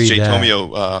read Jay that.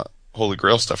 Tomio, Holy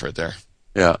Grail stuff right there.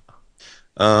 Yeah.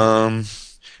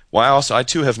 Well, I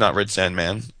too have not read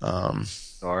Sandman.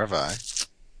 Nor have I.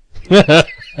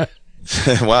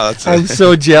 Wow, that's I'm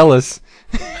so jealous.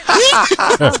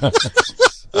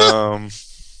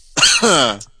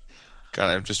 God,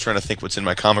 I'm just trying to think what's in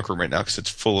my comic room right now, because it's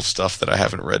full of stuff that I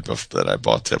haven't read before, that I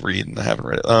bought to read and I haven't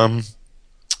read it.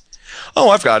 Oh,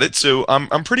 I've got it. So I'm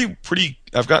pretty.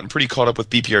 I've gotten pretty caught up with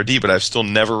BPRD, but I've still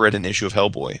never read an issue of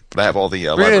Hellboy. But I have all the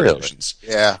library Really? editions.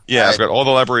 Yeah. I've got all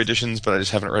the library editions, but I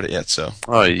just haven't read it yet. So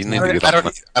Oh, you need to get I on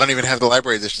that. don't even have the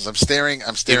library editions. I'm staring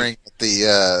at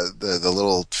the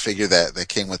little figure that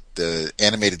came with the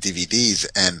animated DVDs,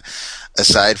 and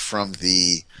aside from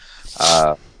the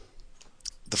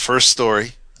first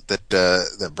story that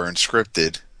Byrne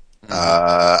scripted,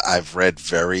 I've read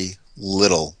very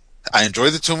little. I enjoy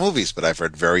the 2 movies, but I've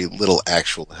read very little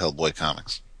actual Hellboy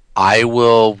comics. I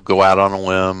will go out on a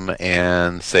whim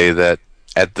and say that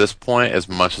at this point, as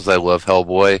much as I love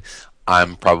Hellboy,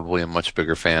 I'm probably a much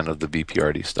bigger fan of the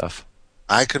BPRD stuff.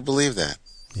 I could believe that.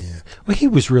 Yeah. Well, he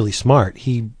was really smart.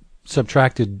 He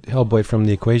subtracted Hellboy from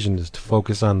the equation just to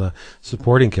focus on the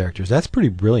supporting characters. That's pretty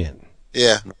brilliant.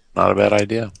 Yeah, Not a bad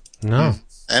idea. No.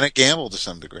 and a gamble to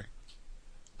some degree.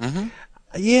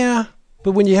 Yeah,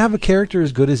 but when you have a character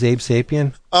as good as Abe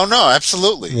Sapien, Oh no,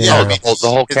 absolutely. Yeah. Yeah, Oh, I mean, the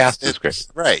whole it's- cast is it's-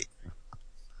 great. Right.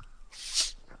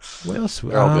 what else?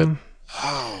 They're all good.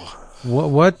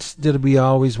 What did we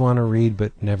always want to read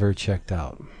but never checked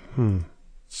out?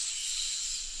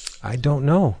 I don't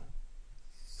know.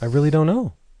 I really don't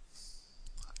know.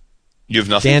 you have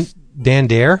nothing. Dan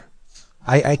Dare?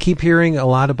 I keep hearing a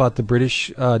lot about the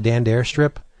British Dan Dare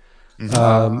strip,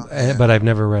 but I've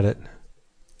never read it.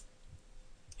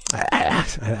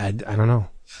 I don't know.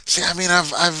 See, I mean,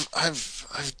 I've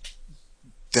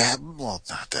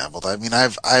not dabbled. I mean,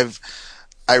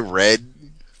 I read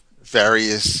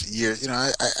various years. You know,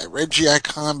 I read GI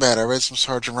Combat. I read some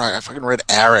Sergeant Rock. I fucking read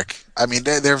Eric. I mean,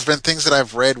 there have been things that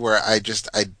I've read where I just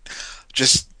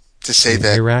to say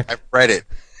that Iraq? I've read it,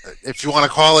 if you want to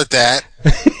call it that.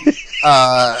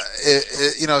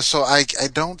 You know, so I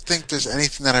don't think there's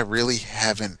anything that I really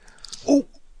haven't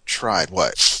tried.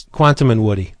 What? Quantum and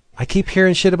Woody. I keep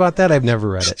hearing shit about that. I've never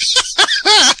read it.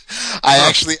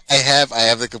 I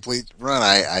have the complete run.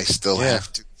 I still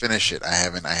have to finish it. I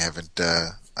haven't.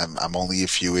 I'm only a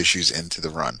few issues into the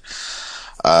run.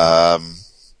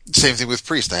 Same thing with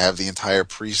Priest. I have the entire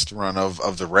Priest run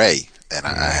of the Ray, and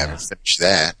I haven't finished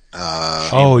that.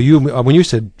 When you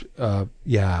said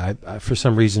for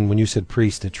some reason when you said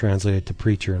priest, it translated to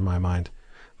preacher in my mind.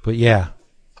 But yeah,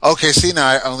 Okay, see, now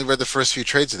I only read the first few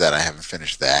trades of that. I haven't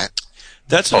finished that.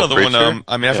 That's another Preacher? one.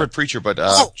 I mean, I've read Preacher, but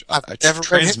I've never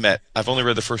read it. Transmet. I've only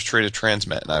read the first trade of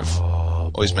Transmet, and I've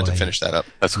always meant to boy. finish that up.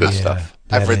 That's good stuff.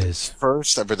 That I've read is.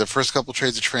 I've read the first couple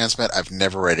trades of Transmet. I've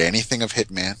never read anything of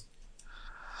Hitman.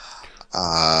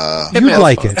 You'd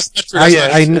like it.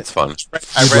 It's fun.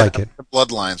 I You'd read like it. the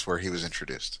Bloodlines where he was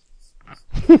introduced.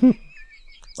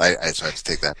 I so I have to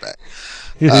take that back.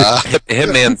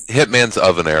 Hitman's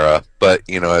Oven Era, but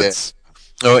it's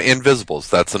Invisibles.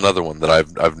 That's another one that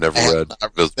I've never read. I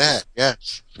read that.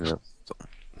 Yes. Yeah.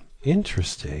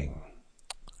 Interesting.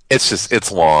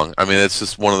 It's long. I mean, it's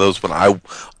just one of those when I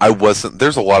wasn't.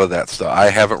 There's a lot of that stuff. I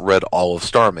haven't read all of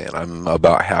Starman. I'm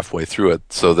about halfway through it,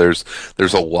 so there's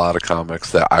a lot of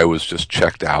comics that I was just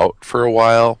checked out for a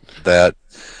while that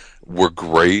were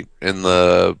great in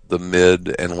the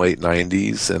mid and late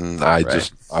 90s, and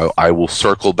I will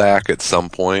circle back at some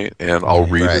point and I'll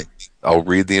read it. I'll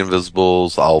read the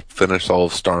Invisibles. I'll finish all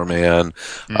of Starman.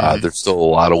 There's still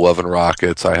a lot of Love and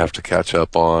Rockets I have to catch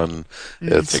up on.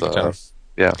 It's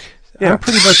yeah. I'm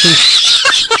pretty much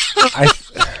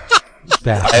I've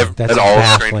That's read all of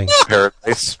baffling. Strange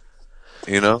Paradise.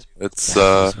 It's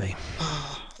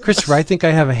Christopher, I think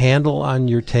I have a handle on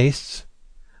your tastes.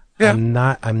 Yeah.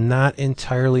 I'm not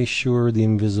entirely sure the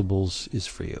Invisibles is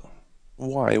for you.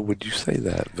 Why would you say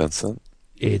that, Vincent?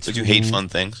 But you hate fun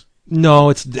things. No,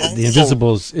 it's the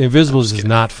Invisibles. Invisibles is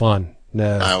not fun.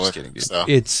 No, I was kidding, dude. so.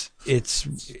 it's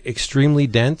extremely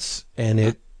dense, and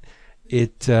it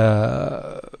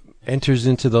enters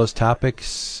into those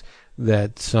topics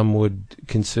that some would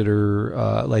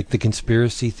consider like the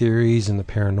conspiracy theories and the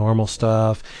paranormal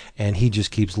stuff, and he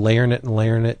just keeps layering it and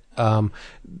layering it.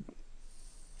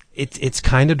 It's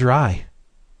kind of dry.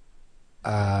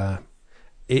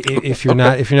 If you're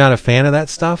not a fan of that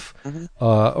stuff,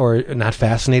 or not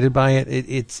fascinated by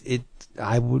it,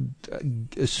 I would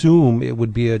assume it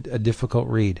would be a difficult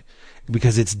read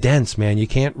because it's dense, man. You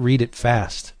can't read it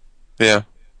fast. Yeah.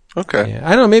 Okay. Yeah.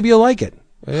 I don't know. Maybe you'll like it.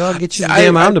 Maybe I'll get you the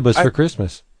damn omnibus for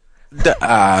Christmas.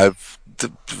 I'll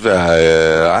get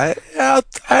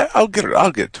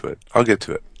to it. I'll get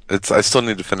to it. I still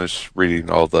need to finish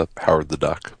reading all the Howard the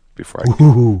Duck before I.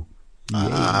 Ooh.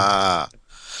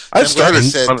 I've started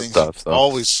said fun things stuff. So.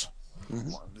 always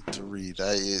wanted to read.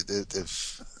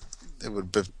 If it would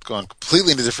have gone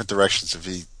completely into different directions if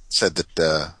he said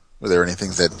that were there any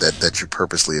things that you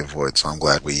purposely avoid. So I'm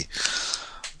glad we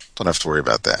don't have to worry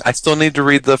about that. I still need to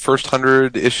read the first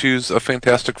 100 issues of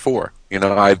Fantastic Four.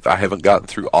 I haven't gotten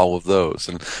through all of those,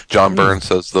 and John Byrne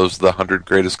says those are the 100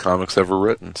 greatest comics ever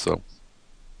written. So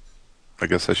I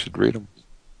guess I should read them.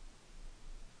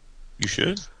 You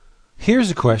should.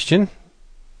 Here's a question.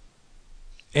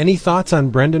 Any thoughts on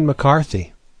Brendan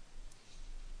McCarthy?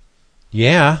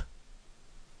 Yeah.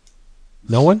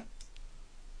 No one?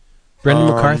 Brendan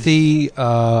McCarthy,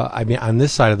 on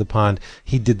this side of the pond,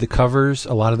 he did the covers,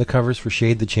 a lot of the covers for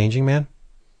Shade the Changing Man.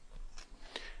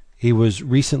 He was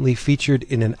recently featured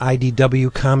in an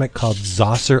IDW comic called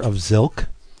Zosser of Zilk.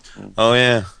 Oh,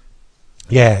 yeah.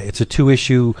 Yeah, it's a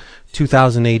 2-issue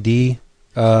 2000 AD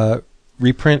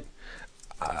reprint.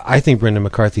 I think Brendan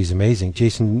McCarthy's amazing.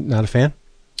 Jason, not a fan?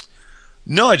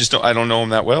 No, I don't know him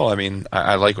that well. I mean,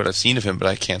 I like what I've seen of him, but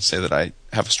I can't say that I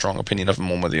have a strong opinion of him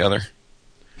one way or the other.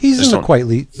 He's in the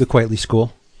Quietly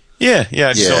school. Yeah.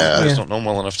 I just don't know him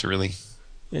well enough to really.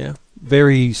 Yeah,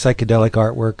 very psychedelic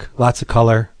artwork, lots of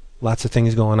color, lots of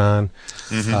things going on.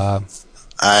 Mm-hmm.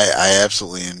 I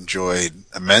absolutely enjoyed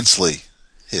immensely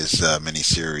his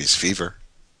miniseries Fever.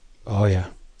 Oh yeah,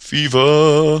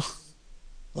 Fever,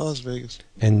 Las Vegas,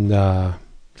 and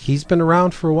he's been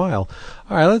around for a while.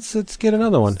 All right, let's get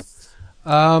another one.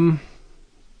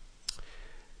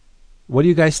 What do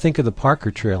you guys think of the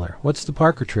Parker trailer? What's the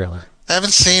Parker trailer? I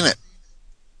haven't seen it.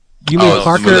 You mean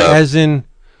Parker as in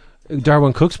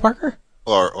Darwin Cook's Parker?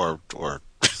 Or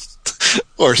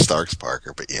or Stark's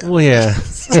Parker, but yeah. Well, yeah.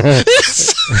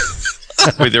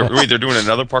 Wait, they're doing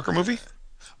another Parker movie?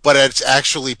 But it's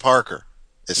actually Parker.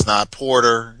 It's not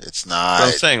Porter. It's not. But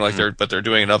I'm saying they're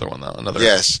doing another one though. Another.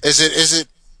 Yes. Is it?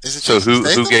 So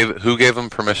who gave him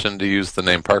permission to use the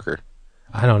name Parker?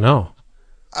 I don't know.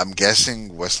 I'm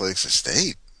guessing Westlake's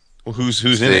estate. Well, who's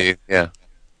in it? Yeah.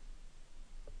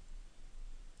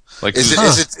 Like is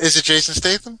it Jason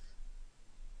Statham?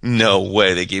 No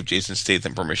way. They gave Jason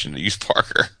Statham permission to use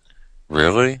Parker.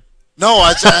 Really? No,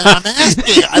 I'm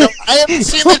asking. I haven't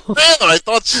seen the trailer. I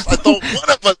thought one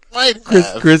of us might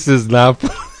have. Chris is not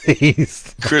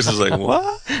pleased. Chris is like,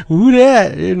 what? Who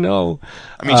that? You know.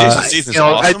 I mean, Jason Statham's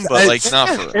awesome, but not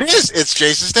for. It is. It's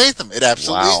Jason Statham. It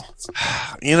absolutely. Wow.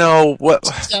 You know what?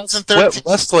 2013.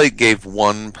 Westlake gave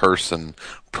one person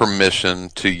permission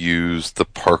to use the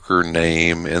Parker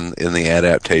name in the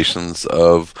adaptations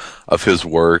of his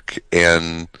work,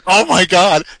 and oh my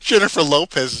God, Jennifer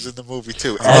Lopez is in the movie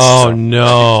too. Oh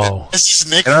no! This is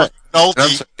Nick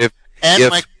Nolte and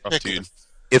Mike Pickett.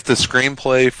 if the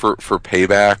screenplay for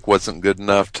Payback wasn't good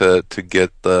enough to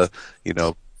get the,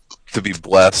 to be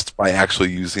blessed by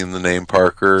actually using the name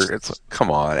Parker, it's like,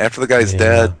 come on. After the guy's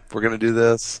dead, we're going to do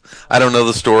this? I don't know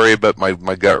the story, but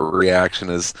my gut reaction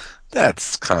is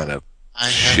that's kind of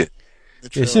shit.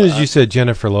 As soon as you said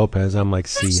Jennifer Lopez, I'm like,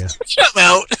 see ya. Shut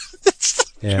out.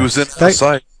 Yeah. She was in Out of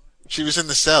Sight. She was in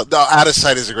The Cell. No, Out of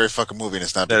Sight is a great fucking movie, and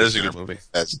it's not. That is a good movie.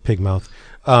 Pigmouth.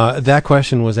 That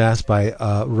question was asked by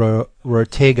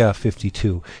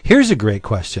Rortega52. Here's a great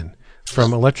question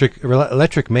from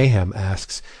Electric Mayhem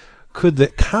asks, could the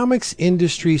comics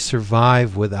industry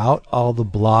survive without all the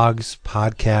blogs,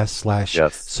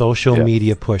 podcasts / social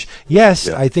media push? Yes,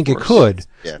 I think it could.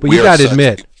 Yeah. But you got to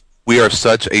admit, we are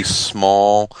such a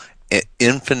small,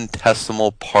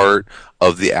 infinitesimal part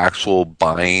of the actual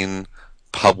buying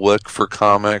public for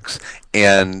comics,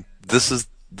 and this is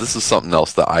something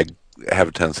else that I have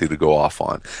a tendency to go off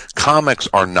on. Comics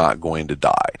are not going to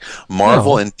die.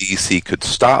 Marvel and DC could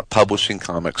stop publishing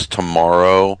comics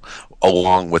tomorrow,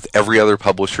 along with every other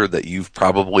publisher that you've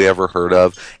probably ever heard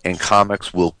of, and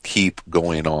comics will keep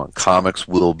going on. Comics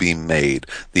will be made.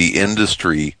 The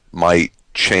industry might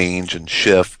change and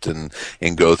shift and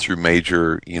go through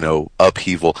major,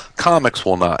 upheaval. Comics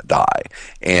will not die.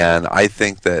 And I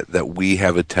think that we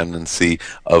have a tendency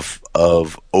of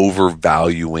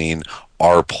overvaluing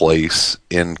our place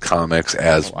in comics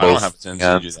as both. I don't have a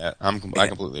tendency to do that. I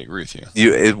completely agree with you.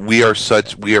 We are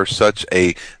such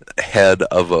a head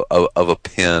of a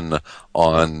pin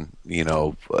on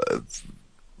the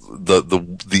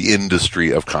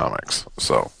industry of comics.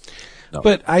 So, no.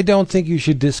 But I don't think you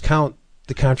should discount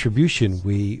the contribution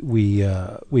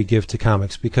we give to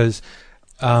comics, because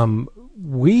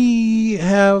we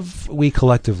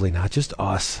collectively, not just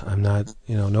us. I'm not,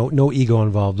 no ego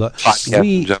involved. Podcasts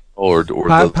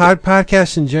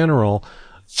in general,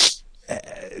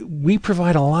 we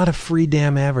provide a lot of free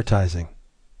damn advertising.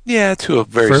 Yeah, to a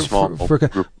very small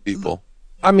group of people.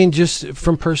 I mean, just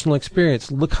from personal experience,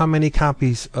 look how many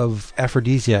copies of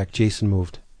Aphrodisiac Jason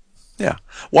moved. Yeah.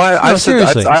 Well, I've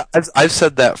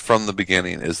said that from the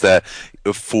beginning, is that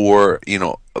for,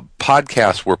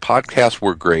 podcasts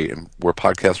were great and where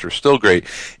podcasts are still great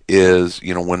is,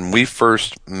 when we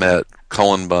first met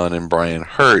Cullen Bunn and Brian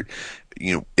Hurt,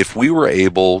 if we were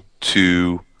able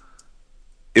to,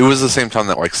 it was the same time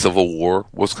that like Civil War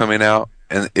was coming out.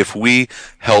 And if we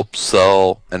help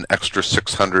sell an extra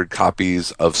 600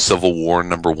 copies of Civil War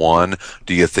 #1,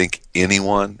 do you think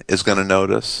anyone is going to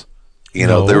notice? They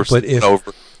were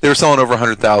selling over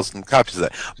 100,000 copies of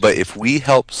that. But if we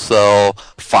help sell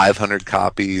 500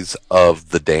 copies of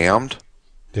The Damned,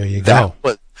 there you go.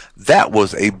 That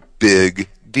was a big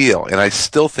deal. And I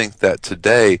still think that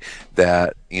today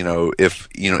that,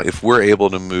 if we're able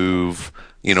to move,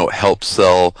 help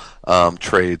sell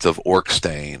trades of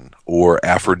Orkstain or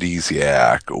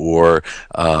Aphrodisiac or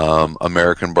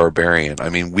American Barbarian. I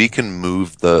mean, we can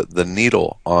move the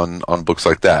needle on books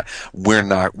like that. We're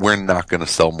not going to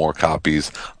sell more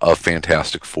copies of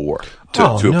Fantastic Four.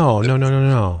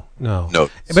 No.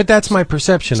 But that's my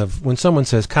perception of when someone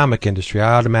says comic industry.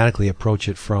 I automatically approach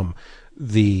it from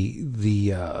the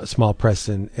small press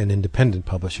and independent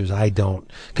publishers. I don't,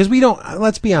 because we don't.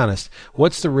 Let's be honest.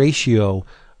 What's the ratio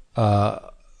of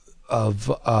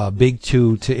big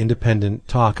two to independent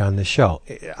talk on this show?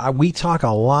 We talk a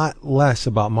lot less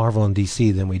about Marvel and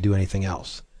DC than we do anything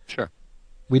else. Sure,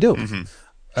 we do. Mm-hmm.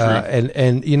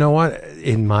 And you know what?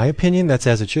 In my opinion, that's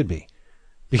as it should be.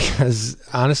 Because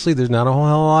honestly, there's not a whole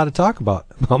hell of a lot to talk about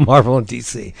Marvel and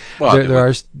DC. Well,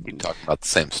 we talk about the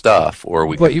same stuff, or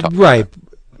we. But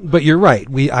but you're right.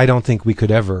 I don't think we could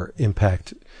ever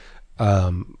impact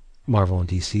Marvel and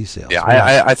DC sales. Yeah,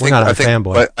 I think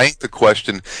fanboy. But I think the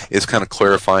question is kind of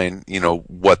clarifying,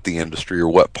 what the industry or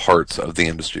what parts of the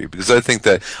industry, because I think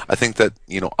that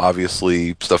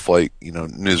obviously stuff like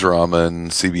Newsarama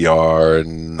and CBR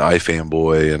and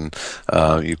iFanboy and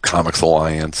Comics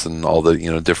Alliance and all the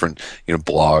different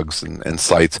blogs and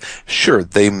sites, sure,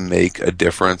 they make a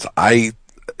difference.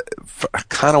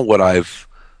 What I've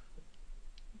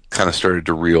kind of started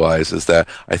to realize is that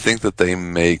I think that they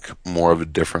make more of a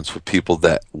difference with people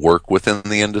that work within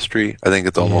the industry. I think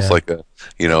it's almost like a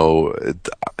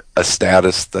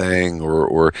status thing,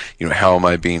 or how am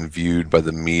I being viewed by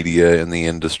the media in the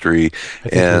industry? I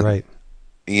think you're right.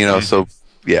 So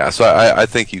I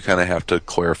think you kind of have to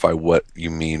clarify what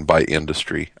you mean by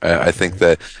industry. I think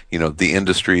that the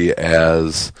industry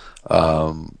as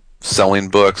selling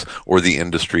books, or the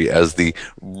industry as the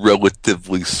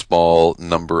relatively small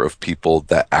number of people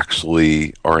that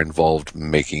actually are involved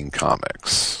making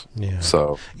comics. Yeah.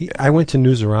 So I went to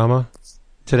Newsarama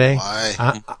today. Why?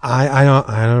 I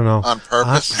don't know. On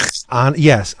purpose?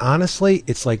 Yes, honestly,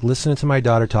 it's like listening to my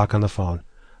daughter talk on the phone.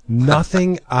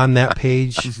 Nothing on that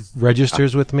page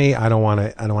registers with me. I don't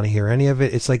want to hear any of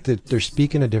it. It's like they're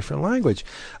speaking a different language.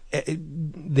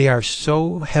 They are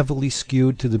so heavily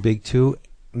skewed to the big two.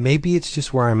 Maybe it's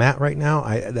just where I'm at right now.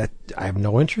 I have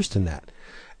no interest in that.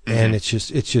 And it's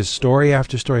just story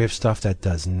after story of stuff that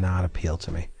does not appeal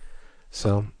to me.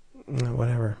 So,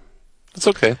 whatever. It's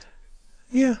okay.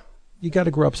 Yeah, you got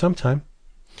to grow up sometime.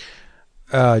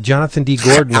 Jonathan D.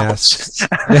 Gordon asks.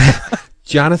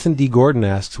 Jonathan D. Gordon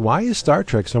asks, "Why is Star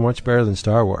Trek so much better than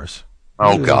Star Wars?"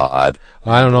 Oh God.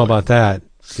 I don't know about that,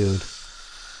 dude.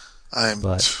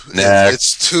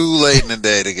 It's too late in the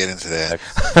day to get into that.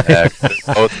 They're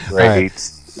both great.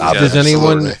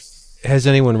 Right. Has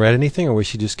anyone read anything, or we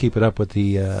should just keep it up with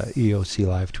the EOC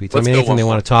live tweets? Anything they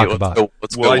want to talk about.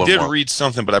 I did read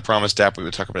something, but I promised Dap we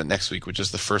would talk about it next week, which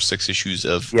is the first 6 issues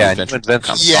of Adventure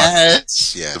Time.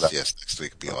 Yes. Next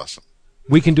week would be awesome.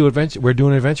 We can do Adventure. We're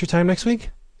doing Adventure Time next week?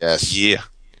 Yes. Yeah.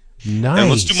 Nice. And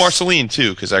let's do Marceline,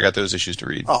 too, because I got those issues to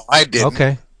read. Oh, I did.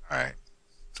 Okay. All right.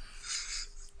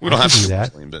 We don't have to do do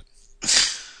that. Marceline, but...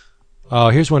 Oh,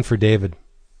 here's one for David.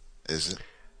 Is it?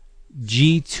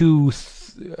 G2...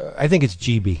 I think it's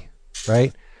GB,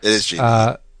 right? It is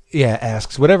GB.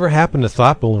 Asks, whatever happened to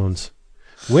thought balloons?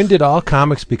 When did all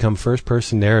comics become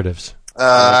first-person narratives?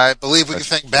 I believe we can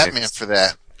thank Batman for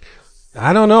that.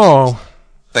 I don't know.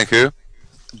 Thank who?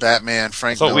 Batman,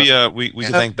 Frank I thought Miller. we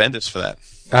could thank Bendis for that.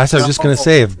 That's what I was just going to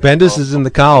say. If Bendis is in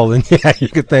the cowl, then yeah, you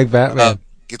could thank Batman.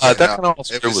 That kind of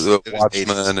also with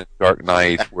Watchmen and Dark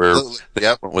Knight, where they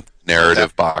went with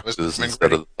narrative boxes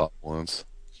instead of the thought balloons.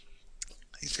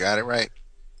 He's got it right.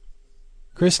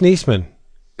 Chris Niesman.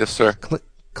 Yes, sir.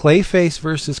 Clayface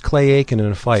versus Clay Aiken in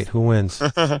a fight. Who wins?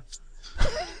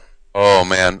 Oh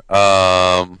man,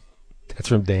 That's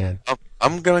from Dan.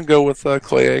 I'm gonna go with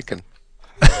Clay Aiken.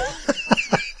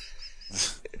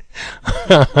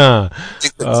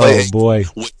 Oh boy!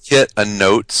 Would hit a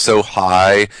note so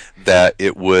high that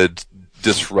it would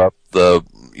disrupt the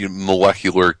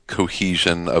molecular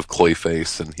cohesion of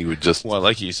Clayface, and he would just... Well, I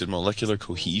like you said, molecular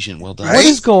cohesion. Well done. What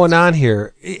is going on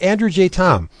here? Andrew J.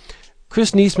 Tom.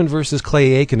 Chris Niesman versus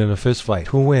Clay Aiken in a fist fight.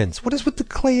 Who wins? What is with the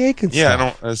Clay Aiken Yeah,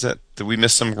 stuff? Is that... Did we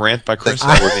miss some rant by Chris?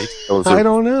 I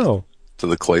don't know. To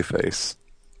the Clayface.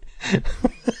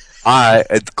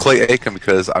 Clay Aiken,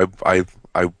 because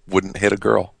I wouldn't hit a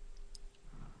girl.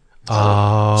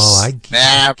 Oh, I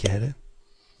get it.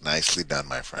 Nicely done,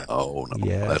 my friend. Oh no,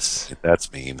 yes.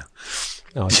 that's mean.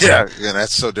 Oh, yeah,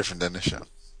 that's so different than the show.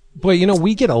 Boy,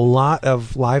 we get a lot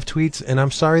of live tweets, and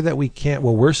I'm sorry that we can't.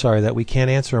 Well, we're sorry that we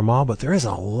can't answer them all, but there is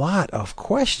a lot of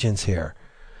questions here.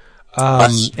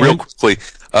 Real quickly,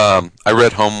 I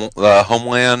read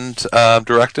Homeland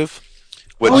Directive.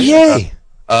 Which, yay!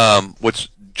 Which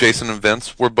Jason and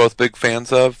Vince were both big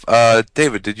fans of.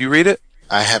 David, did you read it?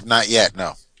 I have not yet.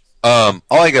 No. All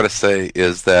I gotta say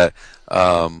is that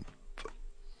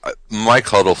Mike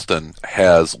Huddleston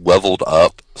has leveled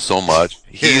up so much.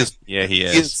 He is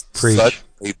such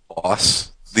a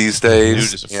boss these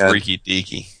days. Dude is a freaky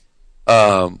deaky.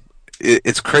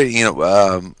 It's crazy.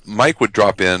 Mike would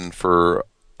drop in for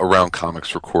around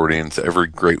comics recordings every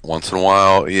great once in a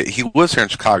while. He lives here in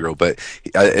Chicago, but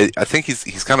I think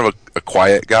he's kind of a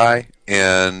quiet guy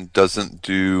and doesn't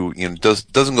do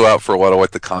doesn't go out for a lot of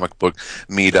like the comic book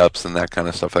meetups and that kind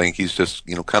of stuff. I think he's just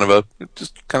kind of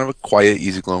a quiet,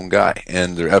 easygoing guy,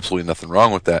 and there's absolutely nothing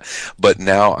wrong with that. But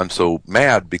now I'm so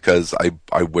mad because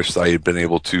I wish I had been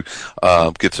able to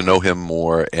get to know him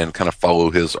more and kind of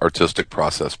follow his artistic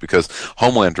process, because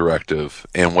Homeland Directive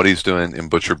and what he's doing in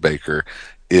Butcher Baker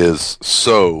is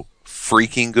so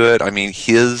freaking good. I mean,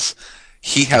 he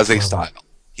has a style.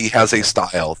 He has a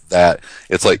style that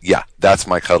it's like, yeah, that's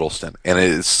Mike Huddleston, and it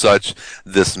is such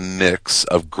this mix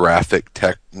of graphic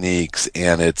techniques,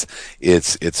 and it's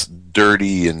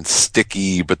dirty and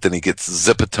sticky, but then he gets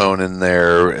Zipatone in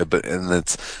there, and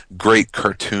it's great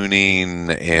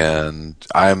cartooning, and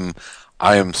I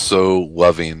am so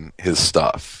loving his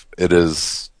stuff.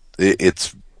 It's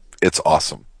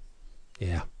awesome.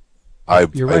 Yeah.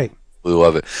 You're right. I really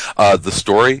love it. The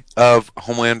story of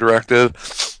Homeland Directive,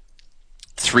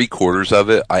 3/4 of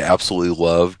it, I absolutely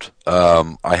loved.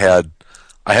 I had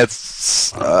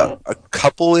a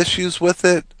couple issues with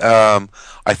it. I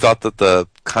thought that the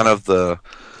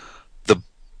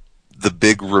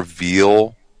big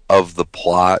reveal of the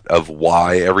plot of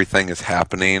why everything is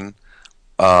happening,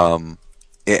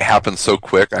 it happened so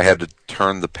quick. I had to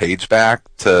turn the page back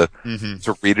to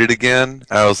read it again.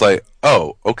 And I was like,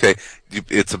 oh, okay.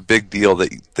 It's a big deal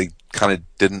that they kind of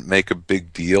didn't make a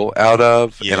big deal out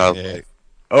of. Yeah, and I was like,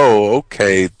 oh,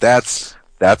 okay, that's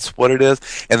what it is.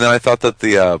 And then I thought that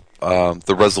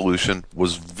the resolution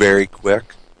was very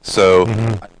quick. So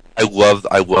I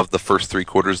loved the first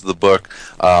 3/4 of the book.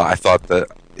 I thought that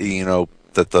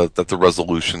that the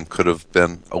resolution could have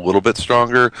been a little bit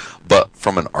stronger, but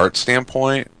from an art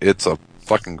standpoint, it's a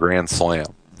fucking grand slam.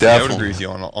 Yeah, I would agree with you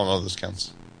on all those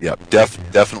counts. Yeah,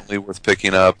 definitely worth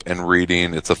picking up and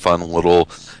reading. It's a fun little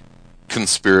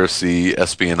conspiracy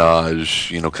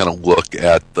espionage, kind of look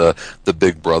at the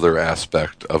Big Brother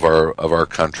aspect of our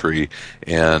country,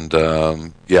 and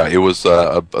it was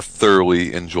a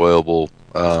thoroughly enjoyable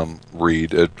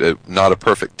read. Not a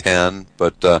perfect 10,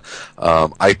 but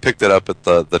I picked it up at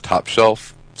the Top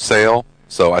Shelf sale,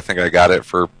 so I think I got it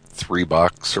for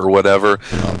 $3 or whatever.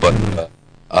 But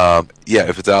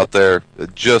if it's out there,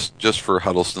 just for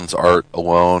Huddleston's art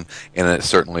alone, and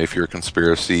certainly if you're a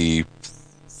conspiracy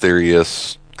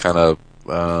theorist kind of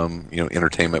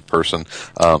entertainment person,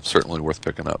 certainly worth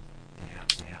picking up.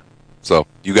 Yeah. So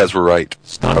you guys were right.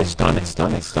 Stunning.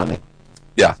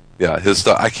 Yeah. His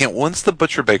stuff. I can't. When's the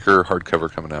Butcher Baker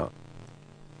hardcover coming out?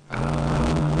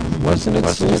 Wasn't it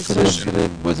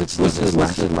solicited? Was it solicited?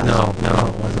 No,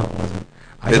 it wasn't.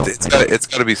 It's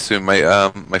got to be soon. My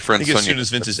friend I think Sonia. as soon as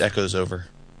Vince's Echo's over.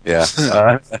 Yeah.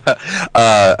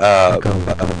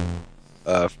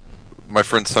 My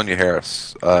friend Sonia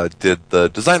Harris did the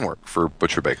design work for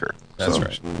Butcher Baker. That's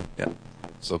right. Yeah.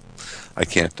 So I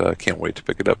can't wait to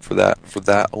pick it up for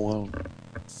that alone.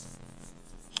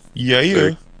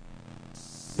 Yeah.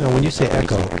 Now, when you say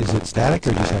echo, is it static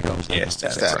or just echo? Yeah,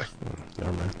 static. Static.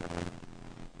 Never mind.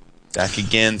 Back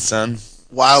again, son.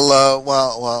 While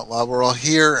we're all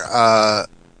here,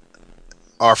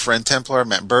 our friend Templar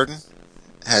Matt Burden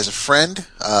has a friend,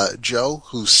 Joe,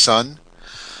 whose son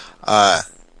ran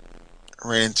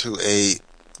into a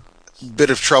bit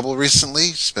of trouble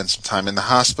recently. Spent some time in the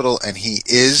hospital, and he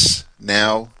is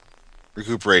now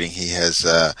recuperating. He has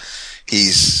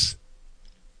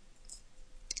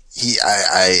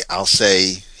I'll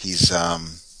say he's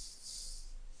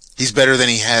better than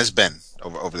he has been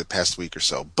over the past week or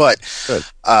so. But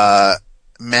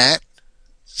Matt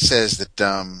says that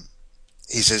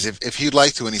he says if he'd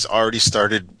like to, and he's already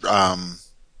started.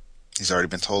 He's already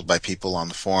been told by people on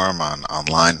the forum,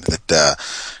 online, that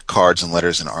cards and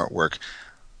letters and artwork,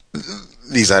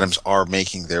 these items are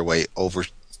making their way over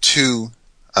to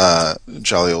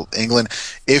jolly old England.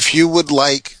 If you would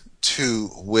like to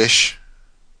wish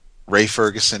Ray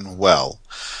Ferguson well,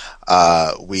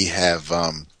 we have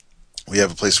a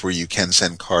place where you can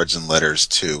send cards and letters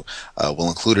to. We'll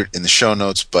include it in the show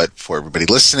notes, but for everybody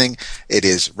listening, it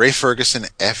is Ray Ferguson,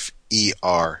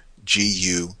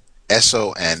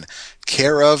 Ferguson,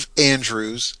 care of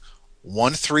Andrews,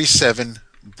 137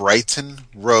 Brighton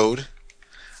Road,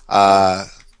 Colston,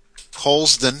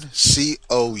 Coulsdon, Surrey,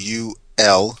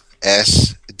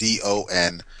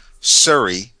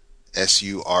 Surrey,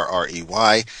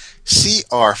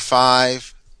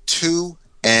 CR5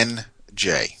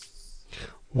 2NJ.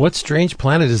 What strange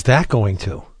planet is that going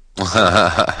to?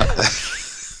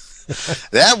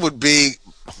 That would be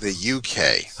the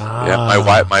UK.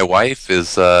 Yeah, my wife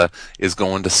is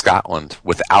going to Scotland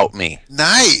without me.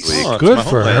 Nice. Oh, Good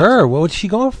for her. What was she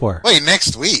going for? Wait,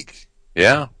 next week?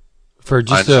 Yeah. For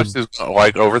just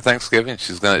like over Thanksgiving,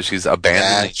 she's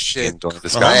abandoning shit. and going to Oh,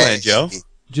 Scotland. man, Joe.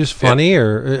 just funny,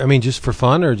 or I mean, just for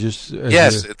fun, or just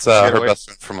Yes, it's her best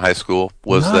friend from high school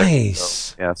was there.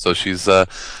 nice. So, so she's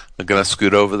gonna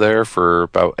scoot over there for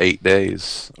about 8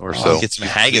 days or so. Get some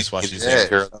haggis while she's Yeah. there. Take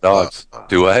care of the dogs.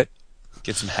 Do what?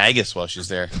 Get some haggis while she's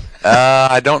there.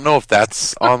 I don't know if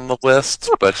that's on the list,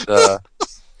 but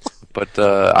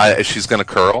she's gonna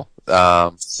curl.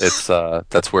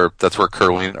 That's where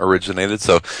curling originated.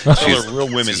 So she's Real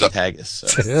women eat haggis.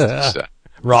 So.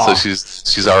 Raw. So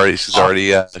she's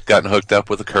already gotten hooked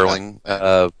up with a curling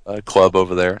club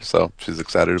over there. So she's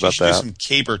excited about She should do that. some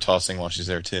caber tossing while she's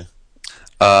there too.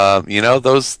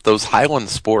 Those Highland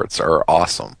sports are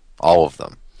awesome. All of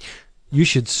them. You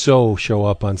should show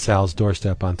up on Sal's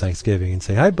doorstep on Thanksgiving and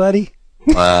say, "Hi, buddy."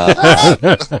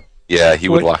 Yeah, he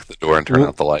would lock the door and turn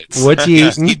out the lights. What you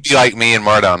eating? He'd be like me and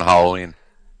Marta on Halloween.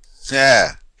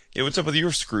 Yeah. Yeah, what's up with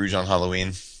your Scrooge on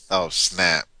Halloween? Oh,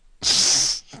 snap.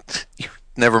 You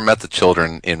never met the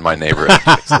children in my neighborhood.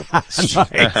 I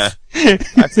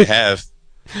have.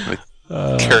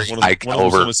 Carrie One Ike of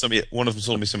over. them sold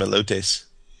me some elotes.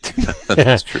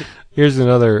 That's true. Here's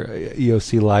another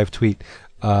EOC live tweet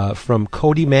from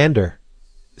Cody Mander.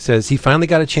 Says he finally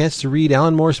got a chance to read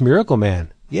Alan Moore's Miracle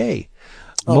Man. Yay!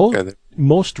 Okay.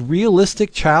 Most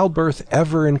realistic childbirth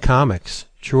ever in comics.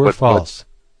 True or false?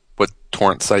 What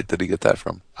torrent site did he get that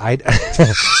from? I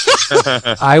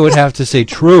would have to say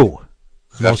true.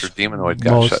 After Demonoid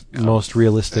got shut down. Most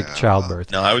realistic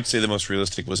childbirth. No, I would say the most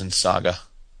realistic was in Saga.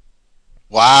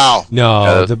 Wow.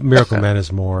 No, the Miracle Man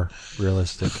is more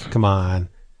realistic. Come on.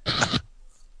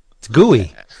 It's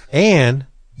gooey. And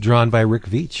drawn by Rick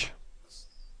Veitch.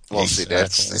 Well, see,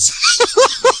 that's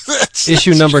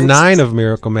Issue number 9 of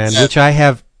Miracle Man, which I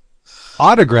have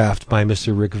autographed by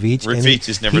Mr. Rick Veitch. Rick Veitch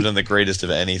has never done the greatest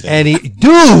of anything. And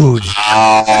dude!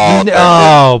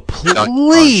 Oh,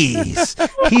 please!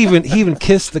 He even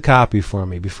kissed the copy for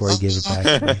me before he gave it back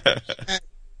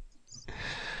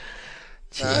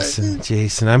to me.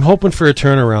 Jason, I'm hoping for a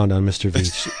turnaround on Mr.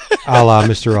 Veitch, a la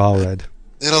Mr. Allred.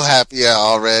 It'll happen. Yeah,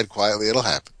 Allred, quietly, it'll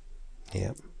happen.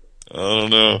 Yeah. I don't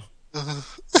know.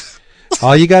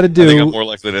 All you got to I think I'm do, more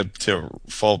likely to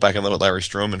fall back in love with Larry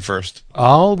Stroman first.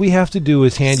 all we have to do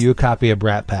is hand you a copy of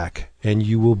Brat Pack, and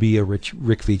you will be a Rick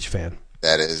Veitch fan.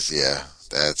 That is, yeah.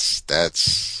 That's.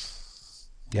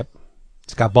 Yep.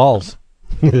 It's got balls.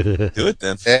 Do it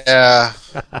then. Yeah.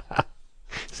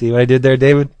 See what I did there,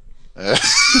 David?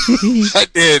 I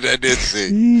did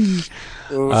see.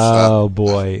 Oh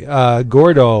boy.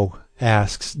 Gordo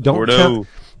asks, don't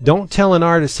tell an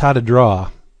artist how to draw.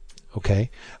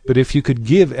 Okay. But if you could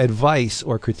give advice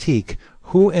or critique,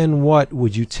 who and what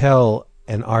would you tell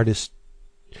an artist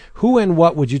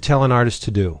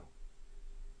to do?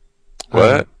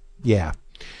 What? Yeah.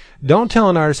 Don't tell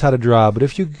an artist how to draw, but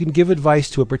if you can give advice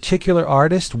to a particular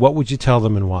artist, what would you tell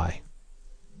them and why?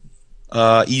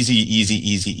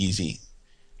 Easy.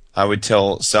 I would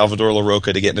tell Salvador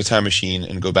LaRocca to get in a time machine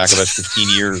and go back about 15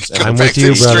 years. And I'm back with to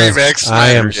you, Extreme brother. X-Men, I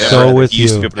am yeah. so with he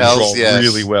used to be you. able to draw Hells yes.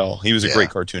 really well. He was a great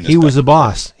cartoonist. He was a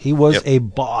boss. He was Yep. a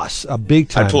boss, a big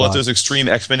time I'd pull boss. out those Extreme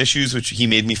X-Men issues, which he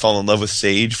made me fall in love with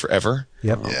Sage forever.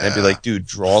 Yep. And I'd be like, dude,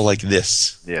 draw like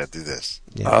this. Yeah, do this.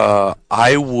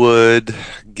 I would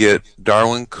get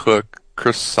Darwin Cook,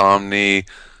 Chris Somney,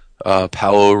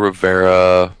 Paulo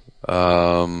Rivera,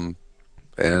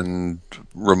 and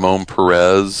Ramon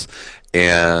Perez,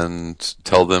 and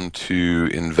tell them to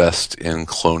invest in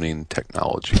cloning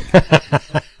technology.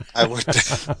 I would.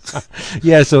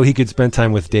 Yeah, so he could spend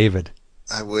time with David.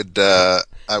 I would.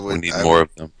 We need more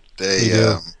of them.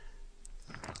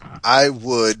 I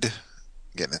would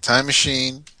get in a time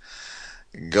machine,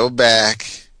 go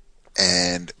back,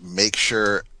 and make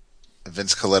sure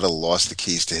Vince Coletta lost the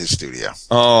keys to his studio.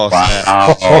 Oh,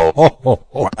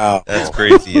 Wow. that's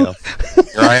crazy. Yeah.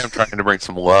 Here I am trying to bring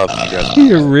some love. You guys.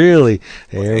 You really?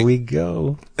 There we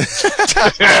go.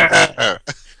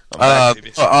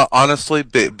 Honestly,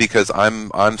 because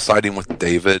I'm siding with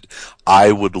David,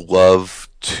 I would love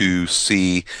to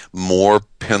see more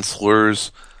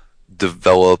pencilers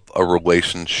develop a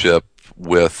relationship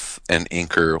with an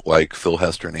inker like Phil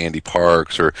Hester and Andy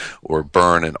Parks, or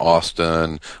Byrne and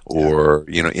Austin, or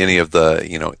any of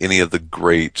the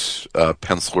great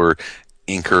penciler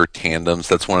inker tandems.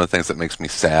 That's one of the things that makes me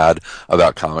sad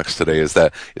about comics today is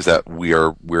that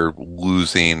we're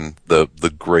losing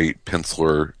the great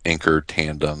penciler inker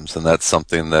tandems, and that's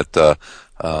something that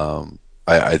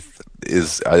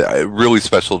is really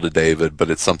special to David,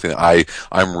 but it's something that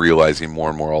I'm realizing more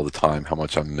and more all the time how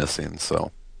much I'm missing.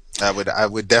 So I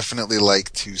would definitely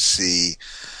like to see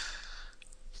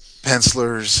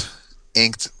pencilers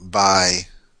inked by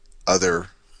other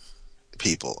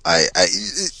people. I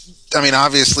mean,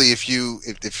 obviously, if you're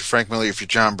Frank Miller, if you're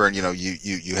John Byrne,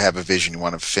 you have a vision, you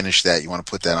want to finish that, you want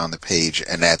to put that on the page,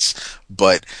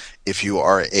 but if you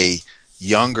are a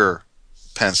younger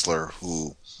penciler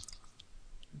who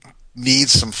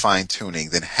needs some fine tuning,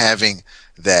 then having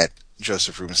that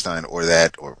Joseph Rubenstein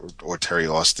or Terry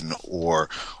Austin or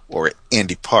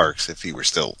Andy Parks, if he were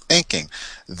still inking,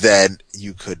 then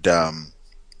you could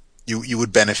you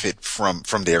would benefit from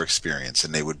their experience,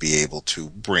 and they would be able to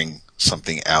bring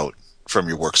something out from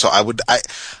your work. So I'd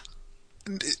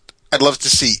love to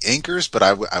see inkers, but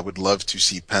I would love to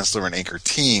see penciler and inker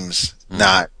teams,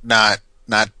 not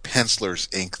pencilers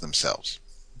ink themselves.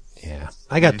 Yeah.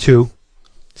 I got two.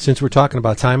 Since we're talking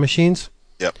about time machines,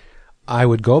 Yep. I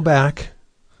would go back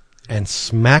and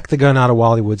smack the gun out of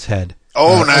Wally Wood's head.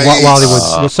 Oh, nice.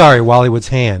 Wally Wood's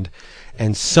hand.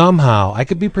 And somehow, I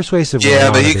could be persuasive.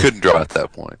 yeah, but he couldn't draw at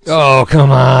that point. Oh,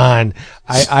 come on.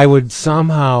 I would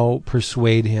somehow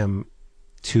persuade him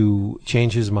to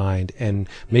change his mind and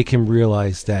make him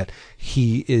realize that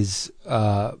he is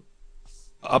up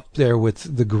there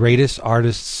with the greatest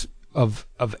artists of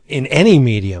in any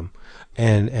medium,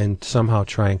 and somehow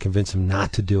try and convince him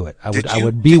not to do it. I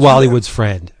would be Wally Wood's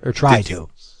friend, or try to.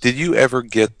 Did you ever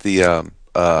get the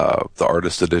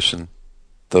artist edition,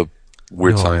 the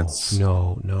Weird Science?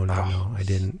 No, I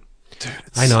didn't.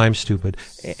 I know I'm stupid.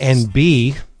 And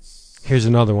B, here's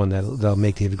another one that'll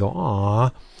make David go,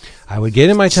 aw. I would get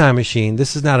in my time machine.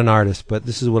 This is not an artist, but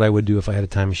this is what I would do if I had a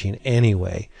time machine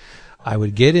anyway. I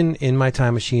would get in my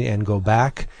time machine and go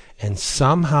back and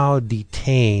somehow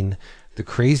detain the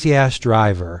crazy-ass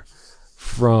driver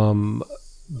from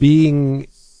being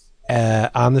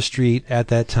on the street at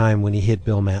that time when he hit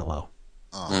Bill Mantlo.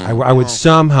 I would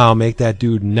somehow make that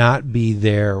dude not be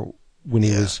there when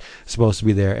he was supposed to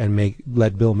be there and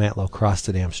let Bill Mantlo cross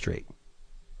the damn street.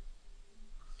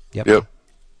 Yep.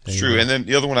 It's true. And then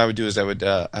the other one I would do is I would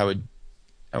go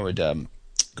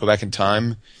back in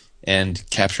time and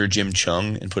capture Jim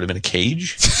Chung and put him in a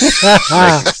cage.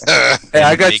 Hey,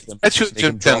 I got you Make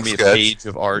Jim him draw Chung me a sketch. page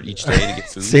of art each day to get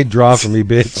food. Say draw for me,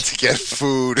 bitch. To get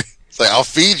food. It's like, I'll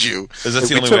feed you. Because that's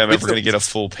the only way I'm ever going to get a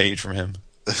full page from him.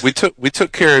 We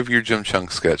took care of your Jim Chung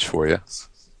sketch for you.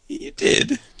 You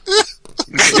did.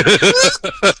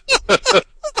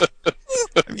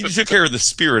 I mean, you took care of the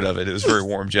spirit of it. It was a very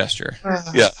warm gesture.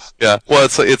 Yeah. Well,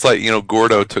 it's like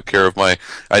Gordo took care of my.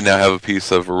 I now have a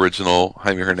piece of original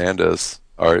Jaime Hernandez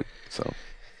art. So,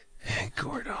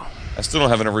 Gordo. I still don't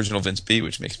have an original Vince B,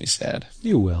 which makes me sad.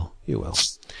 You will. You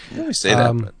always say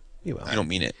that, but You will. you don't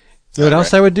mean it. You know what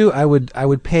else I would do? I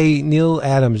would pay Neil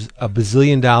Adams $1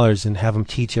 bazillion and have him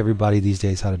teach everybody these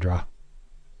days how to draw.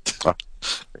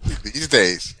 These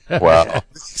days. wow.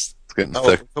 It's getting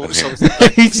thick. So in here.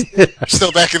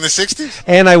 still back in the 60s?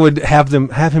 And I would have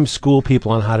him school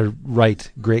people on how to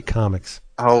write great comics.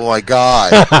 Oh, my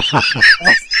God. Oh,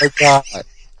 my God.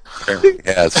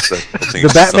 Yeah,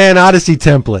 The Batman Odyssey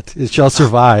template. It shall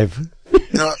survive. You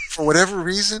know, for whatever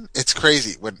reason, it's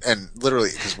crazy.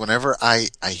 Because whenever I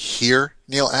hear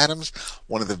Neil Adams,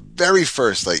 one of the very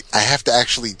first, I have to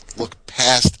actually look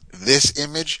past this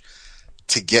image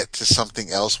to get to something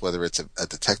else, whether it's a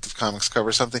Detective Comics cover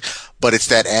or something. But it's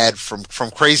that ad from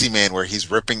Crazy Man where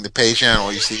he's ripping the page out and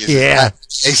all you see is I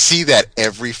see that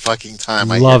every fucking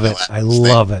time. I love hear it. Neil I Adams'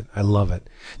 love name. it. I love it.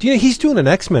 Do you know he's doing an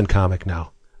X-Men comic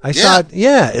now? I saw it.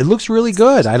 Yeah, it looks really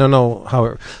good. I don't know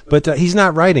how, but he's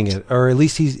not writing it, or at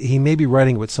least he may be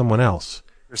writing it with someone else.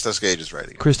 Christos Gage is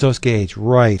writing it. Christos Gage,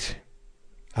 right?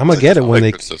 I'm gonna get it when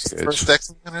they. First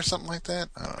X-Men or something like that?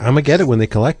 I'm gonna get it when they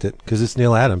collect it because it's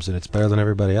Neil Adams and it's better than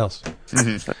everybody else.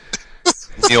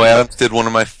 Neil Adams did one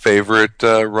of my favorite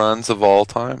runs of all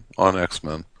time on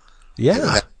X-Men.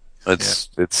 Yeah. It's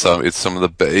some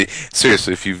of the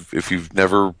seriously, if you've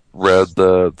never read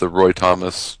the Roy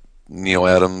Thomas, Neil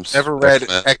Adams, Never read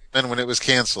X-Men, X-Men when it was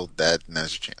canceled. Now's your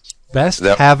chance. Best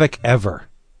Havoc ever.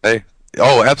 Hey,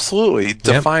 absolutely.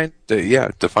 Defined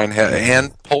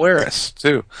and Polaris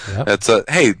too. Yep. It's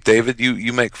hey, David,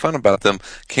 you make fun about them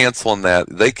canceling that.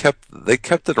 They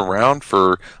kept it around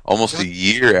for almost a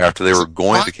year after they were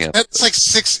going to cancel. That's like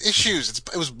 6 issues.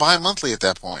 It was bi-monthly at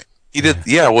that point. He did.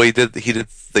 Yeah, well, he did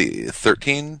the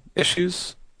 13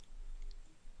 issues.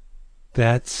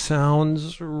 That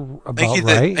sounds about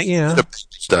right. Yeah.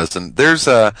 Doesn't. There's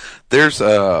who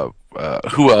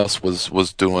else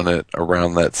was doing it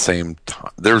around that same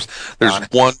time? There's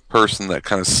one person that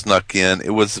kind of snuck in.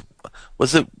 It was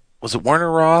it Werner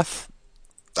Roth?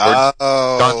 Don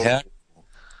Heck?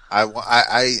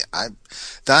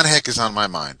 Don Heck is on my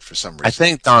mind for some reason. I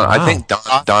think Don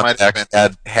Heck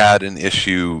had an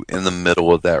issue in the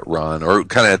middle of that run, or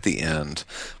kind of at the end,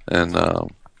 and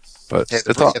but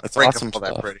it's awesome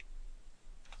stuff.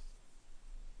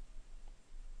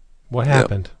 What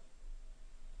happened?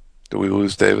 Did we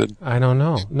lose David? I don't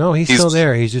know. No, he's still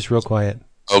there. He's just real quiet.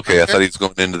 Okay, I thought he was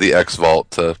going into the X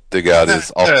Vault to dig out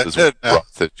all his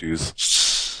Roth issues.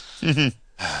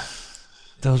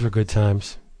 Those were good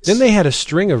times. Then they had a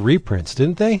string of reprints,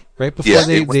 didn't they? Right before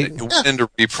they went into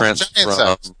reprints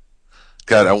from.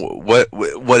 God,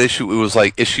 what issue? It was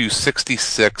like issue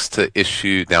 66 to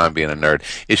issue. Now I'm being a nerd.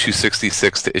 Issue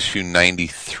 66 to issue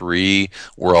 93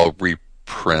 were all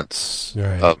reprints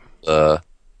right. of.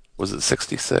 Was it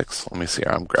 66? Let me see.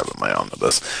 I'm grabbing my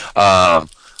omnibus.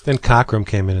 Then Cockrum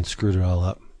came in and screwed it all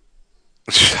up.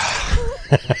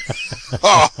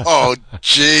 oh,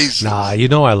 jeez. Nah, you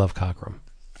know I love Cockrum.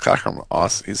 Cockrum,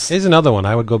 awesome. Here's another one.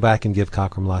 I would go back and give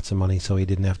Cockrum lots of money so he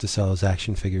didn't have to sell his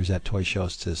action figures at toy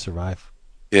shows to survive.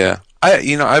 Yeah,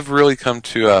 I've really come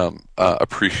to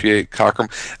appreciate Cockrum.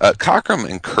 Cockrum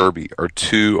and Kirby are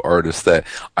two artists that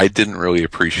I didn't really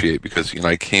appreciate because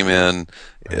I came in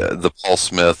the Paul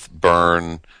Smith,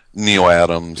 Byrne, Neil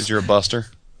Adams. Because you're a buster.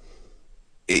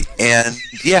 And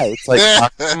yeah, it's like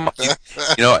Cockrum,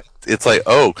 it's like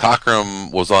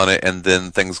Cockrum was on it, and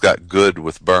then things got good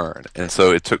with Byrne, and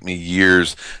so it took me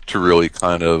years to really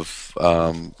kind of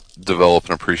develop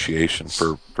an appreciation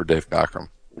for Dave Cockrum.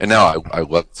 And now I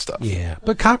love the stuff. Yeah,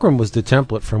 but Cockrum was the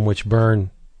template from which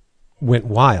Byrne went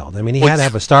wild. I mean, he had to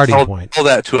have a starting point. Tell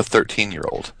that to a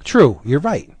 13-year-old. True, you're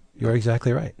right. You're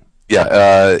exactly right.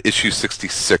 Yeah, issue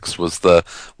 66 was the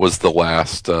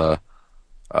last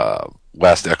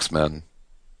X-Men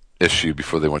issue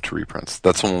before they went to reprints.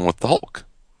 That's the one with the Hulk.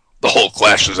 The Hulk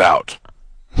lashes out.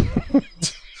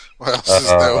 What else is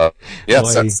there? Yeah,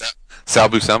 Boy. Sal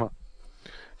Buscema.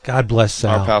 God bless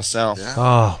Sal. Our pal Sal. Yeah.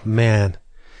 Oh man,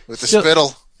 With the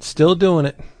spittle. still doing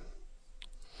it.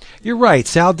 You're right.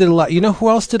 Sal did a lot. You know who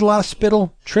else did a lot of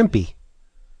spittle? Trimpy.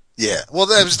 Yeah. Well,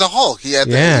 that was the Hulk. He had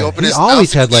Yeah, he opened he his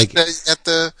always mouth had, like, at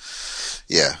the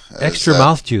yeah. it Extra was,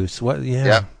 mouth juice. What? Yeah.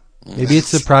 Yeah. Maybe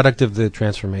it's the product of the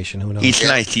transformation. Who knows? He's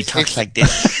nice. He talks like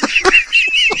this.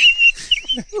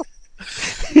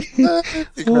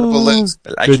 Incredible lens.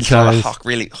 But I Good can draw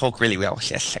times. Hulk really well.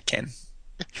 Yes, I can.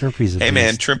 Trimpy's a Hey,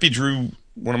 man, beast. Trimpy drew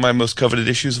one of my most coveted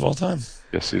issues of all time.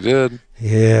 Yes, he did.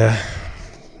 Yeah,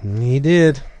 he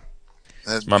did.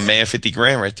 My man, 50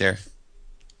 grand right there.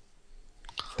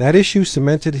 That issue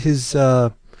cemented his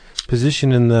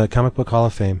position in the Comic Book Hall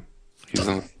of Fame. He's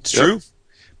in. It's true.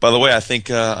 By the way, I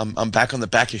think I'm back on the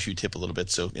back issue tip a little bit.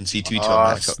 So in C2 too, I'm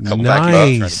on a couple back issues I'm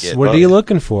trying to Nice. get. What are you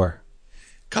looking for?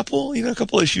 Couple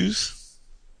issues.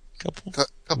 Couple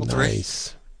three.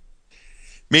 Nice.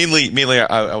 Mainly,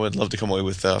 I would love to come away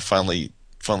with finally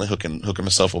hooking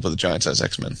myself up with the giant size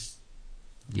X-Men.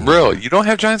 Real? You don't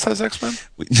have giant size X-Men?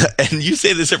 And you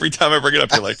say this every time I bring it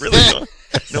up. You're like, really?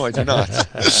 No, I do not.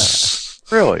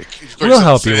 Really? We'll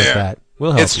help you with that.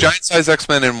 We'll help It's you. giant size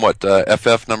X-Men in what?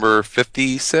 FF number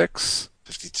 56?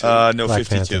 52. No, Black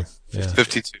 52. Panther. Yeah.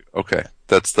 52. Okay,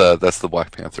 that's the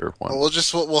Black Panther one. Well,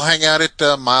 we'll hang out at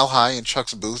Mile High in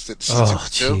Chuck's booth at Oh,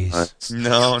 C62. jeez. Nice.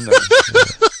 No.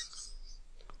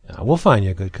 No, we'll find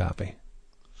you a good copy.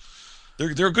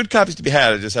 There are good copies to be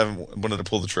had. I just haven't wanted to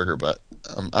pull the trigger. But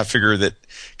I figure that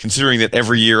considering that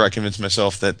every year I convince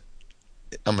myself that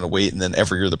I'm going to wait, and then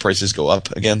every year the prices go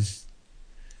up again,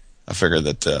 I figure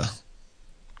that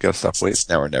Gotta stop waiting. it's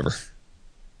now or never.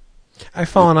 I've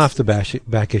fallen off the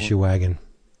back issue wagon.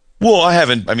 Well, I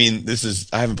haven't. I mean,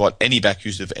 I haven't bought any back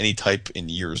issues of any type in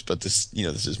years. But this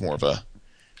is more of a,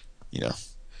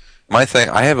 My thing,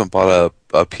 I haven't bought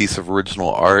a piece of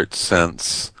original art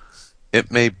since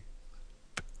it may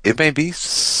be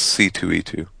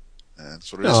C2E2.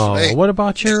 That's what it is Oh, for me. what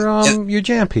about your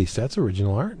jam piece? That's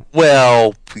original art.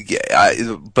 Well, yeah,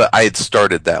 but I had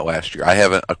started that last year. I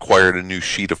haven't acquired a new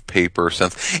sheet of paper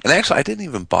since. And actually, I didn't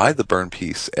even buy the Byrne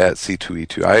piece at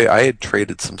C2E2. I had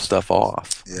traded some stuff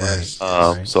off. Yes.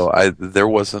 Right. So there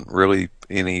wasn't really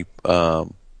any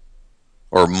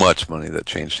or much money that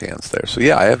changed hands there. So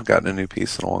yeah, I haven't gotten a new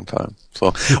piece in a long time.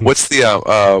 So what's the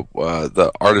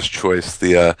artist choice?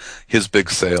 His big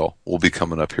sale will be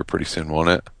coming up here pretty soon, won't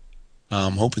it?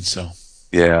 I'm hoping so.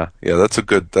 Yeah, that's a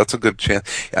good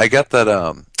chance. I got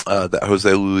that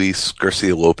Jose Luis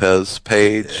Garcia Lopez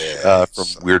page from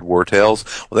Weird War Tales.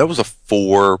 Well, that was a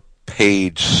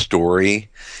 4-page story.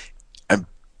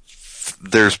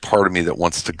 There's part of me that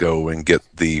wants to go and get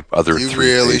the other You 3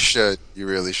 really pages. should. You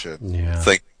really should. Yeah.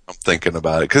 I'm thinking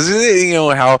about it because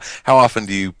how often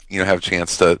do you have a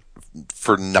chance to,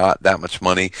 for not that much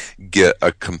money, get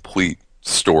a complete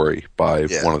story by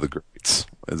one of the greats?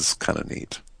 It's kind of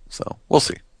neat. So we'll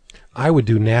see. I would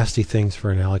do nasty things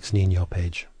for an Alex Nino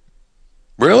page.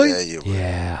 Really? Yeah, you would.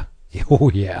 Yeah.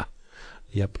 Oh yeah.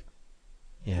 Yep.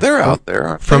 Yeah. They're out there,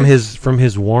 aren't From they?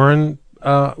 his Warren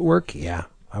work. Yeah,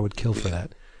 I would kill for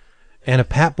that. And a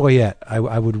Pat Boyette. I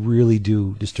would really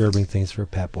do disturbing things for a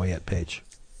Pat Boyette page.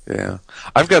 Yeah,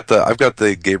 I've got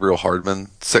the Gabriel Hardman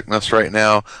sickness right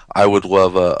now. I would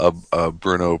love a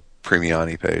Bruno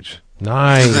Premiani page.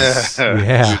 Nice.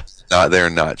 Yeah. They're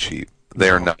not cheap. They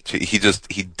are not cheap.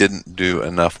 He didn't do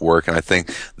enough work, and I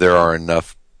think there are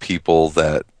enough people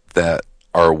that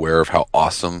are aware of how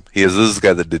awesome he is. This is the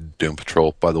guy that did Doom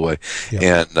Patrol, by the way. Yep.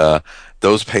 And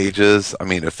those pages, I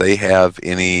mean, if they have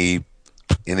any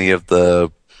of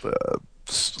the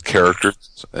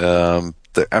characters,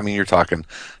 I mean, you're talking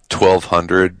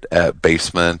 1,200 at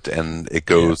basement, and it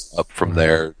goes up from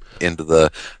there into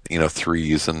the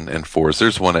 3s and 4s.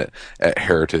 There's one at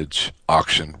Heritage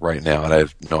Auction right now, and I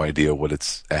have no idea what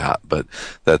it's at, but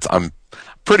I'm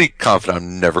pretty confident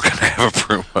I'm never going to have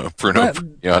a Bruno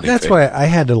Premiani That's page. why I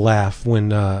had to laugh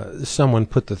when someone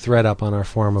put the thread up on our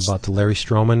forum about the Larry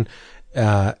Stroman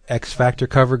X Factor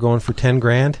cover going for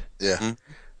 $10,000. Yeah. Mm-hmm.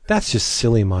 That's just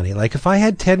silly money. Like, if I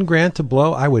had $10,000 to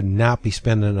blow, I would not be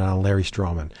spending it on Larry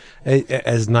Stroman.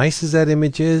 As nice as that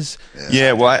image is,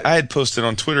 Yeah, well, I had posted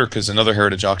on Twitter because another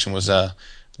Heritage auction was one of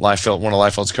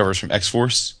Liefeld's covers from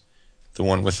X-Force, The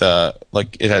one with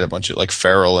like it had a bunch of like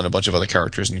Farrell and a bunch of other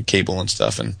characters and Cable and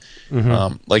stuff, and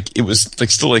like it was like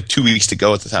still like 2 weeks to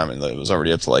go at the time, and it was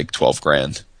already up to like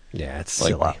 $12,000. Yeah, it's like,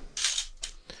 silly. wow.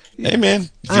 Hey man,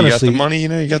 if Honestly, you got the money, you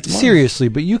know you got the money. Seriously,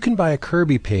 but you can buy a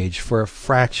Kirby page for a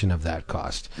fraction of that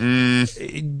cost. I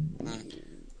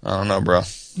don't know, bro.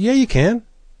 Yeah, you can.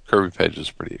 Kirby page is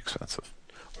pretty expensive.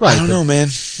 Right, I don't know, man.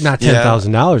 Not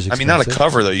 $10,000. I mean, not a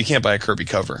cover though. You can't buy a Kirby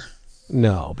cover.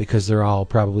 No, because they're all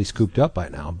probably scooped up by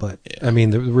now. But I mean,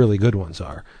 the really good ones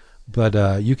are.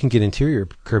 But you can get interior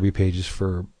Kirby pages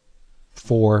for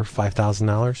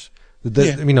 $5,000.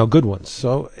 I mean, good ones.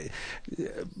 So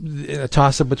a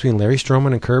toss up between Larry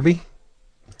Stroman and Kirby.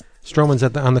 Stroman's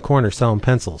on the corner selling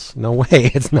pencils. No way,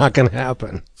 it's not going to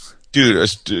happen. Dude,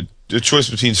 a choice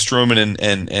between Stroman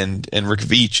and Rick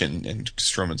Veitch, and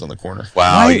Stroman's on the corner.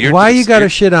 Wow, why you got to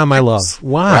shit on my love?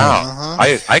 Why? Wow.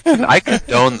 I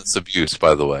condone this abuse.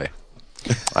 By the way,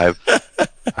 I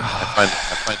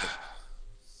find it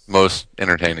most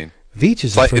entertaining. Veitch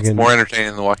is it's more entertaining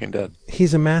than The Walking Dead.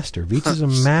 He's a master. Veitch is a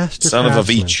master. Son of a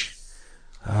Veitch.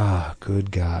 Ah,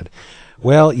 good God.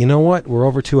 Well, you know what? We're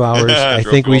over 2 hours. I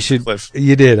think we should.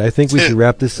 You did. I think we should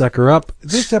wrap this sucker up.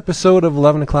 This episode of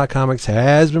 11 O'Clock Comics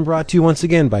has been brought to you once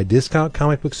again by Discount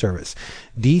Comic Book Service,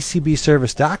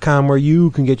 DCBService.com, where you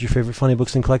can get your favorite funny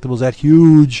books and collectibles at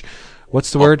huge.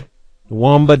 What's the word?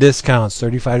 Wamba discounts,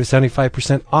 35 to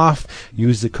 75% off.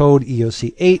 Use the code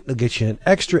EOC8. It'll get you an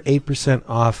extra 8%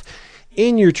 off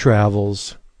in your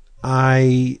travels.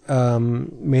 I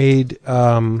made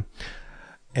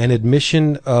an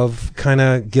admission of kind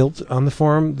of guilt on the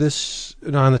forum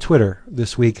on the Twitter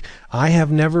this week. I have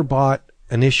never bought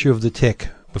an issue of The Tick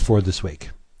before this week.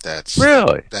 That's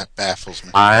really, that baffles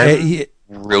me. I'm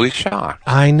really shocked.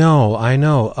 I know.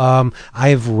 I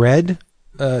have read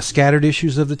scattered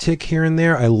issues of The Tick here and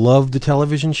there. I loved the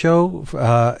television show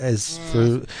as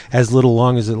little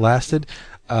long as it lasted,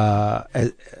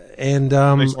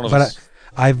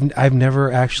 I've never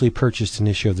actually purchased an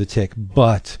issue of The Tick,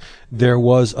 but there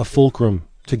was a fulcrum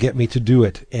to get me to do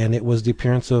it, and it was the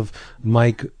appearance of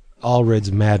Mike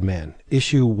Allred's Madman,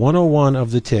 issue 101 of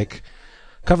The Tick.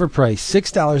 Cover price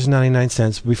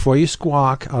 $6.99. Before you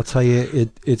squawk, I'll tell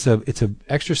you it's a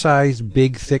extra size,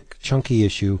 big, thick, chunky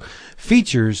issue.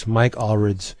 Features Mike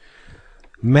Allred's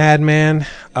Madman.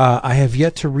 I have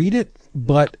yet to read it,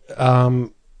 but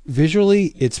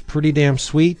visually it's pretty damn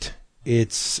sweet.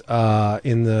 It's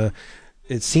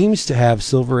it seems to have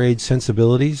Silver Age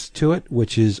sensibilities to it,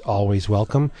 which is always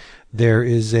welcome. There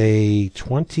is a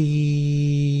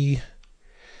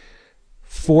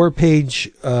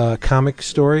 24-page comic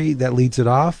story that leads it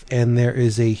off, and there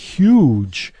is a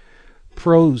huge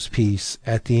prose piece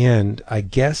at the end. I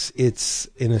guess it's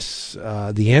in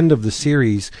the end of the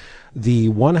series, the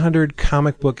 100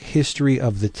 comic book history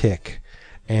of The Tick.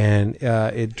 And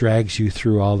it drags you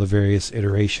through all the various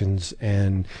iterations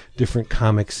and different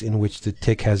comics in which The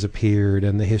Tick has appeared,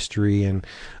 and the history and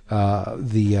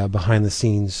the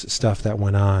behind-the-scenes stuff that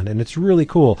went on. And it's really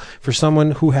cool. For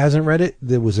someone who hasn't read it,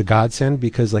 it was a godsend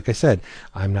because, like I said,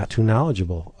 I'm not too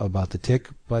knowledgeable about The Tick,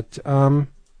 but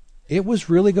it was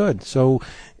really good. So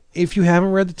if you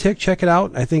haven't read The Tick, check it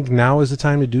out. I think now is the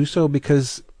time to do so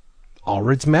because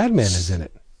Allred's Madman is in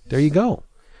it. There you go.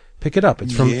 Pick it up.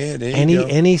 It's from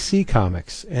NEC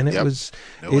Comics, and it was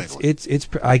it's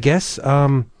I guess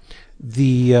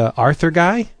the Arthur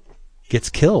guy gets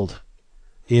killed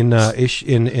in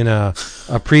a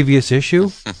previous issue.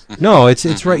 No,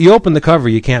 it's right. You open the cover,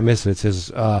 you can't miss it. It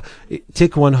says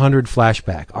Tick 100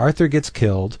 flashback. Arthur gets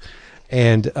killed,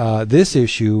 and this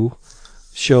issue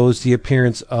shows the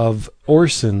appearance of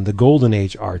Orson, the Golden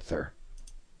Age Arthur.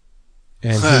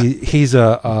 And he's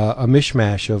a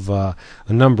mishmash of a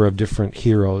number of different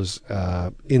heroes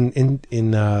in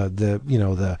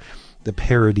the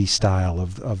parody style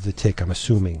of The Tick. I'm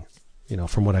assuming,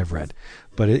 from what I've read,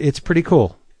 but it's pretty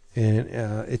cool and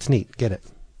it's neat. Get it?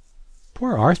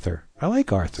 Poor Arthur. I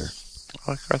like Arthur.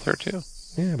 I like Arthur too.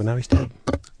 Yeah, but now he's dead.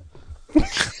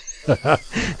 There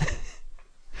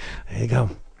you go.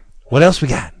 What else we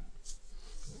got?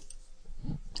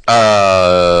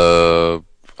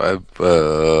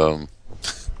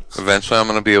 Eventually I'm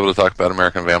going to be able to talk about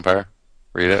American Vampire.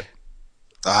 Read it.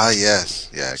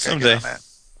 Yes. Yeah, someday.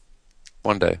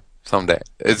 One day. Someday.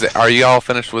 Are you all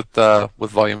finished with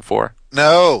Volume 4?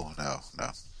 No.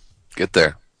 Get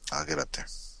there. I'll get up there.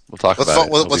 We'll talk about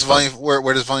it. What's Volume?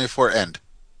 Where does Volume 4 end?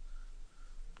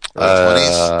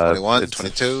 20s, 21,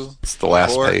 22. It's the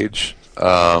last page.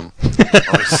 Clever.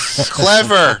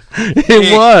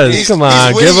 It was. Come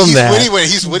on, give him that.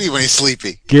 He's witty when he's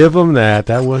sleepy. Give him that.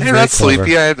 That was Hey, very not clever.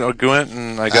 sleepy. I went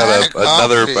and I got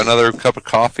another cup of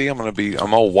coffee.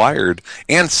 I'm all wired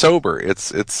and sober.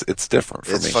 It's different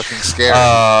for It's me. fucking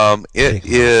scary. It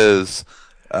is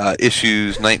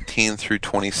issues 19 through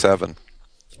 27.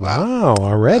 Wow,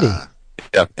 already.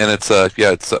 Yeah, and it's but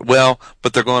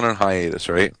they're going on hiatus,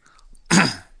 right?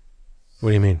 What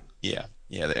do you mean? Yeah,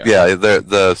 they are. Yeah,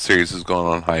 the series is going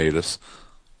on hiatus.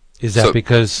 Is that So-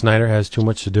 because Snyder has too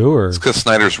much to do, or It's because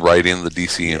Snyder's writing the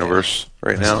DC universe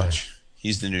right now. Okay.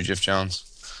 He's the new Jeff Johns.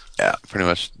 Yeah, pretty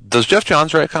much. Does Jeff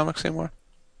Johns write comics anymore?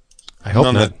 I hope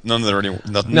None not?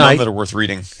 that are worth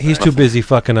reading. He's too busy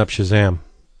fucking up Shazam.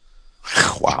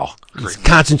 Wow. He's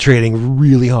concentrating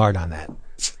really hard on that.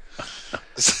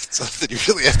 Something you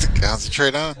really have to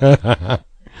concentrate on.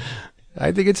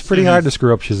 I think it's pretty hard to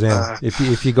screw up Shazam.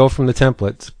 If you go from the template,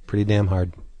 it's pretty damn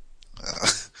hard.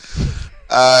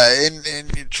 In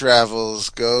your travels,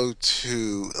 go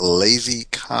to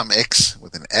lazycomics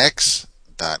with an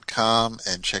X.com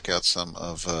and check out some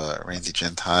of Ramsey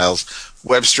Gentile's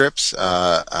web strips.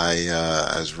 I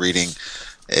was reading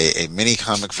a mini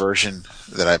comic version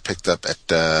that I picked up at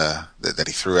that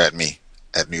he threw at me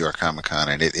at New York Comic Con,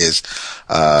 and it is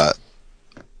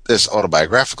there's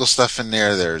autobiographical stuff in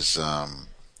there. There's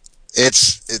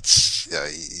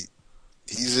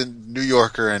he's a New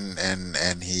Yorker,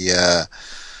 and he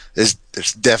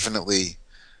there's definitely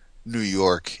New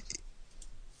York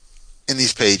in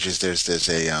these pages. There's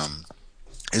a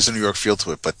New York feel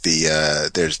to it, but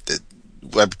there's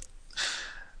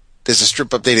a strip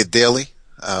updated daily,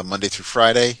 Monday through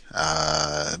Friday.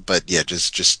 But yeah,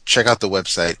 just check out the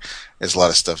website. There's a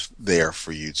lot of stuff there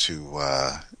for you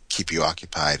to keep you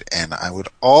occupied. And I would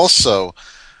also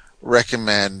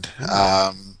recommend,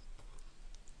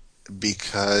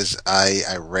 because I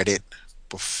read it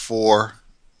before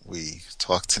we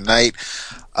talked tonight,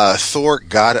 Thor: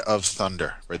 God of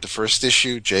Thunder. Read the first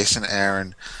issue. Jason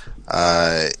Aaron,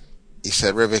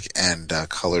 Esad Ribic, and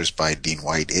colors by Dean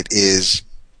White. It's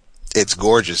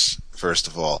gorgeous. First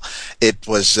of all, it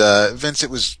was Vince.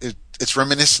 It's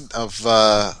reminiscent of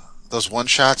those one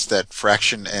shots that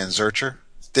Fraction and Zurcher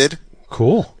did.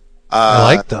 Cool.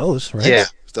 I like those. Right? Yeah,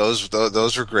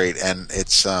 those were great, and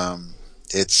it's the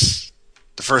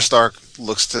first arc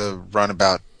looks to run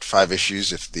about 5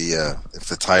 issues if the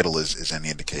title is any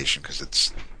indication, because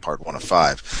it's part 1 of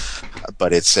 5.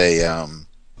 But it's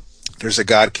there's a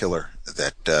god killer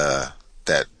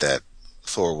that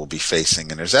Thor will be facing,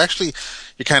 and there's actually,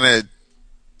 you kind of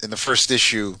in the first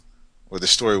issue where the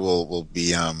story will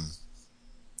be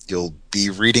you'll be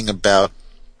reading about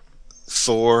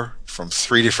Thor from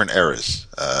 3 different eras,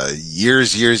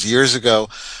 years ago,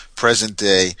 present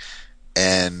day,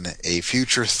 and a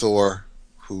future Thor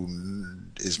who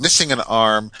is missing an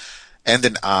arm and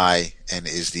an eye and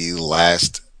is the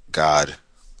last god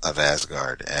of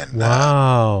Asgard. And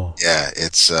wow. yeah,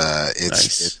 it's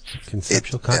Nice.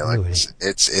 Conceptual continuity.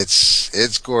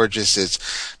 It's gorgeous.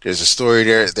 There's a story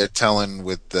there they're telling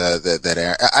with that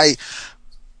Aaron,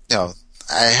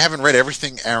 I haven't read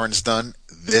everything Aaron's done.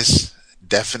 This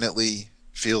definitely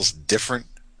feels different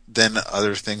than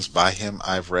other things by him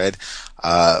I've read.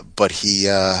 But he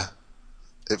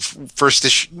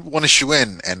one issue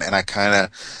in, and I kind of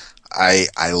I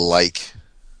like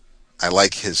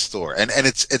his Thor, and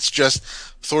it's just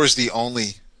Thor's the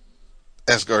only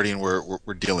Asgardian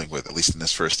we're dealing with, at least in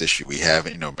this first issue. We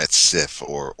haven't met Sif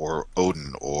or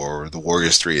Odin or the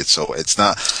Warriors 3. It's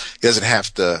not, he doesn't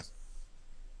have to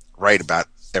write about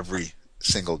every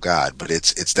single god, but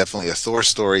it's definitely a Thor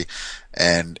story,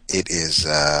 and it is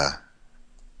I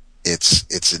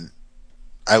didn't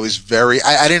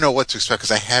know what to expect,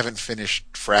 because I haven't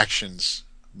finished Fraction's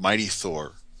Mighty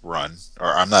Thor run,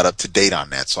 or I'm not up to date on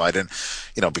that, so I didn't,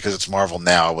 because it's Marvel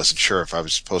now, I wasn't sure if I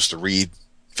was supposed to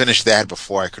finish that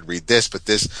before I could read this. But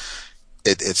this,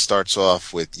 it starts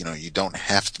off with, you don't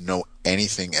have to know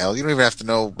anything else. You don't even have to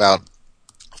know about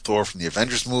Thor from the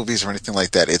Avengers movies or anything like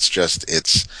that. It's just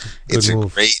it's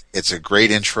a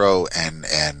great intro, and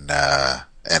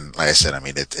like I said, I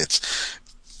mean it's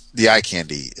the eye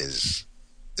candy is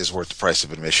worth the price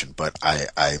of admission. But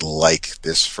I like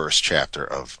this first chapter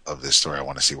of this story. I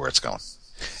want to see where it's going.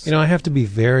 I have to be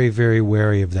very, very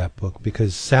wary of that book,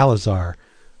 because Salazar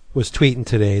was tweeting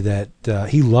today that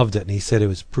he loved it, and he said it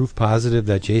was proof positive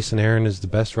that Jason Aaron is the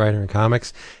best writer in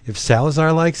comics. If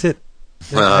Salazar likes it,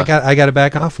 I got to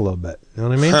back off a little bit. You know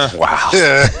what I mean? Wow.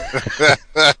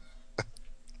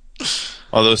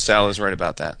 Although Sal is right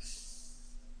about that.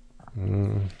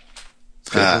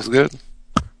 That was good.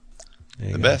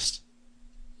 The best.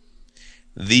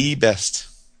 the best.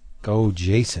 Go,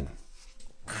 Jason.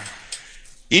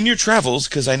 In your travels,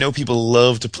 because I know people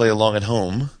love to play along at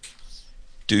home,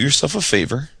 do yourself a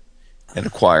favor and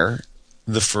acquire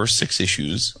the first 6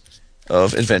 issues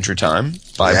of Adventure Time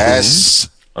by Boom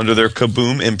under their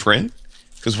Kaboom imprint,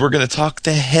 because we're going to talk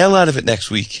the hell out of it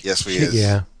next week. Yes, we is.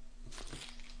 Yeah.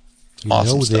 You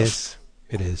Awesome know stuff. this.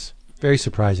 It is. Very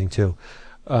surprising, too.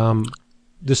 The You know,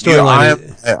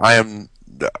 storyline... I am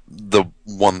the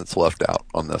one that's left out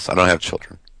on this. I don't have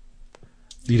children.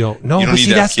 You don't... No, You don't but need see,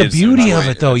 to have that's the kids, beauty though, of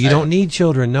right? it, though. You don't need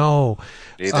children, no.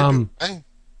 Neither do I.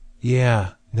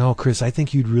 Yeah. No, Chris, I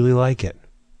think you'd really like it.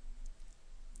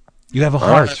 You have a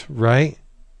heart, right?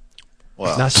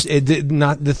 Well,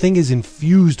 The thing is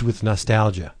infused with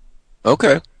nostalgia.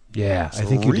 Okay. Yeah, It's I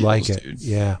think you'd real, like it. dude.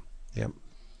 Yeah. Yep.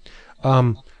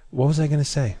 What was I going to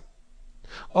say?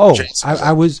 Oh, Jason,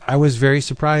 I was very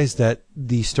surprised that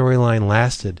the storyline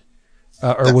lasted,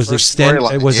 or That was first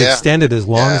storyline, extended as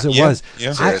long Yeah. as it Yeah. was.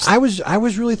 Yeah. I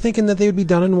was really thinking that they would be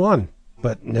done in one,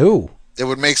 but no. it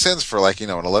would make sense for an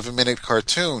 11-minute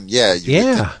cartoon. Yeah. You Yeah.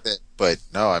 would think that, but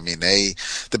no, I mean,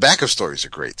 the backup stories are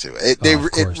great too. Of It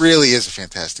course. really is a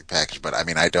fantastic package, but I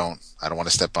mean, I don't want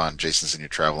to step on Jason's In Your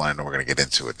Travel. I know we're going to get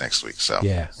into it next week. So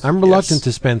Yeah, I'm reluctant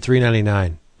to spend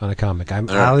 $3.99 on a comic.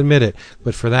 I'll admit it,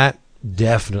 but for that,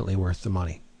 definitely worth the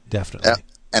money. Definitely. Yeah.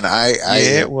 And I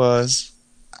it was.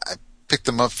 picked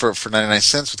them up for 99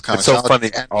 cents with It's so Comixology.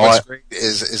 funny. And All what's I- great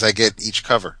is I get each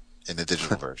cover in the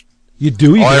digital version. You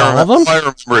do? You All get all of them? all I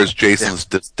remember is Jason's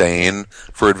disdain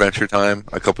for Adventure Time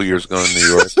a couple years ago in New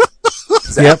York.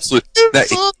 It's Yep. absolute. Not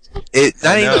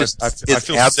I know, even. I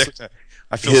feel sick.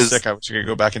 I feel sick. I wish I could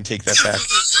go back and take that back.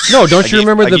 No, don't I you gave-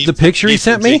 remember I the gave- picture he gave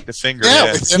sent Jake me? The finger.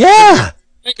 Yeah, Yeah. Yeah,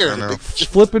 Finger, I know.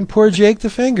 flipping poor Jake the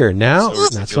finger. Now, So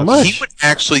not so ridiculous. He much. would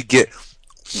actually get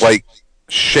like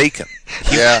shaken.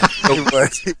 Yeah.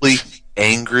 Completely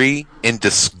angry and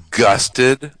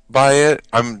disgusted by it.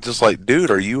 I'm just like, dude,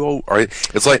 are you?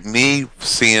 It's like me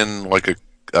seeing like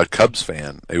a Cubs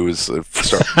fan. It was start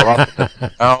frothing in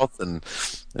my mouth, and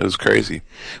it was crazy.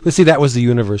 But see, that was the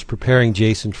universe preparing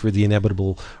Jason for the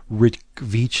inevitable Rick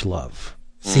Veitch love.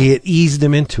 See, it eased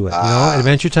him into it. You know,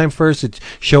 Adventure Time first, it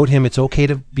showed him it's okay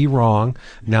to be wrong.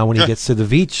 Now, when he gets to the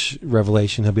Veitch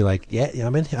revelation, he'll be like, "Yeah,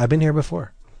 I've been here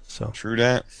before." So, True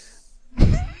that.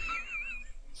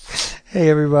 hey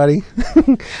everybody,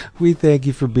 we thank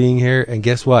you for being here. And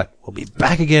guess what? We'll be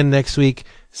back again next week,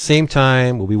 same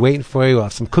time. We'll be waiting for you. We'll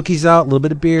have some cookies out, a little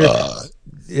bit of beer.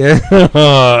 Yeah.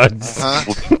 Huh?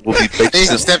 We'll be baked He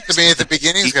in- stepped to me at the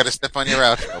beginning. He's got to step on your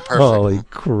outro. Perfect. Holy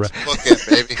crap! Look it,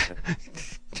 baby.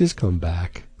 Just come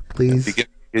back, please. you get-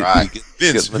 Right.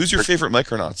 Vince, get- who's your favorite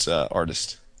Micronauts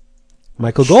artist?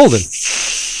 Michael Golden.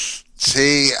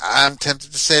 See, I'm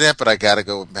tempted to say that, but I got to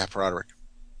go with Matt Broderick.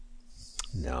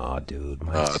 No, dude.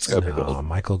 it's gotta be Golden.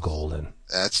 Michael Golden.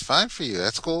 That's fine for you.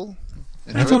 That's cool.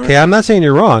 That's okay. I'm not saying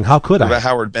you're wrong. How could What about I?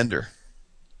 Howard Bender?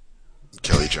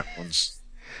 Kelly Jones.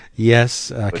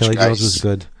 Yes, Kelly guys? Jones was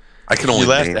good. I can You only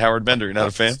laughed name. at Howard Bender. You're not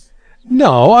a fan?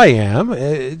 No, I am. I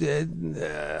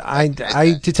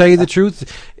to tell you the truth,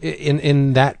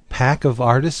 in that pack of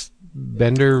artists,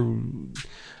 Bender,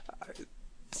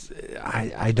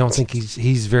 I don't think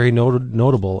he's very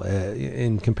notable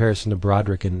in comparison to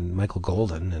Broderick and Michael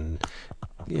Golden, and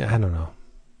yeah, I don't know.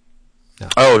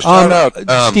 Oh, shout out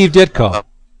Steve Ditko.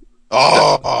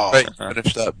 Oh, Right,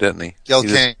 finished up, didn't he? Gil He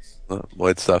did Kane. the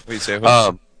Lloyd stuff. What do you say?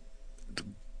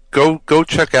 Go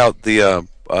check out the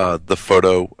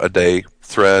photo a day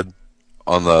thread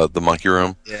on the Monkey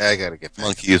Room. Yeah, I got to get back.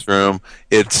 Monkey's Room.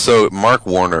 It's so Mark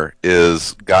Warner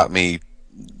got me.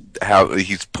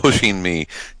 He's pushing me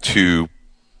to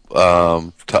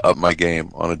up my game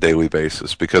on a daily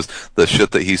basis because the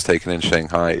shit that he's taking in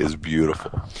Shanghai is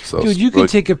beautiful. So Dude, you really- could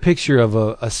take a picture of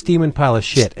a steaming pile of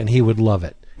shit, and he would love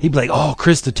it. He'd be like, "Oh,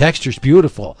 Chris, the texture's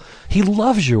beautiful." He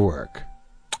loves your work.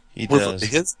 He Well,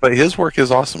 does. but his work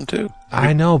is awesome too.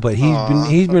 I know, but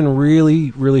he's been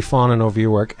really, really fawning over your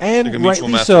work, and Like a mutual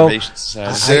rightly so. masturbation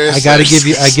society. I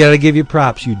gotta give you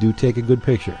props. You do take a good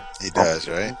picture. He does,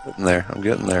 right? I'm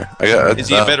getting there. I got. Is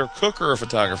he a better cook or a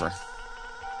photographer?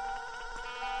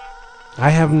 I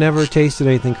have never tasted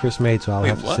anything Chris made, so I'll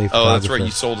have to say photographer. Oh, that's right.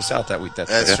 You sold us out that week. That's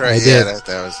Yeah. right. I Yeah, did.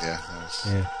 that was.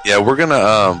 Yeah. Yeah, we're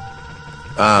gonna.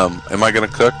 Am I gonna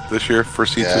cook this year for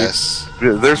C2? Yes.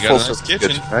 There's You full got a nice service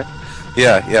kitchen. right?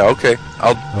 Yeah. Okay.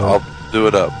 I'll do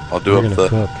it up. I'll do You're up gonna the.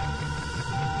 cook.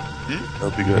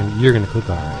 That'll be good. You're gonna cook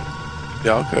all right.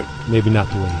 Yeah, I'll cook. Maybe not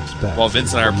the way you expect. While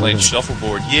Vince and I are playing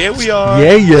shuffleboard. Yeah, we are.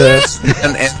 Yeah, yeah.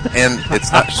 And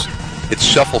it's not. It's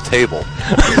shuffle table.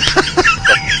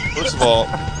 First of all,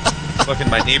 fucking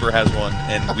my neighbor has one,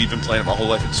 and we've been playing it my whole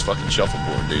life. It's fucking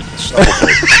shuffleboard, dude.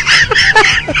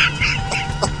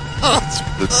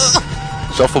 The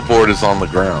shuffleboard is on the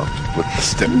ground with the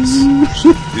sticks.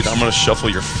 Dude, I'm gonna shuffle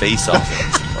your face off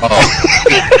it.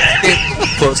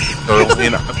 Close to early,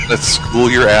 and I'm gonna school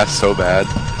your ass so bad.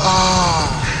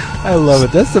 I love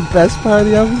it. That's the best part of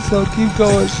the episode. Keep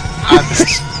going.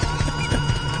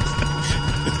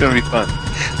 It's gonna be fun.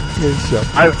 Good show.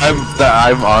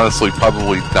 I'm honestly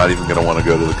probably not even gonna want to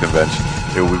go to the convention.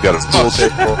 You know, we've got a pool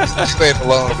table. Stay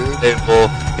alone, dude. Table.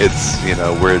 It's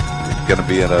we're gonna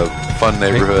be in a fun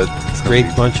neighborhood. It's a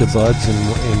great bunch of buds in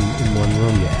one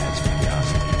room. Yeah, it's gonna be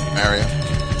awesome. Mario.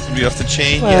 Somebody off the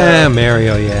chain. Yeah,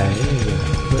 Mario. Yeah.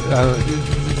 But,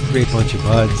 great bunch of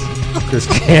buds. Chris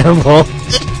Campbell.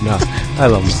 No, I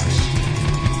love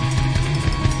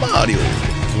Mario. Mario.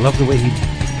 I love the way he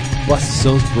busts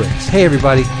those bricks. Hey,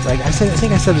 everybody! Like I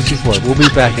think I said this before. We'll be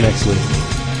back next week.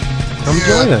 Come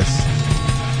join us.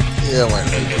 Yeah, why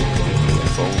not?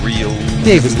 For real.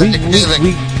 David,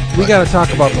 we got to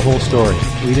talk about the whole story.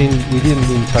 We didn't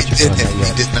even touch upon that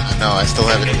yet. Did not. No, I still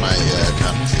have it in my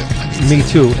comics. Yeah, Me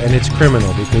too, and it's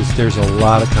criminal because there's a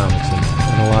lot of comics in there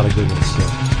and a lot of good ones. So.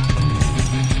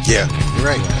 Yeah, you're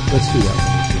right. Let's do that.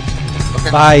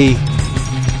 Okay. Bye.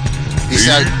 Peace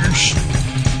out.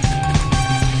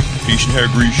 Peace and hair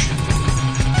grease.